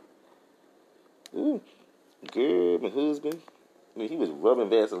 Ooh. Girl, my husband, he was rubbing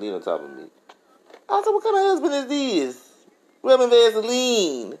Vaseline on top of me. I said, what kind of husband is this? Rubbing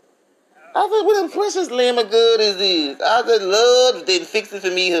Vaseline. I said, what a precious lamb of God is this? I said, Lord, they fix it for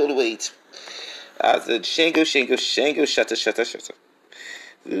me, hold wait. I said, Shango, shutter.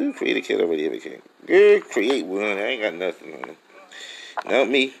 Ooh, create a kid already, everything. Girl, create one. I ain't got nothing on it. Not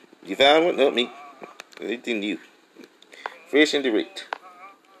me. You found one? Not me. Anything new. Fresh and direct.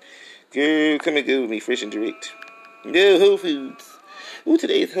 Girl, come and go with me, fresh and direct. No, Whole Foods. Ooh,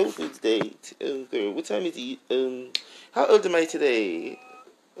 today is Whole Foods Day. Girl, what time is it? How old am I today?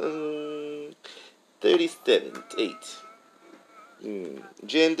 37, 8.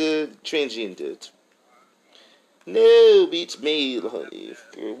 Gender, transgendered. No, bitch, male, honey.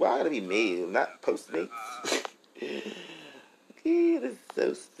 Girl, why gotta be male, not Postmates? Girl, that's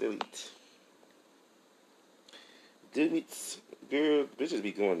so sweet. Dudes, girl, bitches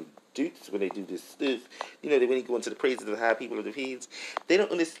be going dudes when they do this stuff. You know, when they go into the praises of the high people of the heads, they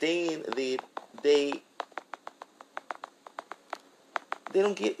don't understand that they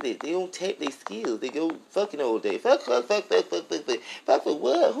don't get it. They don't tap their skills. They go fucking all day. Fuck. Fuck for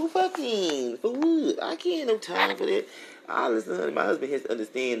what? Who fucking? For what? I can't have no time for that. Listen, honey, my husband has to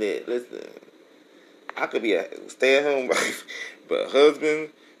understand that, listen, I could be a stay-at-home wife, but husband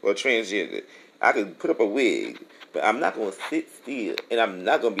or transgender, I could put up a wig, but I'm not going to sit still, and I'm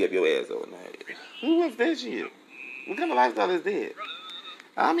not going to be up your ass all night. Who wants that shit? What kind of lifestyle is that?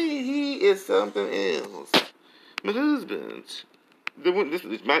 I mean, he is something else. My husband.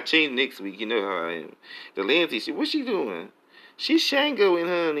 This might change next week, you know how I am. The Lindsay, what's she doing? She's Shangoing,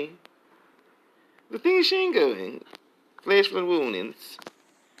 honey. The thing is Shangoing. Flash flood warnings.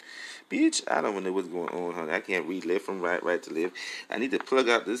 Bitch, I don't know what's going on, honey. I can't read left from right, right to left. I need to plug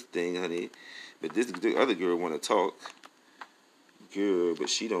out this thing, honey. But the other girl want to talk. Girl, but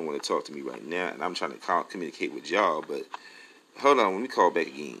she don't want to talk to me right now. And I'm trying to communicate with y'all. But hold on, let me call back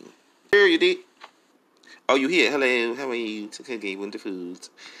again. Girl, you did? Oh, you here? Hello, how are you? Okay, wonderful.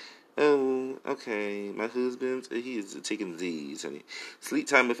 Oh, okay. My husband, he is taking these, honey. Sleep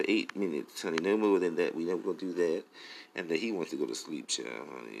timer for 8 minutes, honey. No more than that. We never gonna do that. And then he wants to go to sleep, child,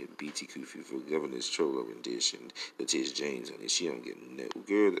 honey. BT Kufu for Governor's Trollo rendition. Letitia James, honey. She don't get no.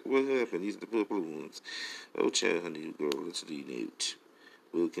 Girl, what happened? These are the purple ones. Oh, child, honey, girl, let's do note.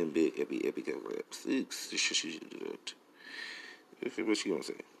 Welcome back, epic raps. What she gonna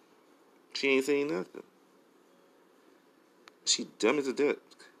say? She ain't saying nothing. She dumb as a duck.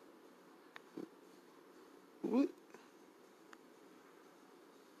 What?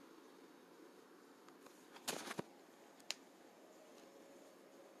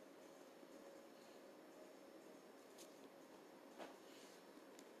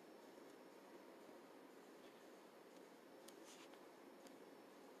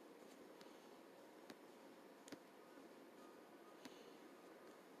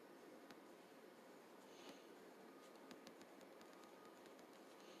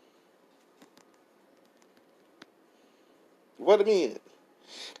 What a minute.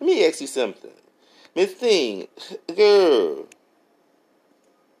 Let me ask you something. Miss Thing, girl.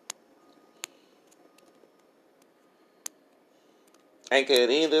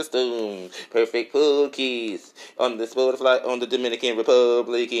 Anchored in the stone, perfect cookies on the Spotify on the Dominican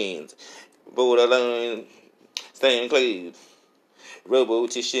Republicans. Borderline, stand clean.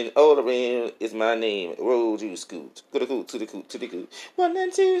 Robotician all around is my name. Roll you scoot. To the coot, to the coot, to the coot. 1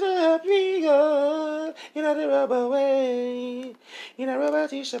 and 2 to help me go. In a rubber way. In a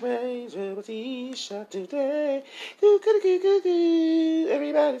robotisha praise, robotisha today. Coo, coo, coo, coo, coo.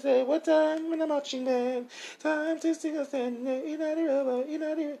 Everybody say, what time when I'm marching band? Time to sing a stand. In a rubber, in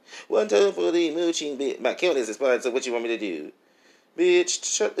a one time for the mooching bit. My count is expired, so what you want me to do? Bitch,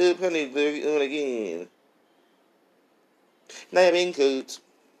 shut up, honey, very on again. Nine code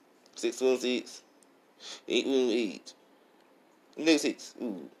 616 818. No 6.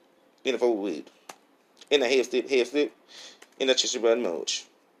 Ooh. In a forward. In a half step. In a Cheshire Bud March.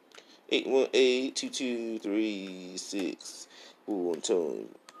 818-2236. One time.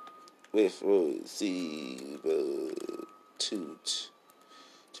 With Roy C. Toot.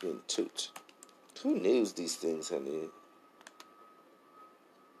 Twin Toot. Who knows these things, honey?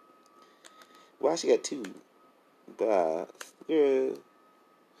 Why she got two? Bye. Girl.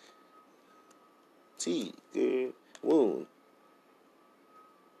 T. Girl. Wound.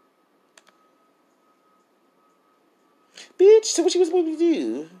 Bitch, so what you was supposed to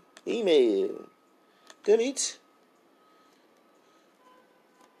do? Email. Gummit.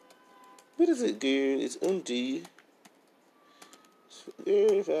 What is it, girl? It's undo.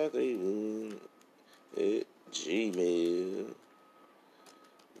 Girl, 531 at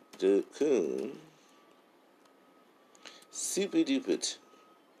gmail.com. Super duper.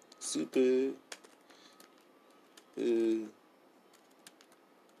 Super.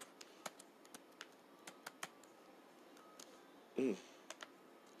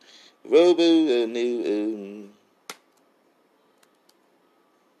 Robo, no,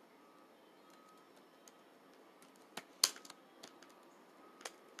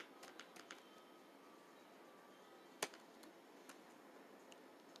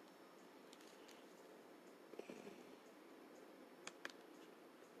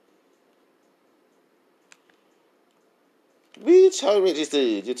 Bitch, how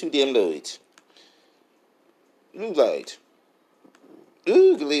registered? You're too damn low. Blue light.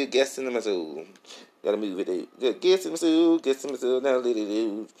 Ooh, little guest in my soul. Gotta move it out. Guest in my soul, guest in my soul, now let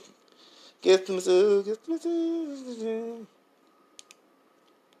it out. Guest in my soul, guest in my soul.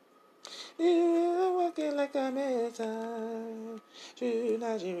 Yeah, I'm walking like a mesa. True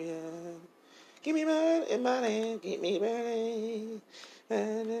Nigerian. Give me mine in my hand, keep me burning.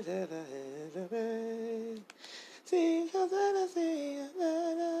 Sing,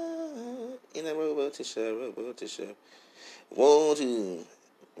 in a robotisha. Want to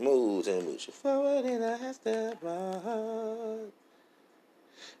move and push forward and I have to run.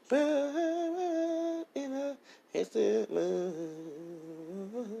 But in a hasted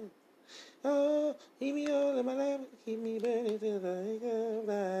move. Oh, keep me all in my life, keep me burning till I go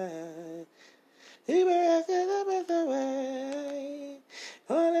by. Keep me asking the breath away.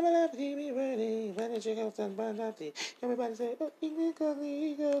 All in my life, keep me burning. When I check out some banana, everybody say, oh, he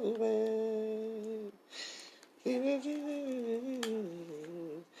go away. Keep it, you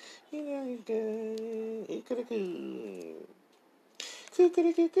know you go. He could have cool.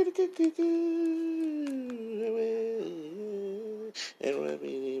 And what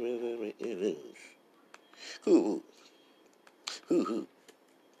me who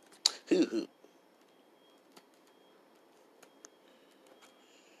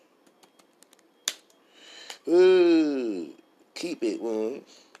ooh, keep it one.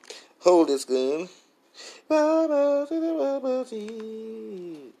 Hold this gun. Bubble to the bubble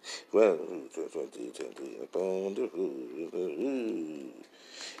tea. Well, upon the road.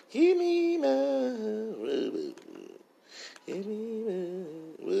 Give me my rubber. Give me my.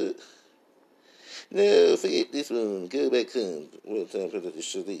 No, forget this one. Go back home. Well, time for the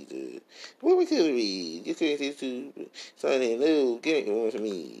shit. What we could read? You can't see to sign in. No, get one for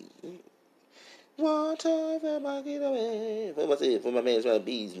me. One time for my getaway. For myself, for my man's my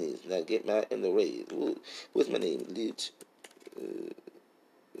business. Now get my in the race. What's my name? Lute.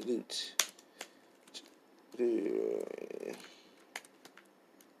 Lute.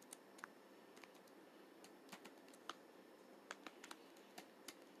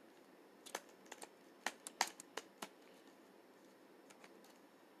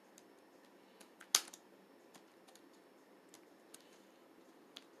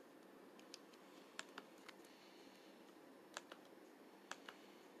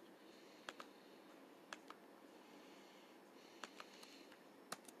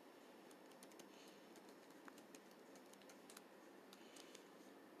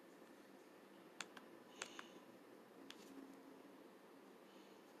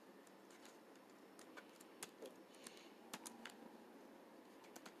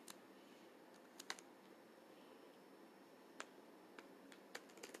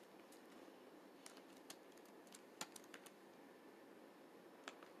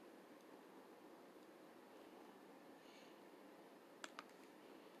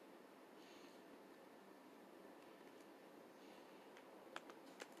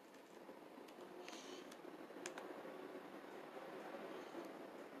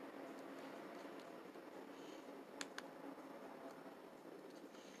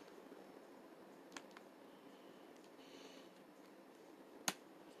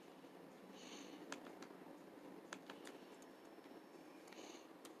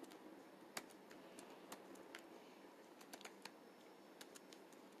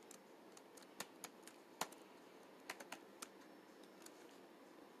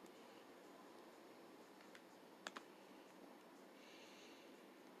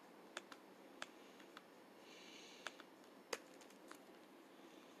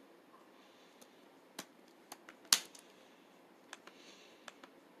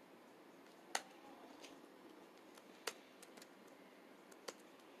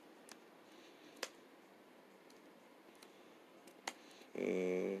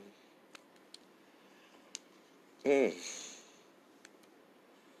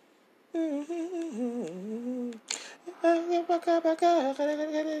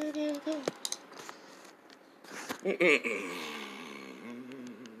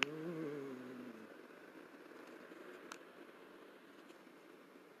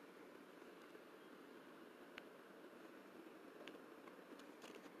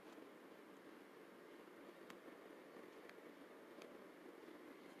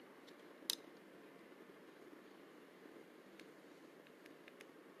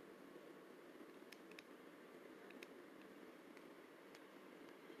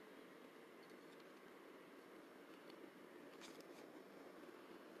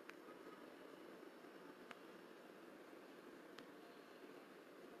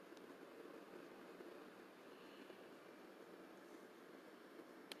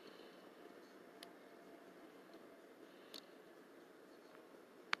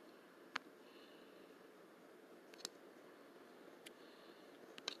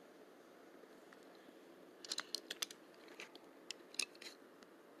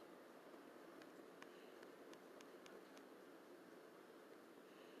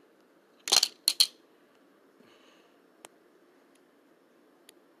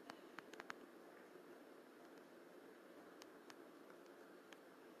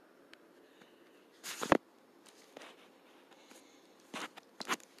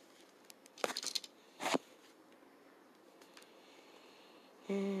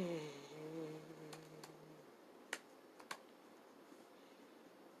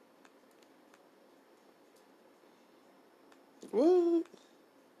 What?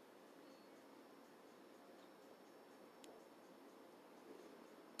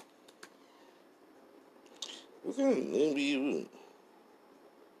 What kind of name do you?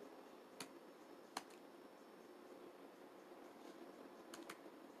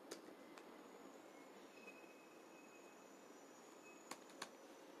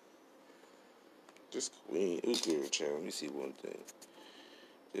 This queen, ooh girl, child. Let me see one thing.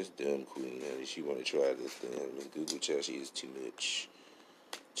 This dumb queen, honey, she want to try this thing. Miss Google, child, she is too much.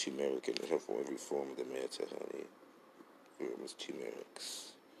 Turmeric in her for every form of the matter, honey. Girl, Miss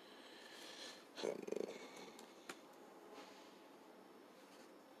Turmeric's. Honey.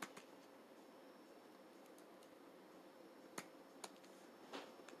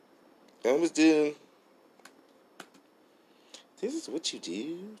 I was doing. This is what you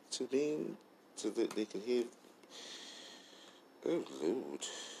do to them, so that they can hear. Oh Lord,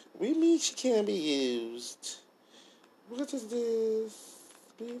 we mean she can't be used. What is this,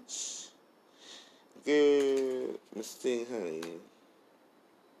 bitch? Girl, Miss Thing, honey.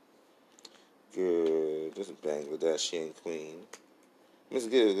 Girl, this is Bangladeshi queen. Miss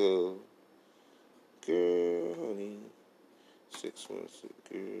Google. Girl, honey. 616.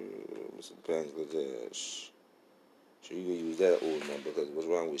 Girl, Miss Bangladesh. So you can use that old number because what's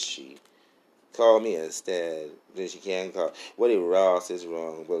wrong with she? Call me instead. Then she can't call. What if Ross is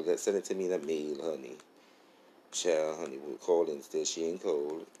wrong? Well, send it to me in a mail, honey. Child, honey, we'll call instead. She ain't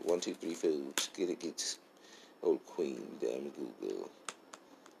cold. 1, 2, 3 foods. Get it. Old queen, damn Google.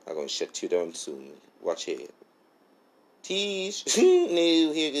 I'm gonna shut you down soon. Watch it. Tease.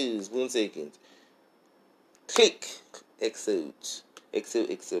 No, here goes. 1 second. Click. Exit.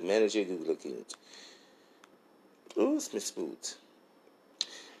 Exit. Manage your Google account. Oh, it's Miss Boot.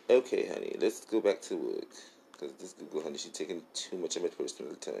 Okay, honey, let's go back to work. Because this Google, honey, she's taking too much of my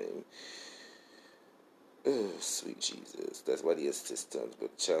personal time. Oh, sweet Jesus. That's why the assistant.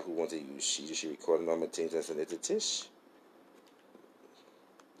 But child who wants to use she recording all my things and send it to Tish.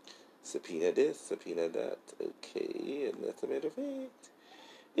 Subpoena this, subpoena that. Okay, and that's a matter of fact.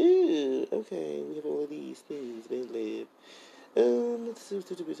 Ooh, okay, we have all these things, baby. Let's do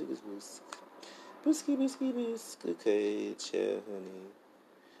boosk. Boosk. Okay, child, honey.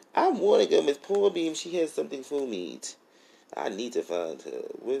 I want to go Miss Porbeam. She has something for me. I need to find her.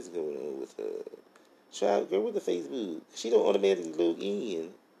 What's going on with her? Try girl with the Facebook. She don't automatically log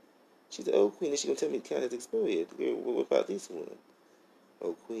in. She's the old queen and she gonna tell me the account has expired. Girl, what about this one?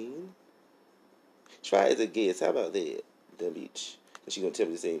 Old queen? Try as a guest. How about that? Dumb bitch. And she gonna tell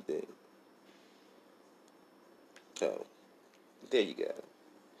me the same thing. Oh. There you go.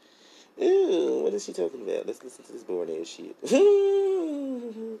 Ooh, what is she talking about? Let's listen to this boring ass shit.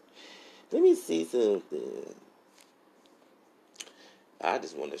 Let me see something. I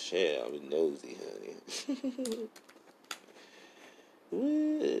just want to share. I'm nosy, honey.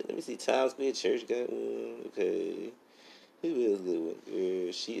 Let me see. Times Square Church got one. Okay. Who else got one?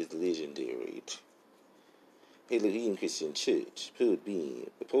 Girl, she is legendary. Elohim Christian Church. Put bean.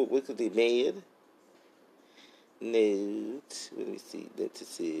 What could they mad? Note. Let me see.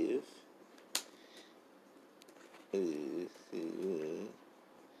 Notative.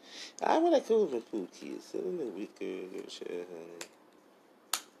 I would like to live in pool kids. I don't know, weak girl, share,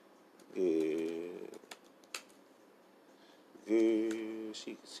 honey. Girl,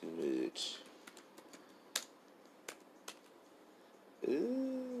 she gets too much. Ooh.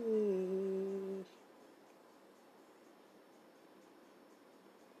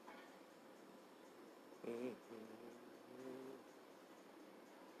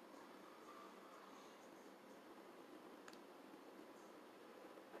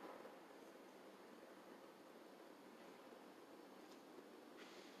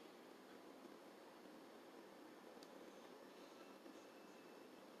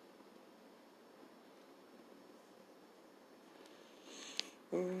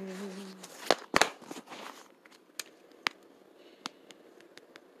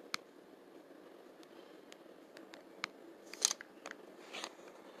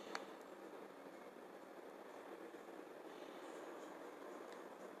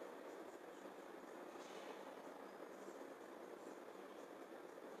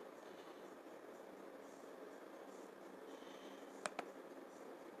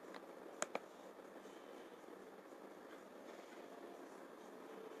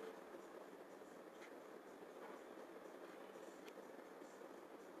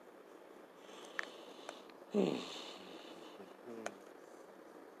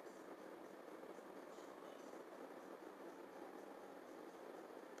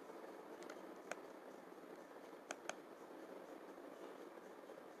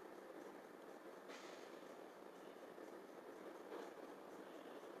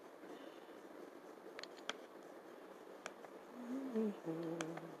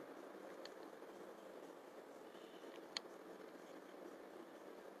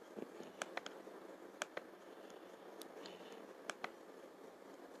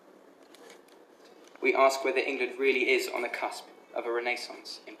 We ask whether England really is on the cusp of a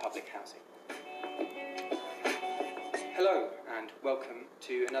renaissance in public housing. Hello and welcome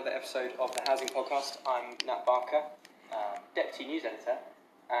to another episode of the Housing Podcast. I'm Nat Barker, Deputy News Editor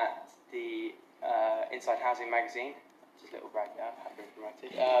at the Inside Housing magazine. Just a little brag there, I've been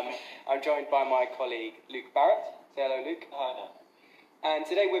promoted. I'm joined by my colleague Luke Barrett. Say hello, Luke. Hi, Nat. And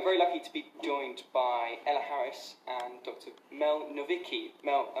today we're very lucky to be joined by Ella Harris and Dr. Mel Novicki.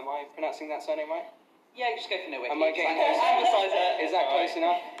 Mel, am I pronouncing that surname right? Yeah, just go for Novicki. Am I getting Anglicize it. Is that close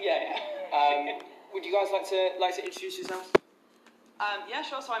enough? Yeah. Would you guys like to introduce yourselves? Yeah,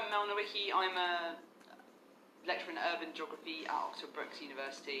 sure. So I'm Mel Novicki. I'm a lecturer in urban geography at Oxford Brookes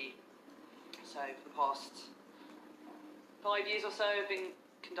University. So for the past 5 years or so, I've been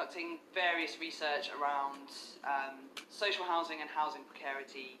conducting various research around social housing and housing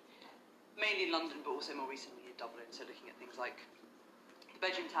precarity, mainly in London, but also more recently in Dublin. So looking at things like the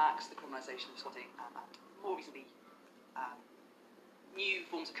bedroom tax, the criminalisation of squatting, and more recently, new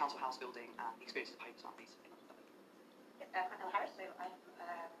forms of council house building and the experiences of homeless families in London. I'm Ella Harris, so I'm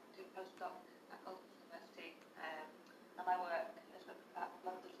doing a postdoc at Goldsmiths University, and my work has looked at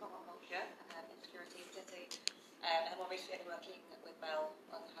London's normal culture, insecurity, city, and more recently working with Mel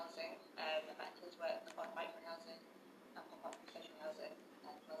on housing, and that includes work on micro-housing and pop-up social housing,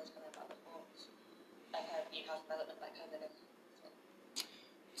 as well as kind of other forms like new house development like home living.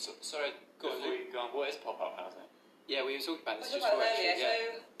 Sorry, before you go on, what is pop-up housing? Yeah, we were talking about this just before. Earlier.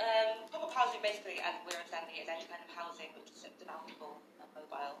 Yeah. So, pop-up housing basically, as we're understanding it, is any kind of housing which is demountable and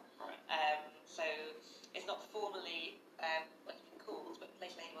mobile. Right. So, it's not formally what it's been called, but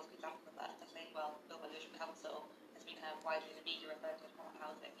Place Ladywell's a good example of that. Place Ladywell, built by Lewisham Council, has been kind of widely in the media referred to as pop-up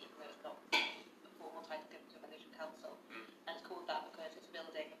housing, even though it's not a formal title given to it by Lewisham Council. And it's called that because it's a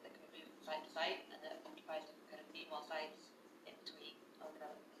building that can move from site to site and that occupies different kind of meanwhile sites in between other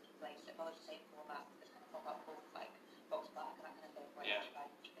developments taking place. So it follows the same format as kind of pop-up halls like Box Park and that kind of thing, where you occupy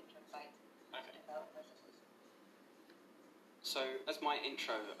different sites to develop processes. So, as my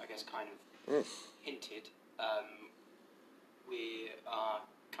intro, I guess, kind of hinted, we are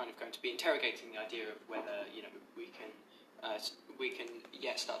kind of going to be interrogating the idea of whether, you know, we can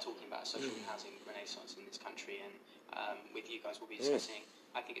yet start talking about a social housing renaissance in this country, and with you guys we'll be discussing,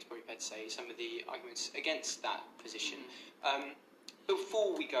 I think it's probably fair to say, some of the arguments against that position.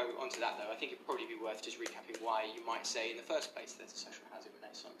 Before we go on to that, though, I think it would probably be worth just recapping why you might say in the first place there's a social housing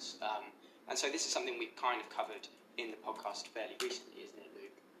renaissance. And so this is something we've kind of covered in the podcast fairly recently, isn't it,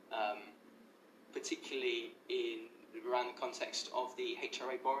 Luke? Particularly around the context of the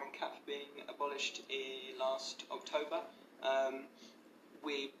HRA borrowing cap being abolished in last October.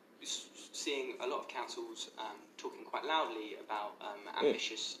 We seeing a lot of councils talking quite loudly about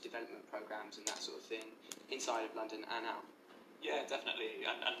ambitious development programmes and that sort of thing inside of London and out. Yeah, definitely,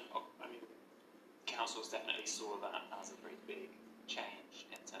 and I mean, councils definitely saw that as a pretty big change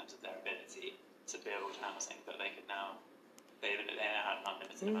in terms of their ability to build housing, that they could now, they now had an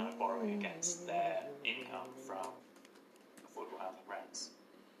unlimited amount of borrowing against their income from affordable housing rents.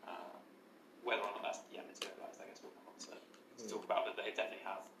 Whether or not that's materialised, I guess we'll come on to talk about, but they definitely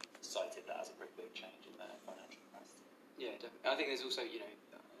have cited that as a pretty big change in their financial capacity. Yeah, definitely. I think there's also,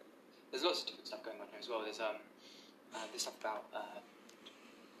 there's lots of different stuff going on here as well. There's this stuff about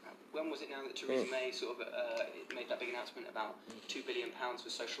when was it now that Theresa May sort of made that big announcement about £2 billion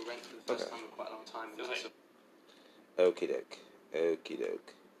for social rent for the first time in quite a long time. Okie doke.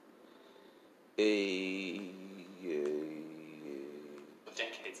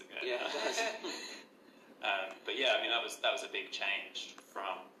 Decades ago. Yeah, it does. But yeah, I mean that was a big change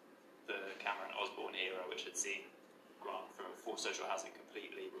from the Cameron Osborne era, which had seen grant for social housing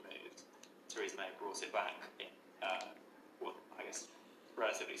completely removed. Theresa May brought it back in, I guess,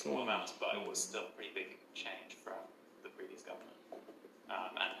 relatively small amounts, but it was still a pretty big change from the previous government.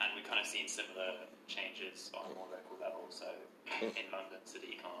 And we've kind of seen similar changes on a more local level. So in London,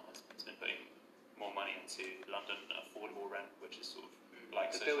 Sadiq Khan has been putting more money into London affordable rent, which is sort of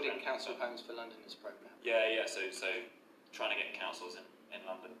like the Building Council Homes for London is programme. Yeah. So trying to get councils in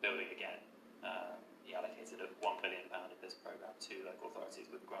London building again. He allocated £1 billion of this programme to local authorities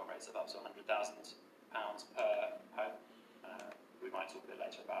with grant rates of up to £100,000 per home. We might talk a bit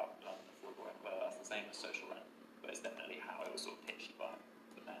later about London affordable rent, whether that's the same as social rent, but it's definitely how it was sort of pitched by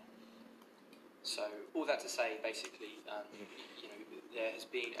the men. So all that to say, basically, there has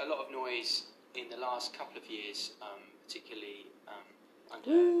been a lot of noise in the last couple of years, particularly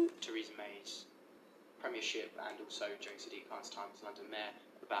under Theresa May's premiership and also during Sadiq Khan's time as London Mayor,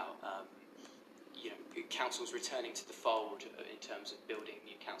 about councils returning to the fold in terms of building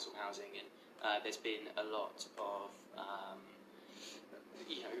new council housing, and there's been a lot of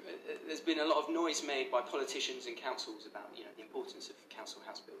there's been a lot of noise made by politicians and councils about the importance of council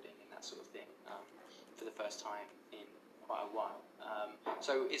house building and that sort of thing for the first time in quite a while.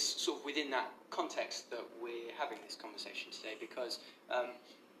 So it's sort of within that context that we're having this conversation today, because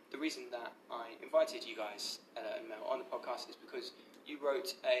the reason that I invited you guys, Ella and Mel, on the podcast is because you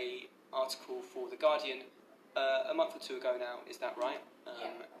wrote a article for The Guardian a month or two ago now. Is that right?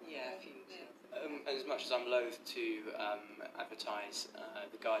 Yeah. As much as I'm loath to advertise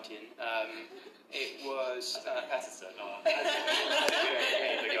The Guardian, it was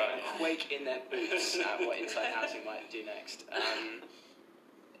quake in their boots at what Inside Housing might do next.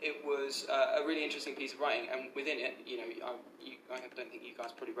 It was a really interesting piece of writing, and within it, I don't think you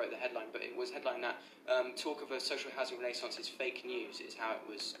guys probably wrote the headline, but it was headline that talk of a social housing renaissance is fake news, is how it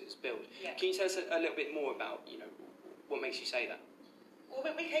was billed. Yeah. Can you tell us a little bit more about what makes you say that? Well,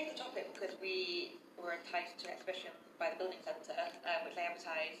 we came to the topic because we were enticed to an exhibition by the Building Centre, which they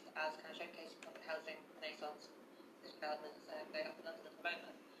advertised as kind of showcasing public housing renaissance developments going up in London at the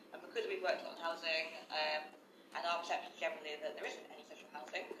moment. And because we've worked on housing, and our perception generally that there isn't any social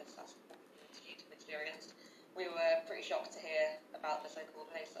housing, because that's what we've interviewed and experienced, we were pretty shocked to hear about the so-called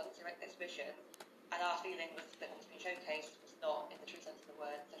renaissance exhibition, and our feeling was that what's been showcased was not, in the true sense of the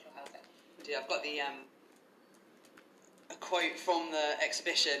word, social housing. Yeah, I've got a quote from the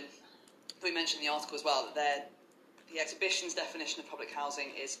exhibition. We mentioned in the article as well that the exhibition's definition of public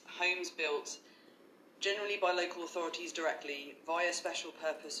housing is homes built generally by local authorities directly via special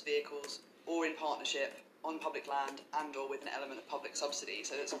purpose vehicles or in partnership on public land and or with an element of public subsidy.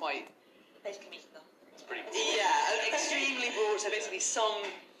 So it's quite... Basically means nothing. It's pretty broad. Yeah, extremely broad. So basically some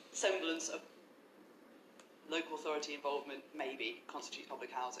semblance of local authority involvement maybe constitutes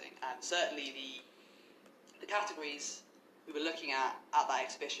public housing. And certainly the categories we were looking at that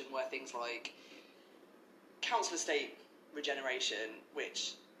exhibition were things like council estate regeneration,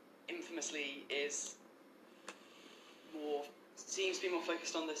 which infamously seems to be more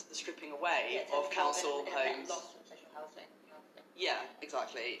focused on the stripping away of council homes. Loss of social housing. Yeah,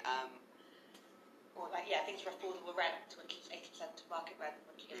 exactly. Or things for affordable rent, which is 80% of market rent,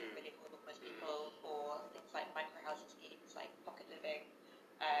 which isn't really affordable for most people, or things like micro housing schemes, like pocket living,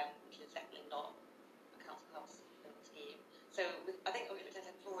 which is definitely not a council house building scheme. So I think what we said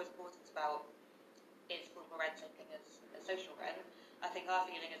before is important about is affordable rent something as social rent. I think our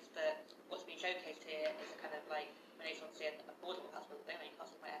feeling is that what's being showcased here is a kind of like renaissance in affordable house building. I mean, you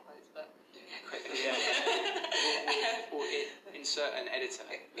can't see my air quotes, but doing air quotes. Yeah. or insert an editor.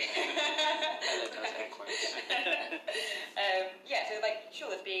 Ella does air quotes. So like,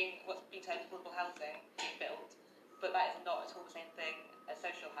 sure, there's what's being termed affordable housing being built, but that is not at all the same thing as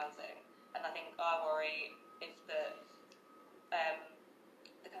social housing. And I think our worry is that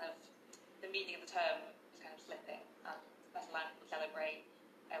the meaning of the term is kind of slipping, and that's allowing people to celebrate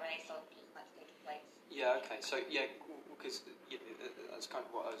a renaissance which isn't actually taking place. Yeah. Okay. So because that's kind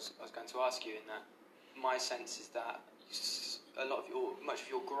of what I was going to ask you. In that, my sense is that much of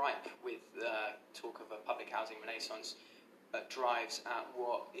your gripe with talk of a public housing renaissance drives at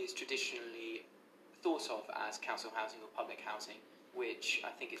what is traditionally thought of as council housing or public housing, which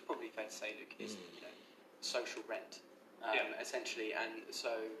I think it's probably fair to say, Luke, is social rent, essentially. And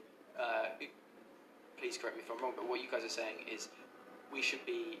so, please correct me if I'm wrong, but what you guys are saying is we should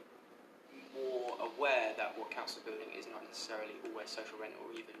be more aware that what council building is not necessarily always social rent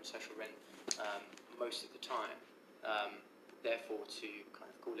or even social rent most of the time. Therefore, to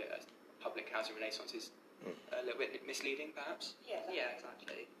kind of call it a public housing renaissance is a little bit misleading, perhaps. Yeah,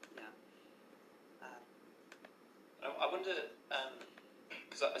 exactly. Yeah. I wonder,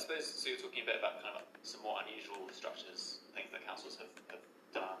 because I suppose, so you're talking a bit about kind of some more unusual structures, things that councils have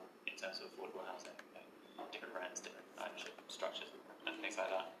done in terms of affordable housing, different rents, different ownership structures, and things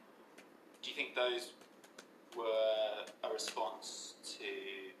like that. Do you think those were a response to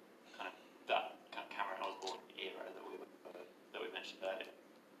kind of that kind of Cameron Osborne era that we mentioned earlier,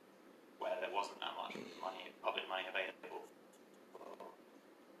 where there wasn't that much money, public money available for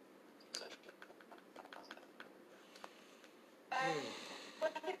social housing? Well,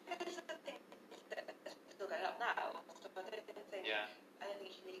 I think those are the things that are still going up now. So I don't think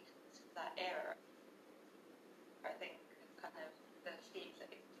it's unique to that era. I think kind of the schemes that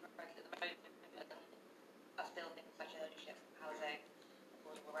it's promoted at the moment are still things such as ownership, housing,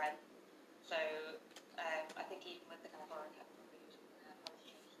 affordable rent. So I think even with the kind of borrowing capital moves and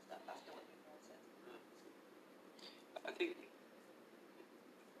policy changes and stuff, that's still what we've promoted. I think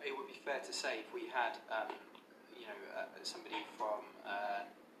it would be fair to say if we had, somebody from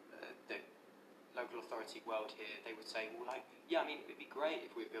the local authority world here, they would say, well, it'd be great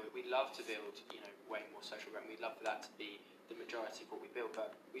if we build. We'd love to build, way more social rent. We'd love for that to be the majority of what we build,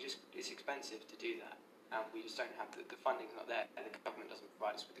 but it's expensive to do that, and we just don't have the funding's not there. The government doesn't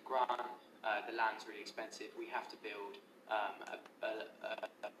provide us with the grant. The land's really expensive. We have to build a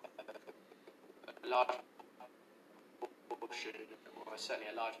large portion, or certainly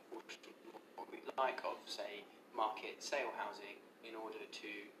a large portion of what we'd like of, say, market sale housing in order to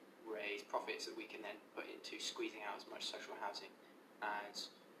raise profits that we can then put into squeezing out as much social housing as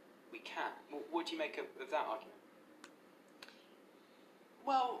we can. What do you make of that argument?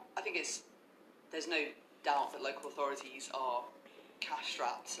 Well, I think there's no doubt that local authorities are cash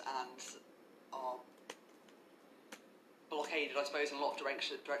strapped and are blockaded, I suppose, in a lot of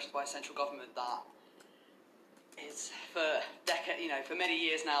directions by central government that is for for many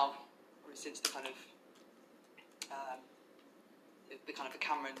years now, since the kind of the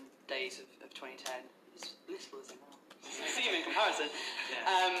Cameron days of 2010. It's blissful, isn't it? See in comparison.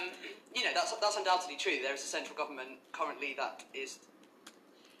 Yeah. That's undoubtedly true. There is a central government currently that is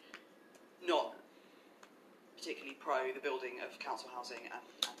not particularly pro the building of council housing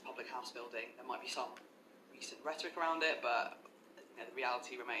and public house building. There might be some recent rhetoric around it, but the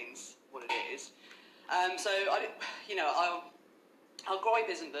reality remains what it is. Our gripe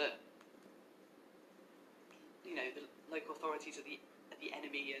isn't that the local authorities are the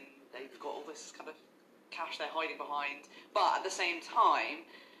enemy and they've got all this kind of cash they're hiding behind. But at the same time,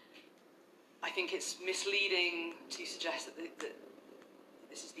 I think it's misleading to suggest that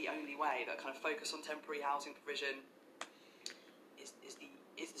this is the only way. That kind of focus on temporary housing provision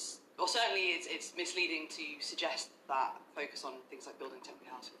certainly it's misleading to suggest that focus on things like building temporary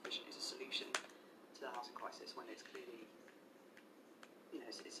housing provision is a solution to the housing crisis when it's clearly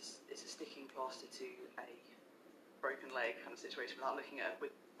it's a sticking plaster to a broken leg kind of situation without looking at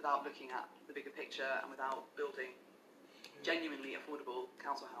the bigger picture and without building genuinely affordable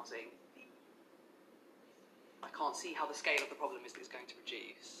council housing. I can't see how the scale of the problem is going to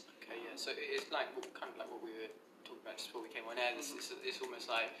reduce. Okay, yeah. So it's kind of like what we were talking about just before we came on air. It's almost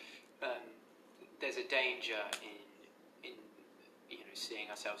like there's a danger in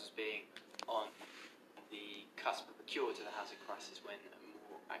seeing ourselves as being on the cusp of a cure to the housing crisis, when a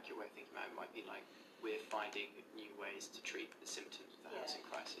more accurate way of thinking about it might be like we're finding new ways to treat the symptoms of the housing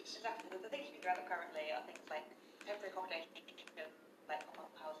crisis. Exactly. The things you can develop currently are things like temporary accommodation, like pop-up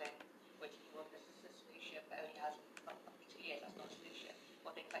housing, which you want as a solution, but only has not 2 years. That's not a solution.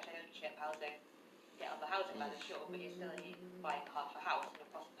 Or things like ownership housing. Yeah, on the housing ladder, sure, but you're still only buying half a house. Your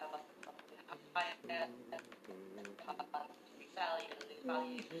cost per month is higher. Resell, you're going to lose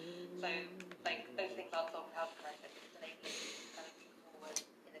value. So, like, those things aren't solving the housing crisis. It's enabling you to kind of move forward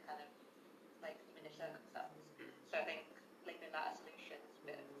in a kind of like diminished circumstance. So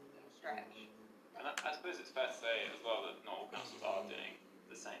it's fair to say as well that not all councils are doing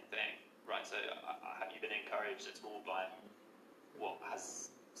the same thing, right? So have you been encouraged at all by what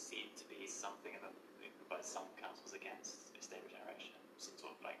has seemed to be something of a movement by some councils against estate regeneration? Some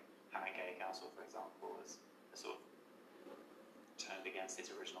sort of like Haringey Council, for example, has sort of turned against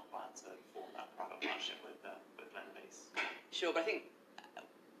its original plan to form that private partnership with Lend-Lease. Sure, but I think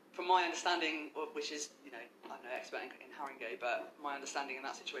from my understanding, which is, I'm no expert in Haringey, but my understanding in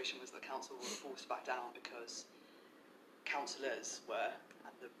that situation was that council were forced back down because councillors were,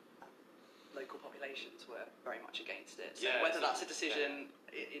 and the local populations were very much against it. So whether that's a decision,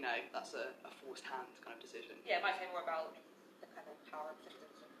 that's a forced hand kind of decision. Yeah, it might say more about the kind of power of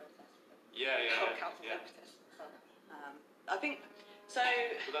systems and process. Council practice. I think so.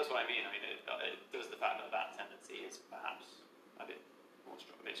 Well, that's what I mean. I mean, does the fact that tendency is perhaps a bit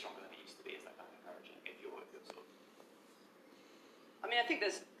stronger than it used to be, is that kind of encouraging? If you're sort of. I mean, I think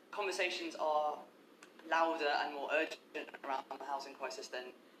there's conversations are louder and more urgent around the housing crisis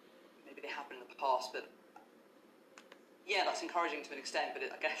than maybe they have been in the past. But yeah, that's encouraging to an extent. But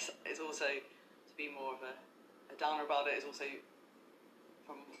I guess it's also, to be more of a downer about it, is also,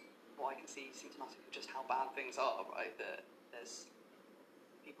 from what I can see, symptomatic of just how bad things are. Right, that there's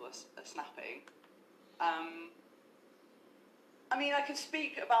people are snapping. I mean, I can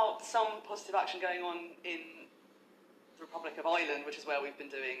speak about some positive action going on in the Republic of Ireland, which is where we've been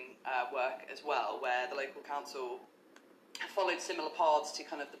doing work as well, where the local council followed similar paths to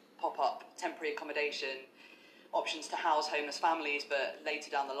kind of the pop-up temporary accommodation options to house homeless families, but later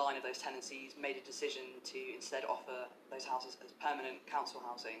down the line of those tenancies made a decision to instead offer those houses as permanent council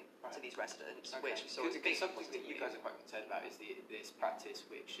housing to these residents, which we saw as a big something that you guys are quite concerned about is this practice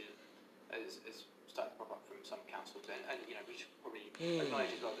which has started to pop up from some councils, and we should probably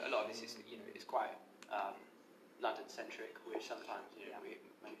acknowledge as well that a lot of this is is quite London centric, which sometimes we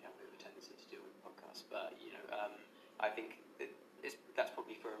maybe have a bit of a tendency to do with podcasts, but I think that's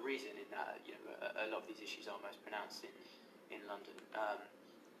probably for a reason, in that a lot of these issues are most pronounced in London.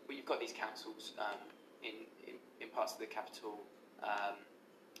 But you've got these councils in parts of the capital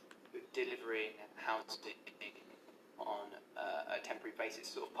delivering housing on a temporary basis,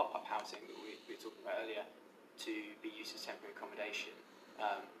 sort of pop-up housing that we were talking about earlier, to be used as temporary accommodation.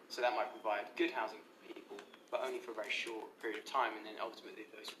 So that might provide good housing for people, but only for a very short period of time, and then ultimately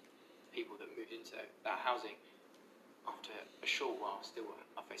those people that moved into that housing after a short while still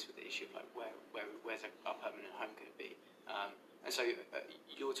are faced with the issue of like where's our permanent home going to be. And so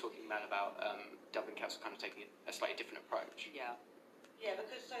you're talking, Mel, about Dublin Council kind of taking a slightly different approach. Yeah. Yeah,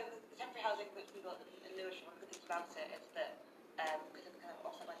 because the temporary housing which we got in Lewisham, one of the things about it is that because of the kind of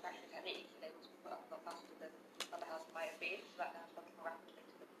offset manufacturing techniques, they're able to put up a lot faster than other houses might have been, so that now has gone more rapidly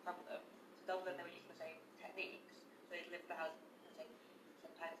to the problem. So Dublin, they were using the same techniques, so they delivered the housing the same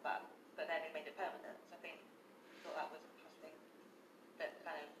times back, but then they made it permanent. So I think I thought that was interesting, that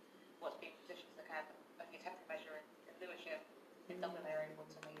kind of what's being positioned as a kind of only a temporary measure in Lewisham, in Dublin they're able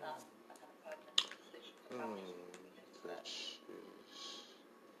to make that a kind of permanent solution for families.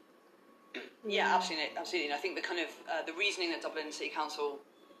 Yeah, absolutely. And I think the kind of the reasoning that Dublin City Council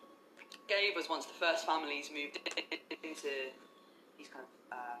gave was, once the first families moved into these kind of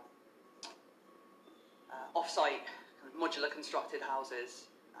off-site, kind of modular constructed houses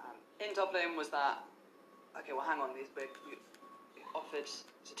in Dublin, was that okay? Well, hang on, we offered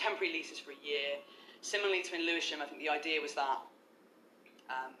temporary leases for a year. Similarly to in Lewisham, I think the idea was that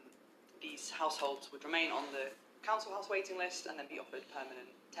these households would remain on the council house waiting list and then be offered permanent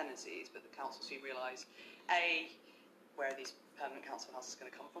tenancies, but the council soon realised, where are these permanent council houses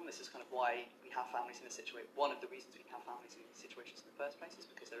going to come from? This is kind of why we have families in this situation. One of the reasons we have families in these situations in the first place is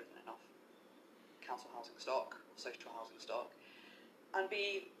because there isn't enough council housing stock, or social housing stock. And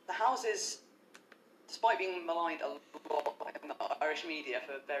B, the houses, despite being maligned a lot in the Irish media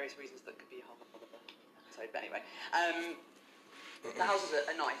for various reasons that could be a whole other episode, but anyway, the houses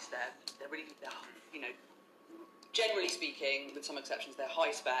are nice. They're really, generally speaking, with some exceptions, they're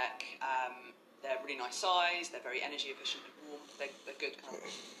high spec, they're really nice size, they're very energy efficient and warm, they're good kind of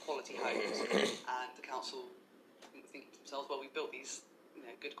quality homes, and the council thinking to themselves, well, we built these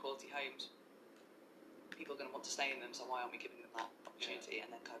good quality homes, people are going to want to stay in them, so why aren't we giving them that opportunity? And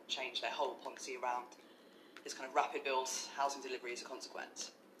then kind of change their whole policy around this kind of rapid build housing delivery as a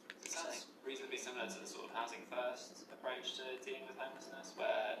consequence. It sounds reasonably similar to the sort of housing first approach to dealing with homelessness,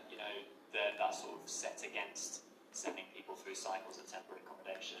 where that's sort of set against sending people through cycles of temporary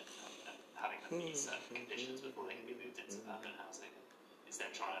accommodation and having them meet certain conditions before they can be moved into permanent housing. Instead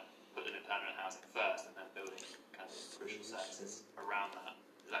of trying to put them in permanent housing first and then building kind of crucial services around that.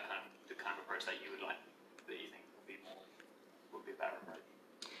 Is that kind of the kind of approach that you would like, that you think would be a better approach?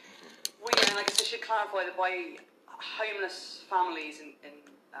 Well, yeah, then I guess I should clarify that by homeless families in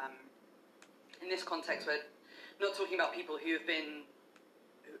this context, we're not talking about people who have been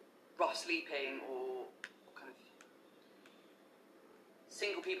rough sleeping or kind of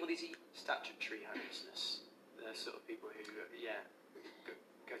single people. These are Statutory homelessness. The sort of people who,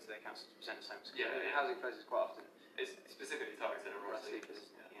 go to their council to present as homeless. Yeah. Housing places quite often. It's specifically targeted at rough Sleepers.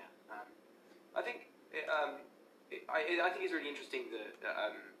 sleepers. I think I think it's really interesting that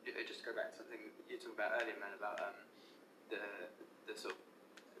just to go back to something you were talking about earlier, man, about the sort of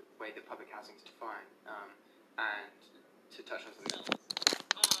way that public housing is defined, and to touch on something else.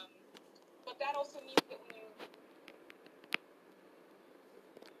 But that also means that when you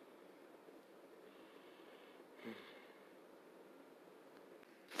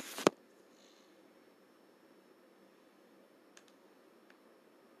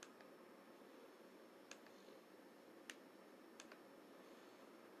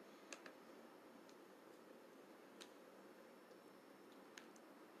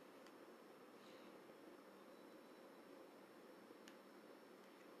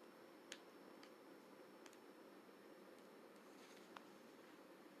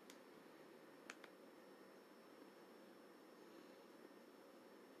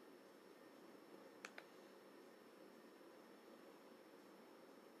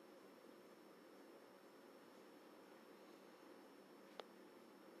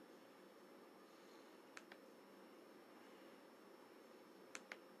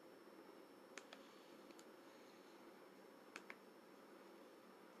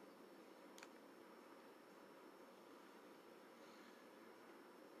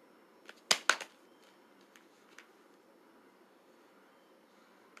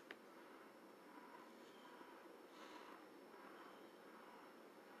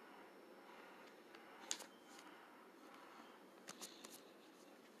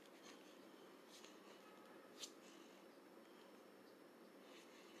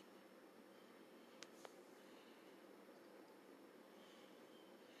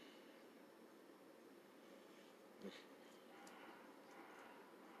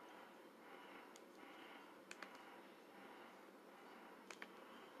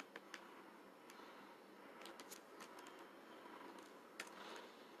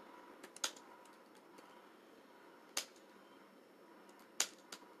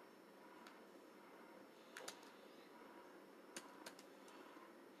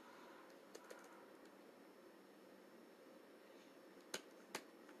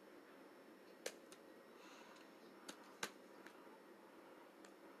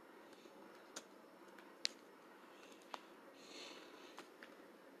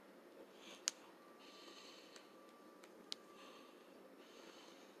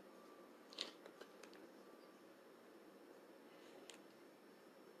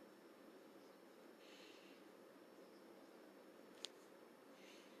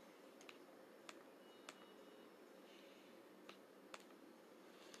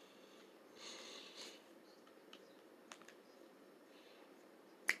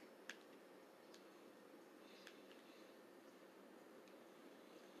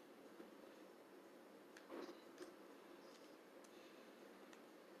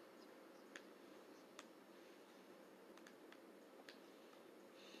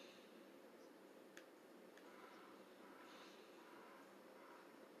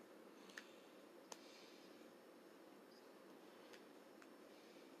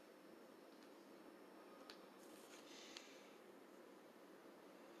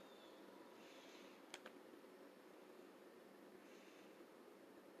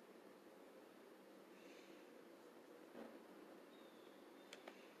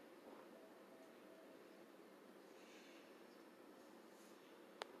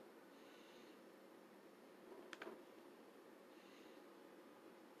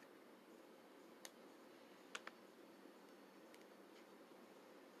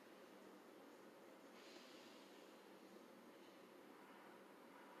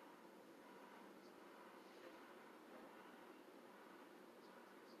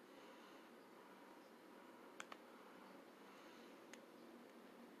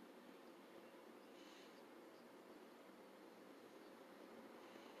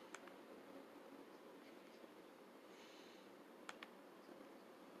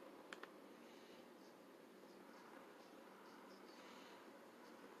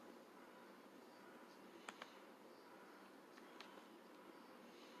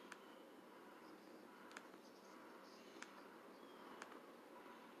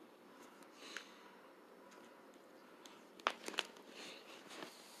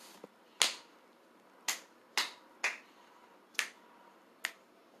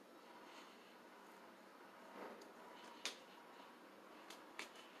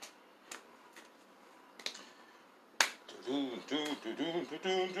You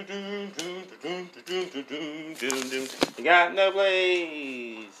got no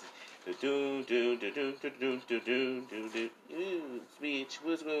place. Ooh, bitch,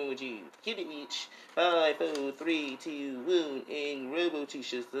 what's wrong with you? Get it, bitch. 5, 4, 3, 2, 1, and Robo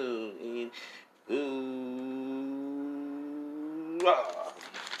T-shirt song, and ooh, ah.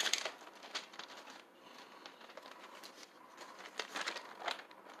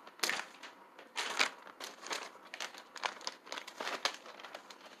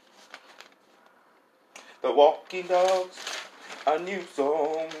 The Walking Dogs, a new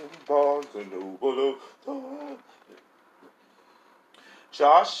song, Barnes and Noble.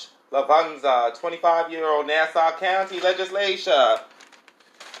 Josh Lavanza, 25-year-old Nassau County legislature.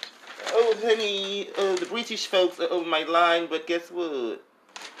 Oh, honey, the British folks are over my line, but guess what?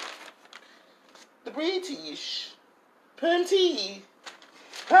 The British. Punty.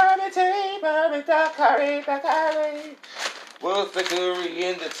 What's the curry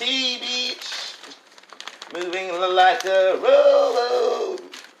in the tea, beach? Moving like a roller.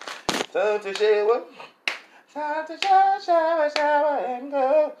 Time to shower. Time to shower, and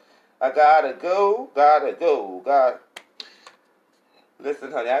go. I gotta go.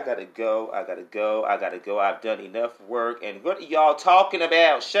 Listen, honey, I gotta go. I've done enough work. And what are y'all talking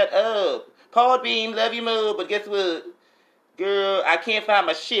about? Shut up. Paul Beam, love you more, but guess what? Girl, I can't find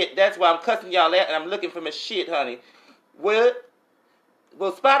my shit. That's why I'm cussing y'all out, and I'm looking for my shit, honey. What?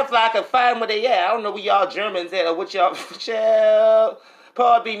 Well, Spotify can find where they at. I don't know where y'all Germans at or what y'all... Child.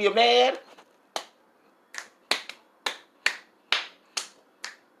 Paul Beam, you mad?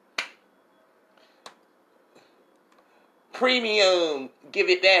 Premium. Give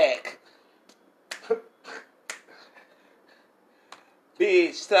it back.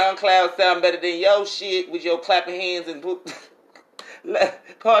 Bitch, SoundCloud sound better than your shit with your clapping hands and...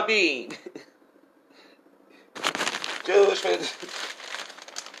 Paul Beam. Judgment.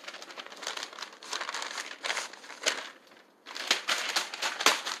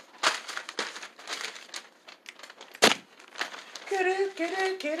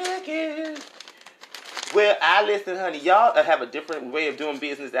 Get it. Well, I listen, honey. Y'all have a different way of doing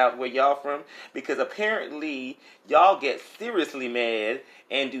business out where y'all from, because apparently y'all get seriously mad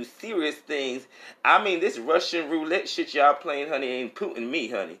and do serious things. I mean, this Russian roulette shit y'all playing, honey, ain't Putin me,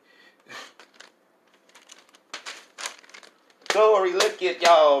 honey. Sorry, look at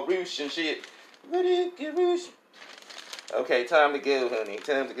y'all Russian shit. Okay, time to go, honey.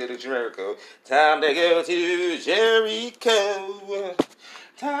 Time to go to Jericho. Time to go to Jericho.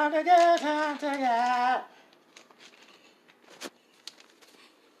 Time to go.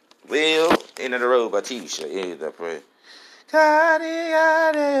 Well, into the road by Tisha is the prayer.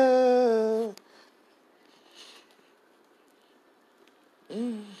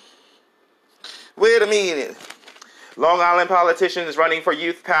 Wait a minute. Long Island politicians running for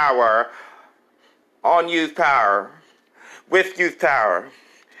youth power. On youth power. With youth power.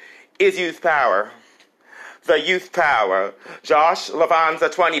 Is youth power. The youth power. Josh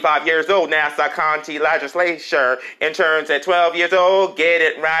Lavanza, 25 years old, Nassau County legislature, interns at 12 years old. Get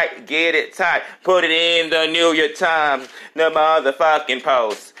it right, get it tight. Put it in the New York Times, the motherfucking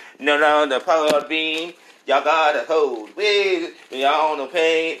Post. No, the Paul Bean. Y'all gotta hold with. Y'all no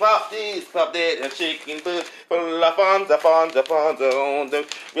pain. Pop this, pop that, and chicken foot. Lavanza on the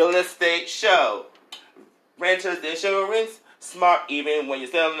real estate show. Renters insurance. Smart even when you're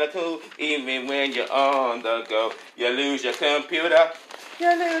selling a cool, even when you're on the go. You lose your computer, you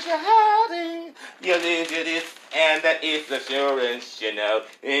lose your housing, you lose your this, and that is insurance, you know.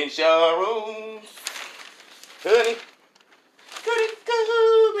 Insurance. Honey.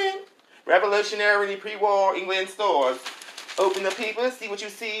 Revolutionary pre-war England stores. Open the paper, see what you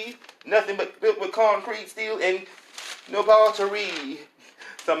see. Nothing but built with concrete, steel, and no pottery.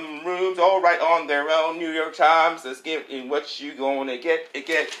 Some rooms all right on their own. New York Times is giving what you gonna get.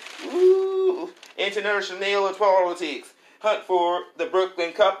 Ooh, international politics. Hunt for the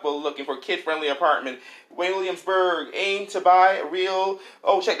Brooklyn couple looking for kid-friendly apartment. Williamsburg aim to buy a real.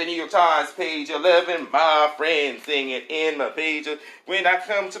 Oh, check the New York Times, page 11. My friend singing in my pages. When I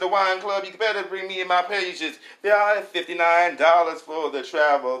come to the wine club, you better bring me in my pages. There are $59 for the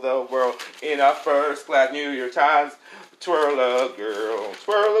travel the world in a first class New York Times. Twirl a girl,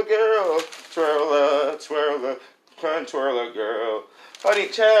 twirl a girl. Honey,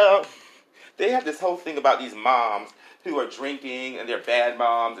 child, they have this whole thing about these moms who are drinking, and they're bad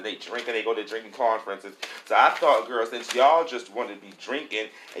moms, and they drink, and they go to drinking conferences. So I thought, girl, since y'all just want to be drinking,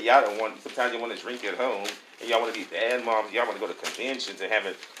 and y'all don't want, sometimes you want to drink at home, and y'all want to be bad moms, y'all want to go to conventions and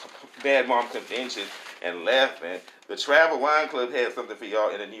having bad mom conventions and laughing. The Travel Wine Club had something for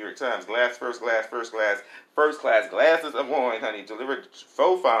y'all in the New York Times. Glass, first class glasses of wine, honey, delivered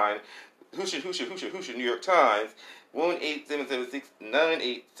faux fine. Hoosha, New York Times.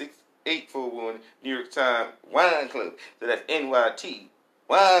 1-877-698-6841, New York Times Wine Club. So that's NYT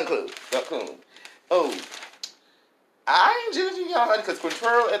wineclub.com. Oh, I ain't judging y'all, honey, because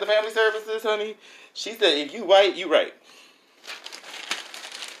Quintrell at the Family Services, honey, she said, if you white, you right.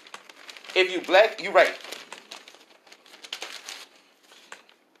 If you black, you right.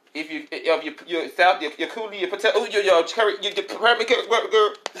 If you're South, you're Cooley, you're Patel, oh, you're Curry, you're Permanent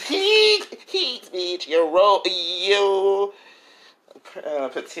girl, heat, bitch, you're roll, yo,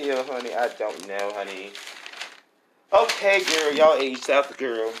 Patel, honey, I don't know, honey. Okay, girl, y'all aged out,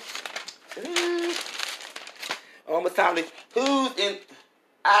 girl. Almost time to, who's in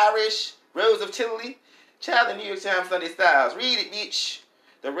Irish Rose of Tivoli? Child, the New York Times Sunday Styles. Read it, bitch.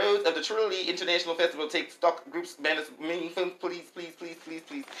 The Rose of the Tivoli International Festival takes stock groups, banners, please.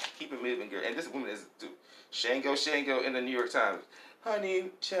 Keep it moving, girl. And this woman is Shango in the New York Times.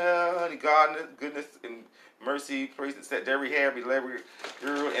 Honey, child, honey, God, goodness, and mercy, praise and set Derry Harry, Larry,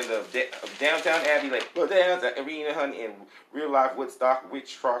 girl, in the downtown Abbey, like, go down to arena, honey, in real life Woodstock,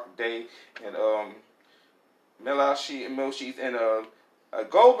 Witch Truck Day, and, Melashi and Moshi's, and,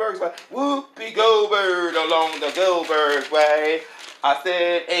 Goldberg's like, Whoopi Goldberg along the Goldberg way. I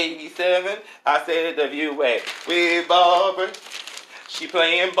said 87, I said the view way. With Barbara, she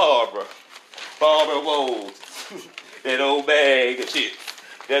playing Barbara Wold. That old bag of chips.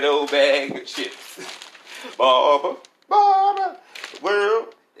 Barbara,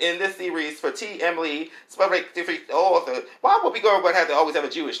 world. In this series for T. Emily, author, why would we go but have to always have a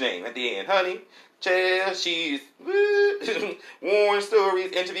Jewish name at the end, honey? Child, she's worn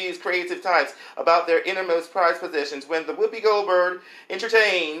stories, interviews, creative types about their innermost prized possessions when the Whoopi Goldberg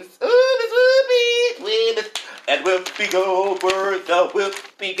entertains. Ooh, this Whoopi, and Whoopi Goldberg, the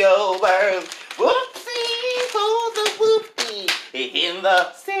Whoopi Goldberg, whoopsie for the Whoopi in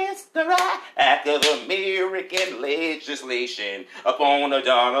the sister act of American legislation upon a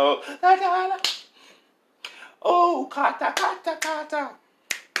dollar. Oh, kata.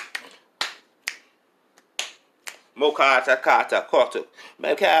 Mokata, kata.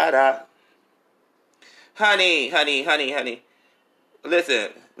 Honey.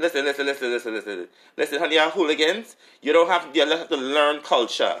 Listen, honey, y'all hooligans. You have to learn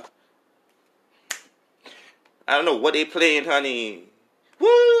culture. I don't know what they playing, honey.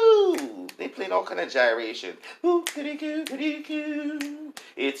 Woo! They playing all kind of gyration. Ooh, goody-goo.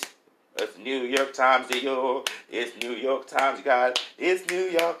 It's New York Times, yo. It's New York Times, guys. It's New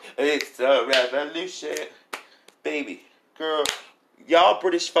York. It's a revolution. Baby, girl, y'all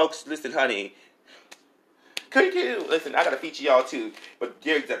British folks, listen, honey. Listen, I gotta feature y'all too. But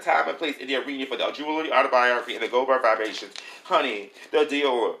there's a time and place in the arena for the jewelry autobiography and the Goldberg Vibrations. Honey, the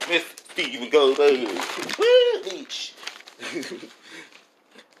Dior, Miss Stephen Goldberg. Woo, beach.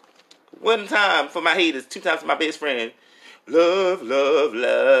 One time for my haters, 2 times for my best friend. Love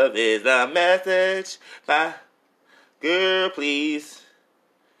is the message. Bye. Girl, please.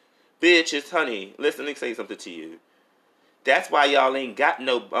 Bitches, honey, listen, let me say something to you. That's why y'all ain't got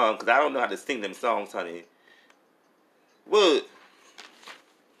no, because I don't know how to sing them songs, honey. What?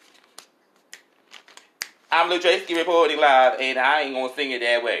 I'm Lou Tracy reporting live, and I ain't gonna sing it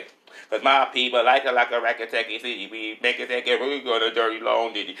that way. Because my people like a rack-a-tacky city. We make it take it, we're gonna dirty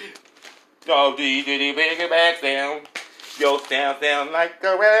long ditty. Oh, diddy, bring it back sound. Your sound like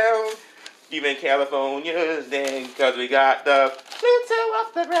a round. Even California's then, because we got the Pluto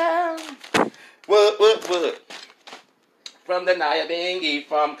off the ground. What? From the Nyabingi,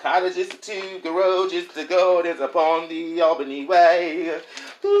 from cottages to garages to gardens upon the Albany Way.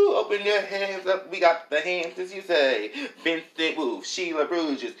 Ooh, open your hands up, we got the hands as you say. Vincent Wolf, Sheila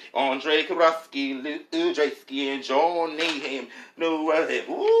Bruges, Andre Karofsky, Luke Udrasky, and John Nahum.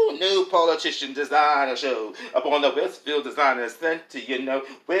 No politician designer show upon the Westfield Designer Center,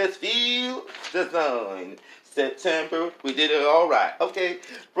 Westfield Design. September, we did it all right. Okay,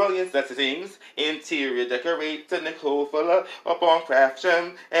 brilliant settings, interior decorator Nicole Fuller, upon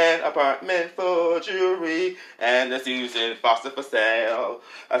Craftsman, and apartment for jewelry, and the Susan Foster for sale.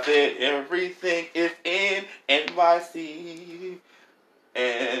 I said everything is in NYC,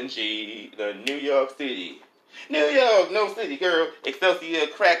 NG, the New York City. New York, no city, girl. Excelsior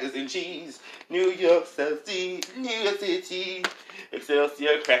crackers and cheese. New York City,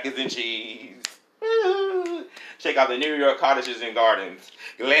 Excelsior crackers and cheese. Ooh. Check out the New York cottages and gardens.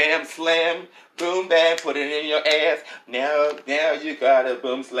 Glam, slam, boom, bam, put it in your ass. Now you got a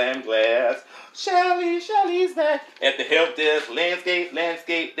boom, slam glass. Shelly's back at the help desk.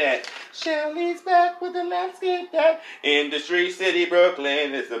 Landscape that. Shelly's back with the landscape that. Industry City,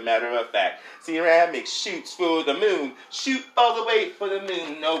 Brooklyn, as a matter of fact. Ceramics shoots for the moon. Shoot all the way for the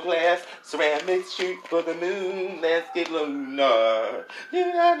moon. No glass. Ceramics shoot for the moon. Landscape lunar.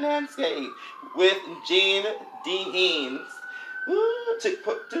 Lunar landscape with Jean D. Haynes.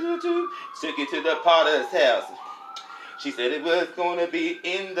 Took it to the Potter's house. She said it was gonna be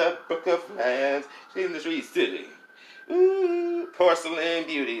in the Book of Lands, Industry City. Porcelain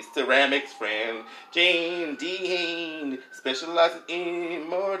beauty, ceramics friend, Jane D. Haynes, specializes in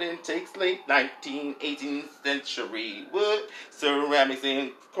modern takes late 19th, 18th century wood, ceramics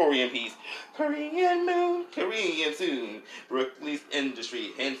and Korean piece, Korean moon, Korean soon, Brooklyn's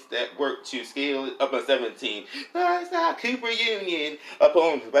industry, hence that work to scale it up to 17. Our Cooper Union,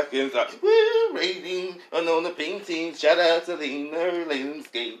 upon the backends, rating on the painting, shout out to the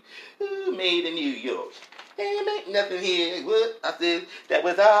landscape, made in New York. Ain't make nothing here. What I said, that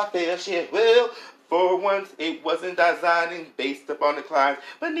was our fair share. Well, for once, it wasn't designing based upon the clients,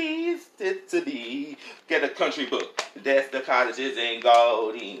 but needs it to be. Get a country book. That's the cottages and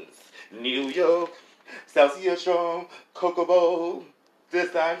gardens. New York, Celsius Strong, Cocoa Bowl,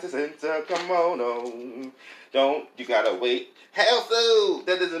 designed to center. Come on. Don't, you gotta wait. Hell so,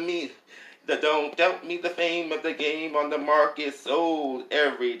 that doesn't mean. Don't mean the fame of the game on the market sold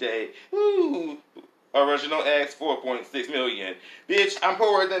every day. Ooh. Original X 4.6 million. Bitch, I'm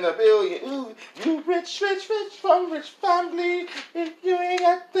poorer than $1 billion. Ooh, you rich from rich family. If you ain't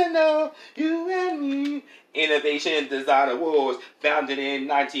got to know, you and me. Innovation Design Awards, founded in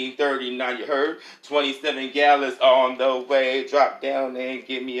 1939. You heard? 27 galas on the way. Drop down and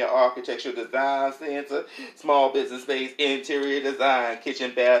give me an architectural design center. Small business space, interior design,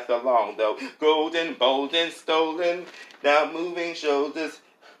 kitchen, bath along though. Golden, bold, and stolen. Now moving shoulders.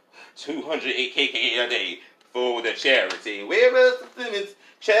 208 KK a day for the charity. Where Russell Simmons,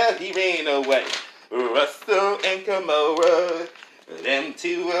 child, he ran away. Russell and Kamara, them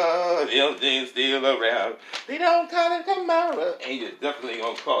two buildings still around. They don't call it Kamara, and you definitely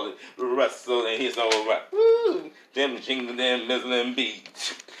gonna call it Russell and his old right. Woo! Them jingle, them Muslim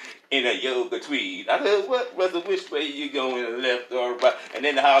beats in a yoga tweed. I said, what, Russell, which way you going, left or right? And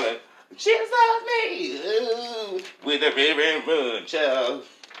then hollering, cheers off me, ooh, with a river run, child.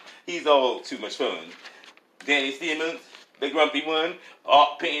 He's all too much fun. Danny Simmons, the grumpy one,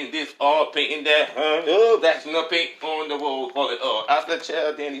 art painting this, art painting that, huh? Oh, that's no paint on the wall, call it art. I said,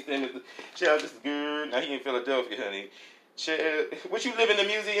 child, Danny Simmons, child, this is good. Now he in Philadelphia, honey. Child, what you live in the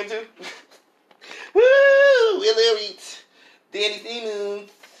museum too? Woo, we'll eat. Danny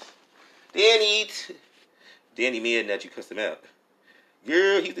Simmons. Danny Midnight, you cussed him out.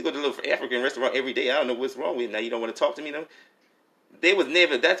 Girl, he used to go to the little African restaurant every day. I don't know what's wrong with him. Now you don't want to talk to me, no? They was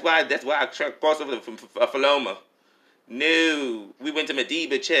never. That's why I crossed over from Paloma. No, we went to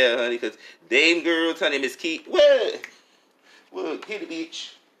Mediba, child, honey, because them girls, honey, Miss Keith. What? Hit the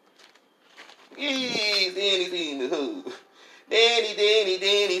bitch. Yes, Danny Simmons, ho. Danny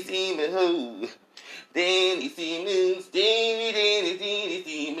Simmons, ho. Danny Simmons, Danny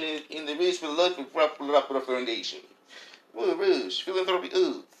Simmons, in the Rich Philanthropy Foundation. What Rich Philanthropy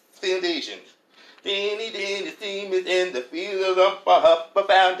Foundation. Danny Simmons in the field of a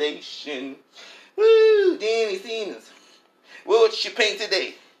foundation. Woo, Danny Simmons. What you paint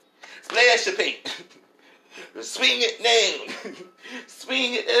today? Splash your paint. Swing it down.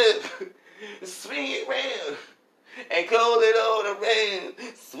 Swing it up. Swing it round. And call it all around.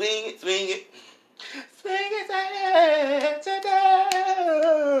 Swing it. Swing it today.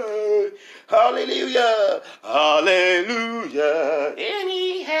 Hallelujah. Hallelujah.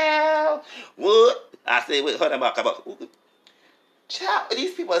 Anyhow. What? I say, wait, hold on. Child,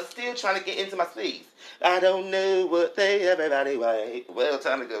 these people are still trying to get into my space. I don't know what they everybody wait. Well,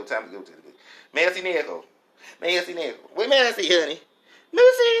 time to go to the Mercy Nickel. Where Mercy, honey?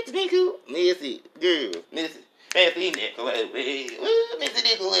 Mercy, Nickel. Mercy, girl. Mercy Nickel. Mercy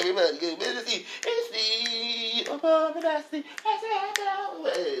Nickel, everybody go. Mercy. Upon the Mercy.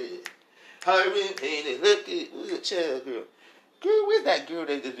 Hiring, painted, look at child, girl. Girl, where's that girl?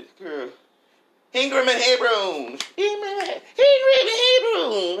 Girl. Ingram and Hebron.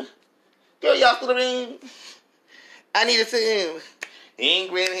 Girl, y'all still around? I need to see him.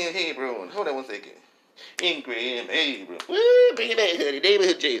 Ingram and Hebron. Hold on one second. Ingram and Hebron. Woo, bring it back, honey.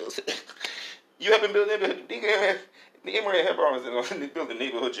 Neighborhood jails. You haven't built neighborhood. The Emory and Hebron is building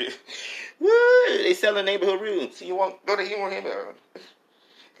neighborhood jail. Woo, they selling neighborhood rooms. So you want go to Emory and Hebron.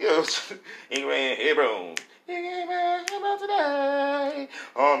 Ingram and Hebron. today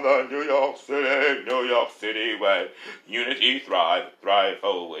on the New York City way. Unity thrive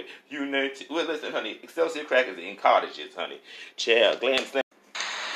forward. Unity. Well, listen, honey. Excelsior crackers in cottages, honey. Chair, glam slam.